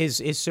O'Keefe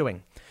is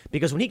suing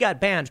because when he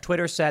got banned,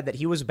 Twitter said that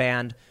he was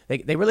banned.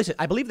 They released,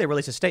 I believe they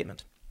released a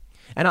statement.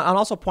 And I'll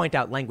also point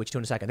out language too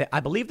in a second.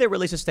 I believe they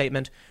released a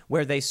statement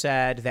where they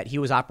said that he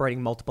was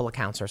operating multiple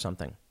accounts or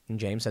something. And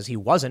James says he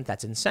wasn't.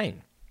 That's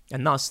insane.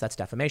 And thus, that's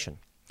defamation.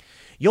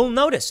 You'll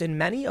notice in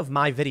many of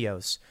my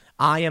videos,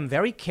 I am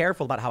very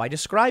careful about how I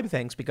describe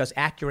things because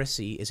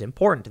accuracy is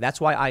important.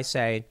 That's why I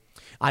say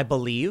I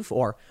believe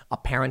or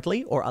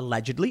apparently or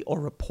allegedly or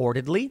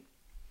reportedly.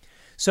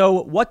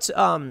 So what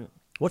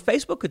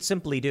Facebook could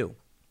simply do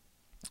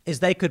is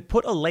they could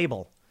put a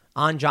label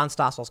on John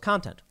Stossel's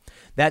content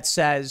that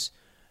says,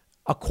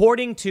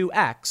 according to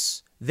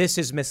X, this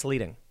is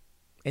misleading.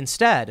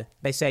 Instead,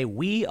 they say,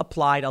 we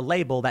applied a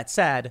label that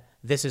said,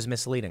 this is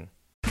misleading.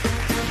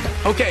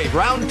 Okay,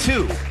 round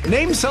 2.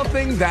 Name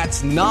something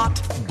that's not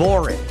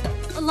boring.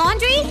 A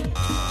laundry?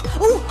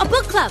 Ooh, a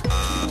book club.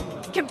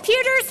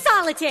 Computer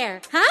solitaire,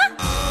 huh?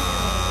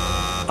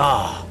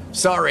 Ah, oh,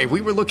 sorry,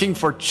 we were looking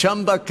for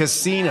Chumba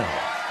Casino.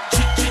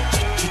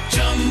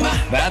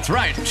 That's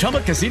right,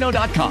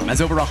 ChumbaCasino.com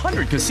has over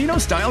 100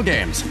 casino-style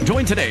games.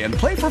 Join today and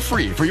play for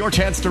free for your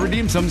chance to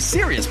redeem some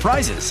serious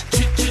prizes.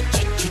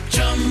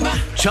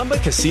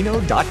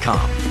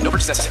 ChumbaCasino.com. No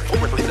purchase necessary. Void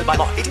where prohibited by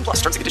law. 18 plus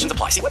terms and conditions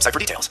apply. See website for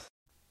details.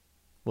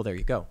 Well, there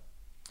you go.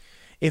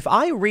 If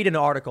I read an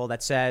article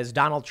that says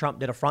Donald Trump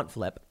did a front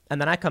flip, and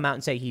then I come out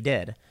and say he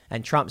did,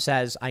 and Trump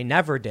says I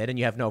never did, and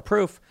you have no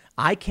proof,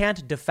 I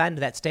can't defend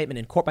that statement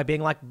in court by being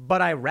like, but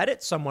I read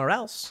it somewhere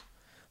else.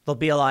 They'll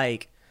be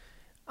like,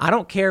 I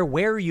don't care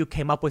where you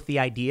came up with the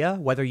idea,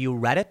 whether you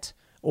read it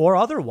or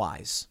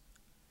otherwise.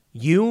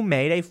 You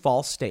made a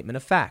false statement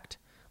of fact.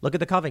 Look at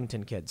the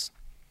Covington kids.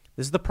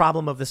 This is the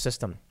problem of the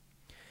system.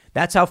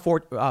 That's how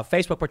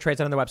Facebook portrays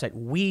it on their website.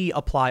 We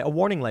apply a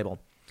warning label.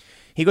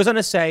 He goes on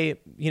to say,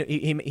 you know,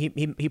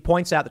 he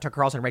points out the Tucker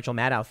Carlson and Rachel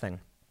Maddow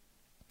thing.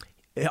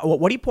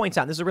 What he points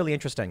out, and this is really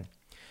interesting,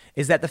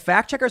 is that the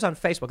fact checkers on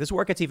Facebook, this is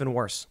where it gets even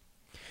worse.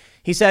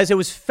 He says it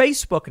was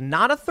Facebook,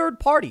 not a third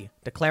party,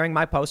 declaring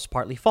my posts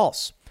partly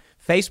false.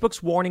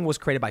 Facebook's warning was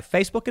created by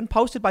Facebook and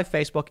posted by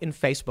Facebook in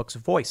Facebook's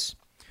voice.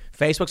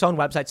 Facebook's own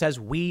website says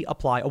we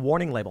apply a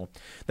warning label.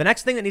 The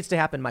next thing that needs to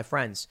happen, my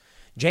friends,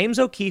 James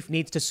O'Keefe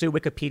needs to sue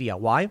Wikipedia.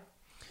 Why?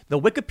 The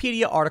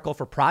Wikipedia article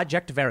for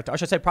Project Veritas, or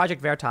should I say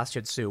Project Veritas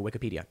should sue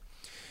Wikipedia.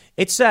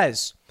 It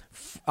says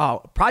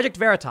Project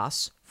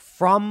Veritas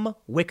from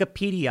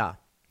Wikipedia,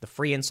 the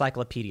free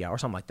encyclopedia or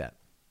something like that.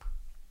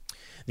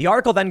 The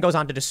article then goes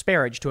on to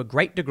disparage to a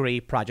great degree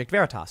Project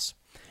Veritas.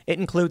 It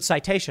includes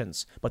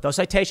citations, but those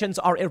citations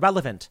are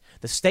irrelevant.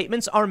 The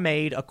statements are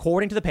made,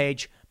 according to the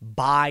page,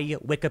 by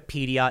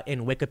Wikipedia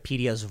in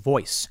Wikipedia's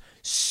voice.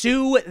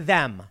 Sue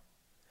them.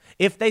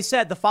 If they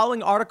said the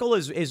following article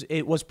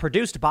it was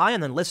produced by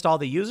and then list all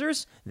the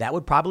users, that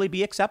would probably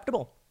be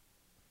acceptable.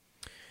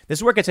 This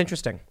is where it gets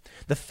interesting.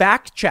 The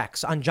fact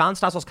checks on John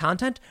Stossel's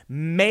content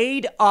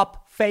made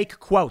up fake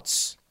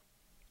quotes.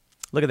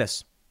 Look at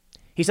this.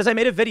 He says, I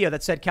made a video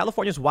that said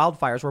California's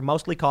wildfires were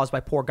mostly caused by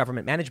poor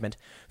government management.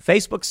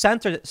 Facebook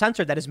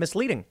censored that as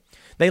misleading.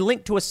 They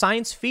linked to a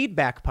science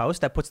feedback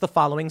post that puts the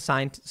following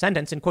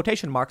sentence in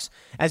quotation marks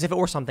as if it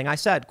were something I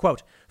said.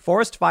 Quote,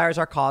 forest fires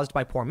are caused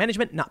by poor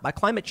management, not by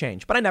climate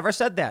change. But I never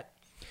said that.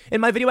 In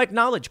my video, I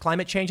acknowledge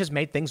climate change has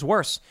made things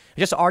worse. I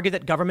just argued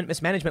that government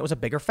mismanagement was a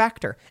bigger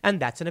factor.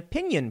 And that's an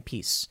opinion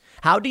piece.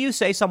 How do you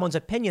say someone's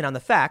opinion on the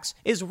facts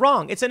is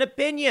wrong? It's an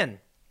opinion.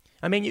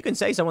 I mean, you can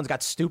say someone's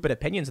got stupid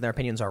opinions and their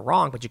opinions are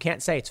wrong, but you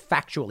can't say it's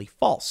factually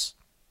false.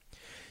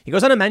 He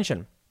goes on to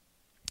mention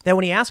that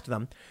when he asked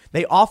them,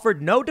 they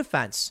offered no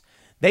defense.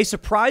 They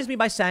surprised me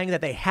by saying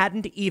that they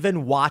hadn't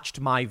even watched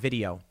my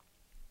video.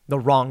 The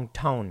wrong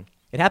tone.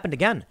 It happened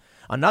again.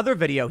 Another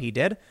video he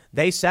did,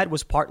 they said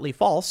was partly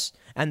false.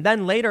 And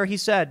then later he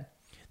said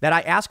that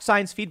I asked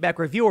Science Feedback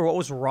Reviewer what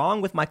was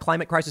wrong with my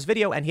climate crisis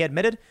video, and he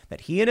admitted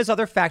that he and his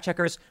other fact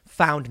checkers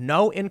found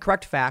no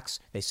incorrect facts.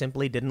 They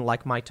simply didn't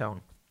like my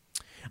tone.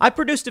 I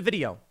produced a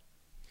video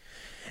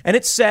and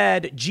it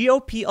said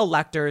GOP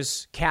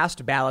electors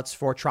cast ballots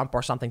for Trump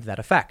or something to that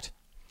effect.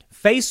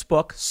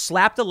 Facebook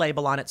slapped a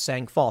label on it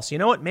saying false. You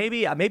know what?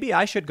 Maybe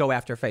I should go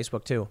after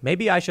Facebook too.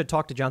 Maybe I should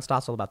talk to John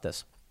Stossel about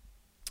this.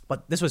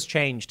 But this was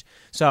changed.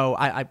 So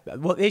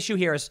well, the issue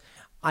here is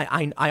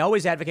I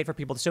always advocate for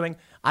people suing.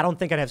 I don't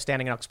think I'd have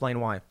standing, and I'll explain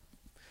why.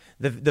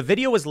 The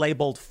video was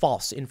labeled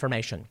false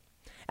information.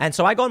 And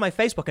so I go on my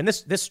Facebook, and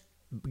this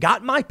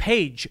got my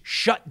page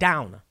shut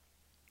down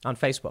on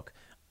Facebook,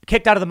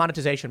 kicked out of the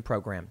monetization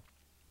program.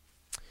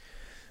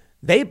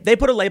 They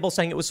put a label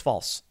saying it was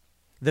false.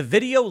 The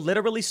video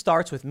literally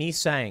starts with me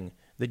saying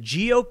the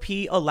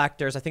GOP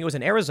electors, I think it was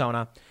in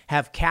Arizona,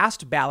 have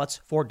cast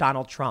ballots for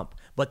Donald Trump.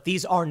 But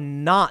these are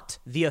not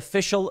the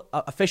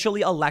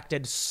officially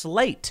elected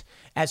slate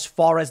as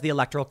far as the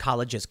Electoral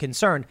College is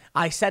concerned.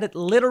 I said it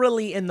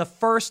literally in the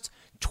first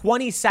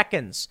 20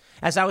 seconds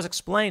as I was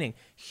explaining.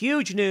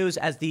 Huge news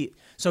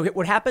so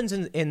what happens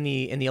in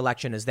the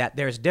election is that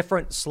there's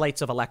different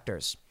slates of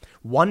electors.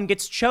 One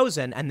gets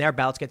chosen and their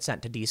ballots get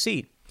sent to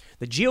D.C.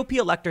 The GOP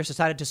electors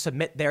decided to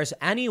submit theirs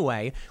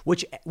anyway,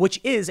 which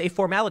is a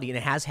formality, and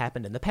it has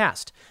happened in the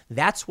past.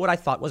 That's what I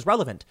thought was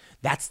relevant.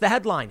 That's the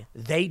headline.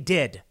 They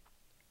did.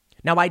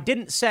 Now, I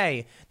didn't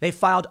say they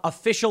filed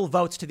official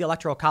votes to the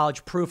Electoral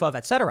College, proof of,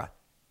 etc.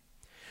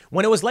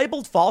 When it was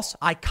labeled false,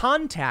 I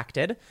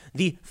contacted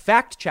the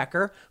fact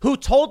checker who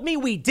told me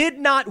we did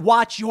not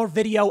watch your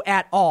video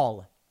at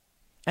all.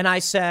 And I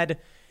said,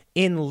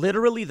 in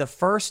literally the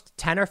first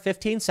 10 or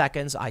 15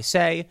 seconds, I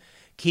say,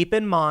 keep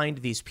in mind,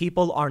 these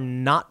people are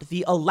not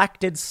the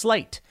elected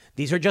slate.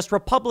 These are just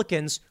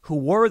Republicans who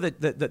were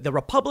the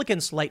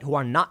Republican slate who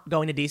are not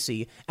going to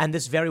D.C., and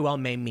this very well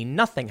may mean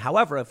nothing.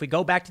 However, if we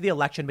go back to the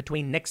election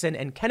between Nixon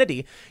and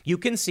Kennedy, you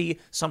can see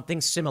something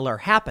similar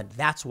happened.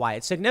 That's why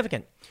it's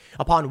significant.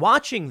 Upon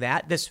watching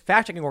that, this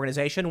fact-checking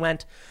organization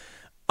went,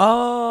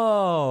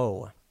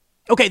 oh,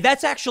 okay,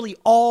 that's actually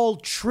all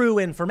true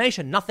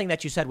information. Nothing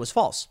that you said was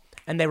false.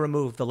 And they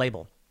removed the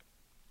label.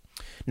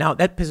 Now,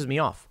 that pisses me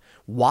off.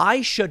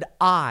 Why should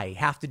I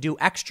have to do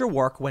extra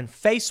work when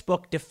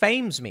Facebook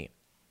defames me?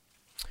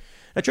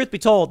 Now, truth be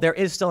told, there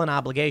is still an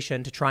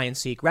obligation to try and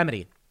seek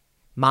remedy.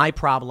 My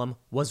problem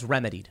was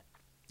remedied.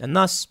 And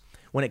thus,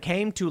 when it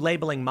came to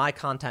labeling my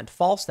content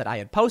false that I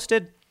had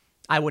posted,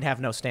 I would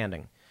have no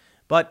standing.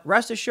 But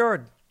rest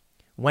assured,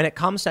 when it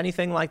comes to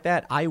anything like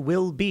that, I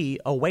will be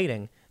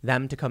awaiting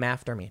them to come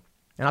after me.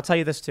 And I'll tell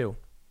you this too.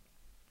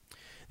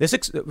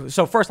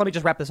 So first, let me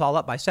just wrap this all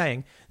up by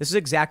saying this is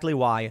exactly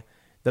why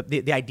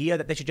the idea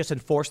that they should just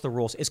enforce the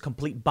rules is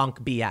complete bunk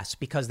BS,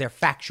 because they're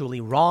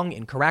factually wrong,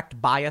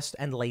 incorrect, biased,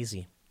 and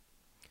lazy.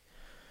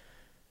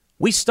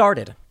 We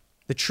started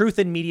the Truth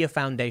in Media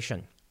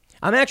Foundation.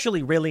 I'm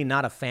actually really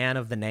not a fan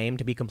of the name,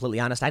 to be completely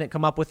honest. I didn't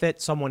come up with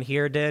it. Someone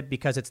here did,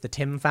 because it's the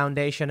Tim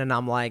Foundation, and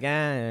I'm like,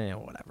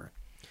 whatever.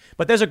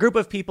 But there's a group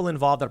of people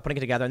involved that are putting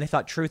it together, and they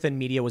thought Truth in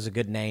Media was a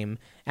good name,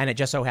 and it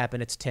just so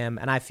happened it's Tim.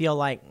 And I feel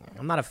like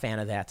I'm not a fan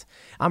of that.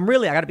 I'm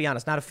really, I got to be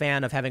honest, not a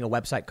fan of having a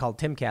website called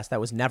Timcast. That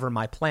was never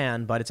my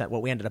plan, but it's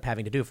what we ended up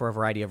having to do for a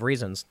variety of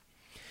reasons.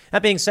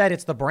 That being said,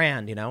 it's the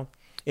brand, you know.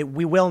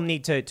 We will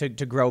need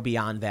to grow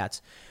beyond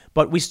that.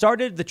 But we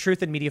started the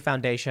Truth in Media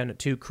Foundation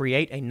to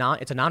create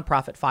it's a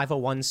nonprofit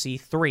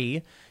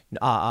 501c3,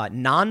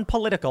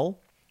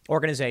 non-political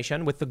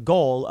organization with the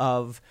goal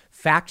of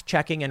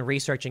fact-checking and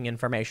researching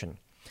information.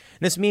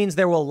 This means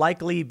there will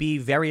likely be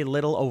very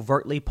little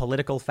overtly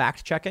political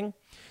fact-checking.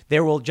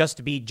 There will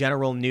just be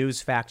general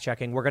news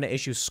fact-checking. We're going to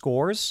issue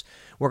scores.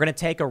 We're going to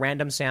take a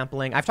random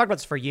sampling. I've talked about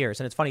this for years,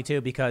 and it's funny,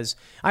 too, because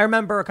I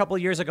remember a couple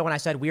of years ago when I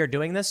said we are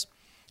doing this,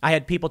 I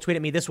had people tweet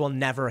at me, this will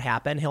never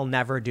happen. He'll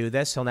never do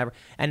this. He'll never.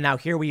 And now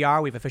here we are.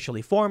 We've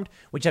officially formed.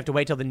 We just have to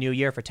wait till the new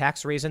year for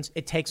tax reasons.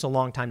 It takes a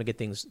long time to get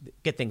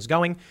things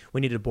going. We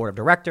needed a board of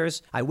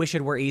directors. I wish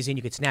it were easy and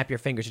you could snap your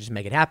fingers and just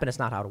make it happen. It's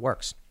not how it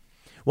works.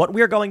 What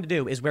we're going to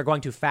do is we're going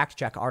to fact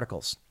check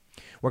articles.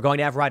 We're going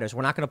to have writers.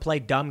 We're not going to play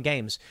dumb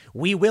games.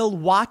 We will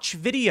watch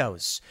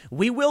videos.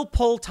 We will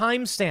pull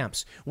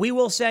timestamps. We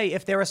will say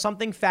if there is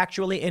something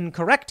factually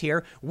incorrect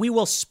here, we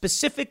will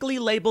specifically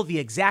label the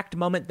exact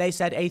moment they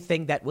said a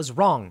thing that was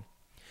wrong.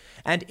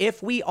 And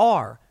if we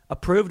are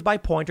approved by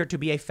Poynter to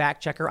be a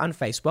fact checker on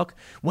Facebook,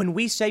 when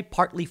we say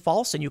partly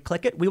false and you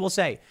click it, we will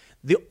say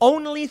the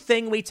only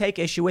thing we take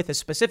issue with is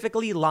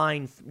specifically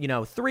line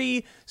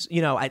 3,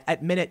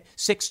 at minute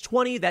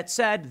 6:20 that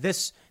said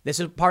this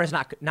part is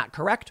not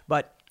correct,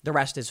 but the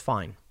rest is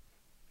fine.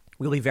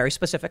 We'll be very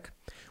specific.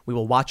 We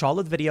will watch all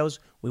of the videos.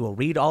 We will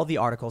read all of the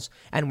articles,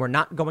 and we're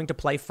not going to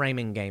play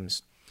framing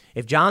games.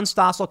 If John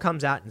Stossel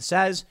comes out and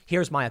says,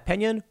 here's my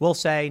opinion, we'll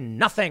say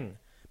nothing,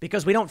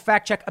 because we don't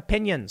fact check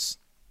opinions.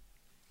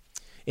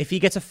 If he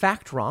gets a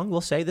fact wrong, we'll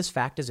say this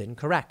fact is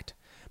incorrect.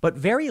 But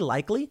very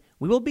likely,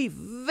 we will be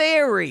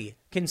very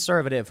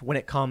conservative when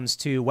it comes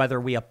to whether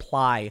we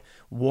apply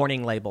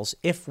warning labels,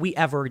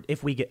 assuming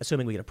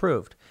we get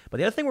approved. But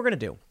the other thing we're going to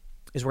do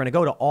is we're going to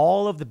go to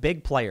all of the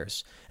big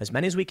players, as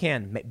many as we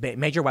can,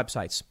 major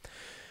websites.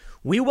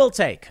 We will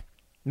take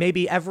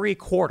maybe every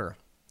quarter,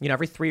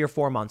 every 3 or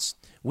 4 months,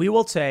 we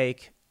will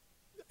take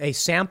a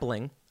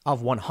sampling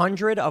of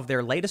 100 of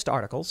their latest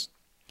articles.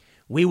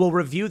 We will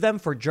review them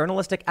for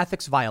journalistic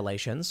ethics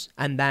violations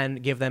and then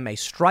give them a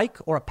strike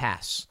or a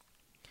pass.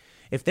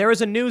 If there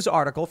is a news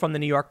article from the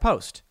New York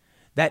Post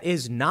that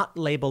is not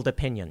labeled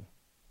opinion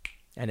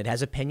and it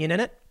has opinion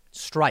in it,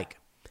 strike.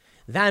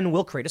 Then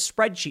we'll create a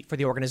spreadsheet for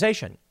the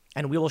organization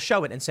and we will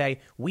show it and say,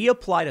 we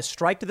applied a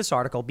strike to this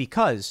article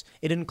because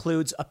it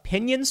includes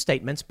opinion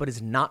statements but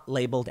is not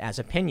labeled as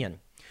opinion.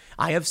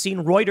 I have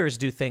seen Reuters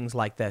do things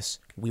like this.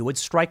 We would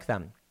strike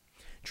them.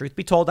 Truth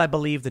be told, I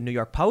believe the New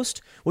York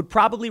Post would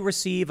probably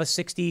receive a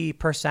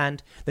 60%.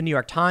 The New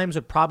York Times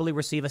would probably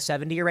receive a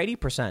 70 or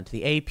 80%.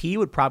 The AP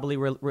would probably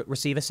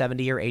receive a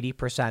 70 or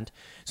 80%.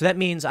 So that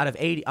means out of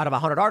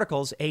 100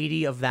 articles,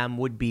 80 of them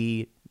would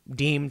be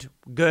deemed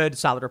good,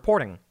 solid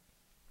reporting.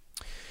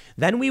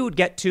 Then we would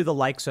get to the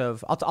likes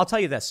of, I'll tell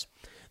you this,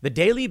 the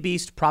Daily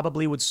Beast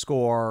probably would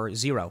score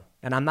 0.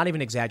 And I'm not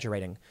even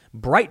exaggerating.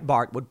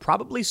 Breitbart would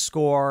probably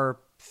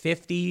score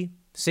 50,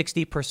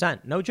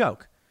 60%. No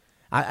joke.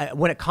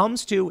 When it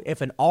comes to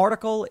if an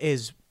article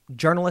is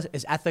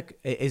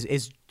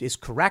is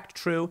correct,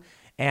 true,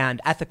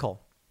 and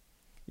ethical,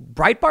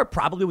 Breitbart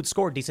probably would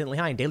score decently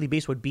high, and Daily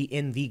Beast would be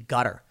in the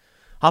gutter.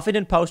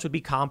 Huffington Post would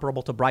be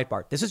comparable to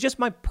Breitbart. This is just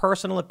my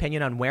personal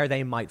opinion on where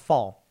they might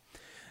fall.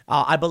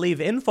 I believe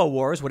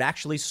InfoWars would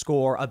actually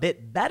score a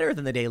bit better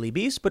than the Daily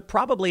Beast, but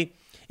probably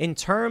in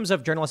terms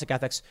of journalistic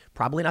ethics,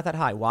 probably not that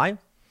high. Why?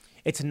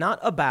 It's not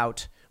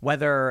about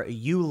whether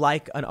you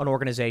like an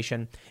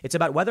organization. It's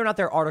about whether or not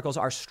their articles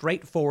are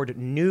straightforward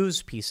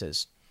news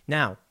pieces.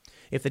 Now,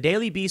 if the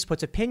Daily Beast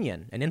puts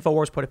opinion and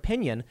InfoWars put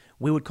opinion,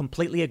 we would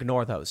completely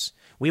ignore those.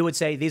 We would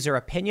say these are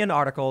opinion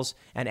articles,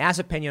 and as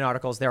opinion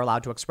articles, they're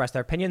allowed to express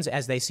their opinions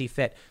as they see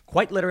fit.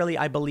 Quite literally,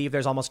 I believe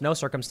there's almost no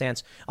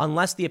circumstance,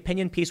 unless the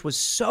opinion piece was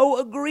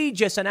so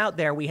egregious and out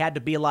there, we had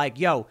to be like,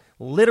 yo,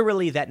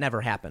 literally that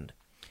never happened.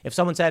 If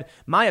someone said,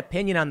 my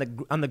opinion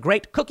on the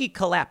great cookie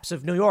collapse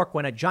of New York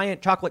when a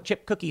giant chocolate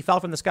chip cookie fell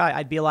from the sky,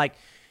 I'd be like,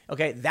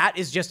 okay, that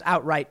is just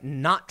outright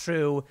not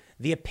true.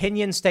 The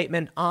opinion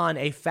statement on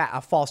a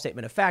false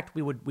statement of fact,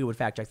 we would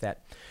fact check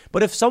that.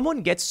 But if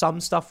someone gets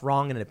some stuff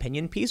wrong in an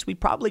opinion piece, we'd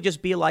probably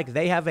just be like,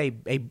 they have a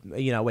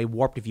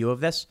warped view of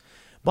this.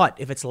 But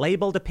if it's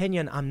labeled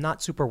opinion, I'm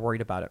not super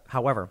worried about it.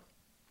 However,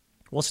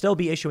 will still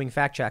be issuing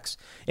fact checks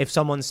if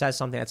someone says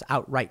something that's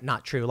outright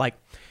not true. Like,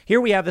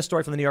 here we have this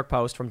story from the New York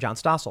Post from John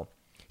Stossel.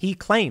 He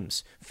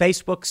claims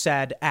Facebook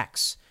said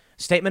X.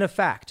 Statement of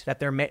fact that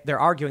they're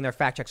arguing their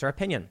fact checks are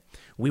opinion.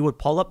 We would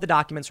pull up the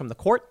documents from the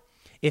court.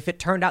 If it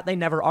turned out they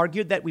never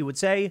argued that, we would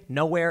say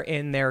nowhere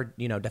in their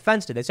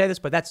defense did they say this.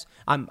 But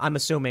I'm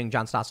assuming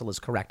John Stossel is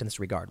correct in this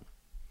regard.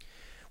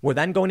 We're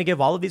then going to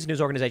give all of these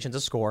news organizations a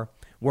score.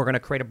 We're going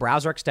to create a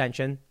browser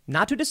extension,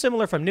 not too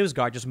dissimilar from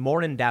NewsGuard, just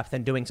more in depth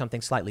and doing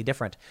something slightly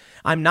different.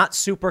 I'm not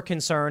super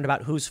concerned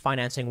about who's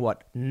financing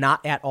what.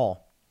 Not at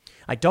all.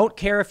 I don't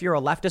care if you're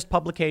a leftist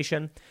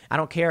publication. I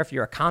don't care if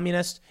you're a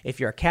communist, if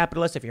you're a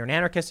capitalist, if you're an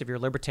anarchist, if you're a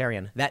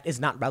libertarian. That is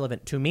not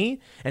relevant to me.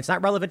 And it's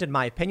not relevant, in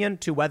my opinion,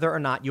 to whether or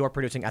not you're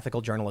producing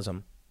ethical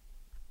journalism.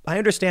 I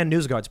understand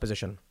NewsGuard's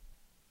position.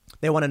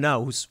 They want to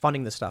know who's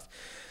funding this stuff.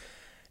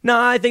 No,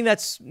 I think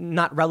that's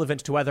not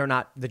relevant to whether or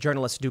not the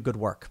journalists do good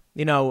work.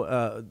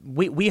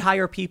 We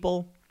hire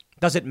people.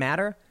 Does it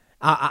matter?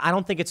 I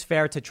don't think it's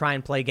fair to try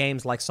and play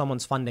games like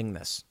someone's funding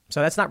this.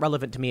 So that's not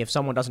relevant to me if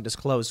someone doesn't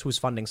disclose who's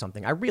funding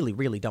something. I really,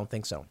 really don't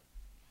think so.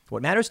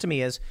 What matters to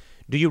me is,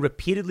 do you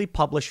repeatedly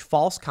publish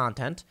false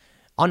content,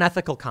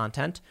 unethical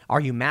content? Are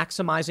you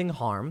maximizing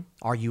harm?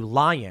 Are you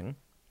lying?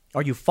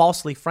 Are you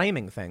falsely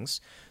framing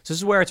things? So this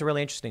is where it's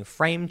really interesting.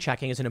 Frame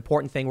checking is an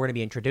important thing we're going to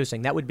be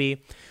introducing. That would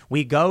be,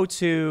 we go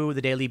to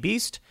the Daily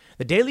Beast.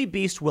 The Daily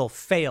Beast will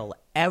fail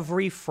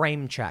every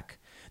frame check.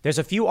 There's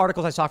a few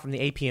articles I saw from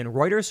the AP and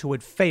Reuters who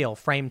would fail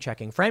frame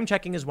checking. Frame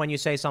checking is when you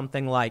say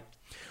something like,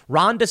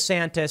 Ron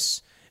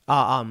DeSantis,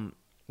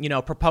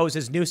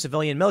 proposes new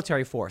civilian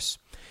military force,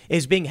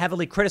 is being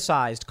heavily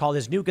criticized, called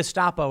his new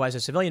Gestapo as a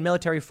civilian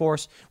military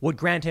force, would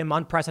grant him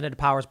unprecedented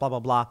powers, blah, blah,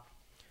 blah.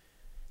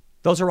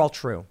 Those are all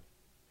true.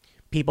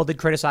 People did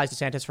criticize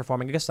DeSantis for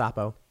forming a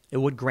Gestapo. It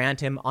would grant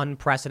him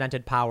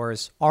unprecedented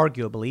powers,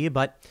 arguably.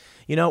 But,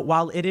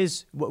 while it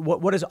is,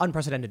 what does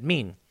unprecedented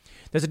mean?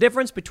 There's a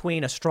difference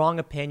between a strong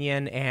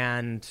opinion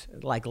and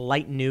like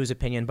light news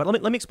opinion. But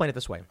let me explain it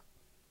this way.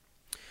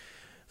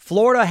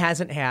 Florida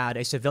hasn't had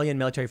a civilian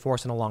military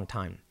force in a long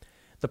time.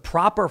 The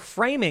proper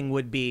framing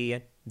would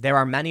be, there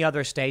are many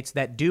other states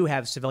that do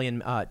have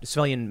civilian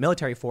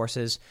military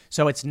forces,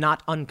 so it's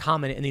not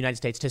uncommon in the United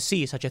States to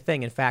see such a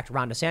thing. In fact,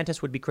 Ron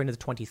DeSantis would be created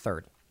the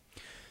 23rd.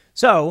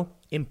 So,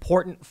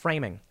 important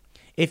framing.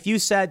 If you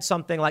said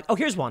something like,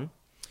 here's one.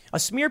 A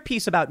smear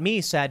piece about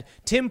me said,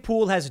 Tim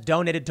Pool has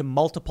donated to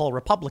multiple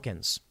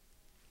Republicans.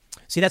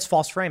 See, that's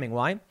false framing.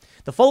 Why?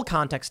 The full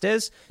context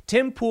is,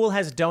 Tim Pool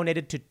has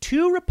donated to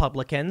 2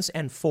 Republicans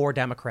and 4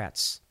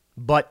 Democrats.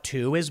 But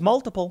 2 is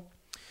multiple.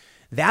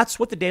 That's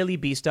what the Daily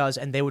Beast does,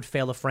 and they would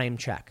fail a frame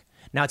check.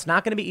 Now, it's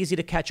not going to be easy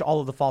to catch all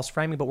of the false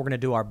framing, but we're going to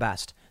do our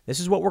best. This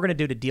is what we're going to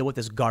do to deal with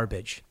this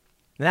garbage.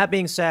 And that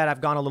being said,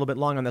 I've gone a little bit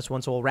long on this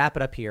one, so we'll wrap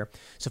it up here.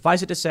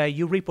 Suffice it to say,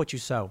 you reap what you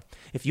sow.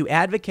 If you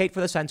advocate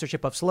for the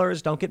censorship of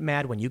slurs, don't get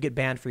mad when you get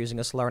banned for using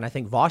a slur. And I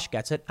think Vosh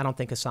gets it. I don't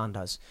think Hassan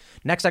does.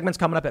 Next segment's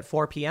coming up at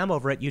 4 p.m.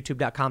 over at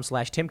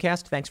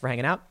youtube.com/Timcast. Thanks for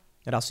hanging out,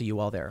 and I'll see you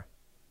all there.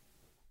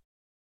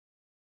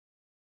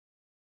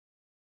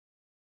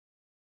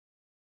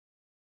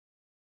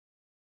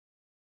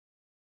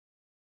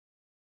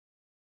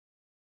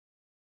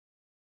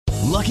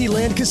 Lucky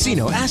Land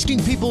Casino,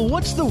 asking people,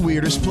 what's the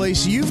weirdest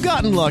place you've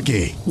gotten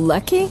lucky?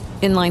 Lucky?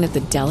 In line at the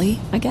deli,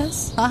 I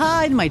guess?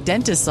 Aha, in my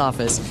dentist's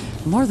office.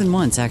 More than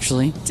once,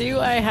 actually. Do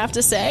I have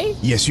to say?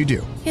 Yes, you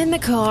do. In the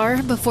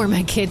car before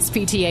my kids'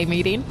 PTA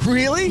meeting.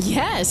 Really?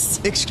 Yes.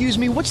 Excuse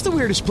me, what's the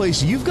weirdest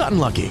place you've gotten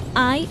lucky?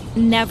 I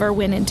never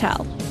win and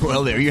tell.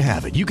 Well, there you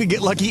have it. You can get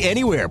lucky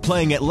anywhere,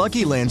 playing at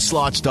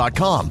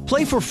LuckyLandSlots.com.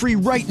 Play for free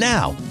right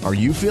now. Are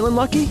you feeling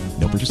lucky?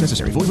 No purchase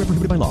necessary. Void where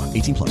prohibited by law.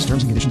 18+.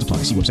 Terms and conditions apply.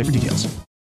 See website for details.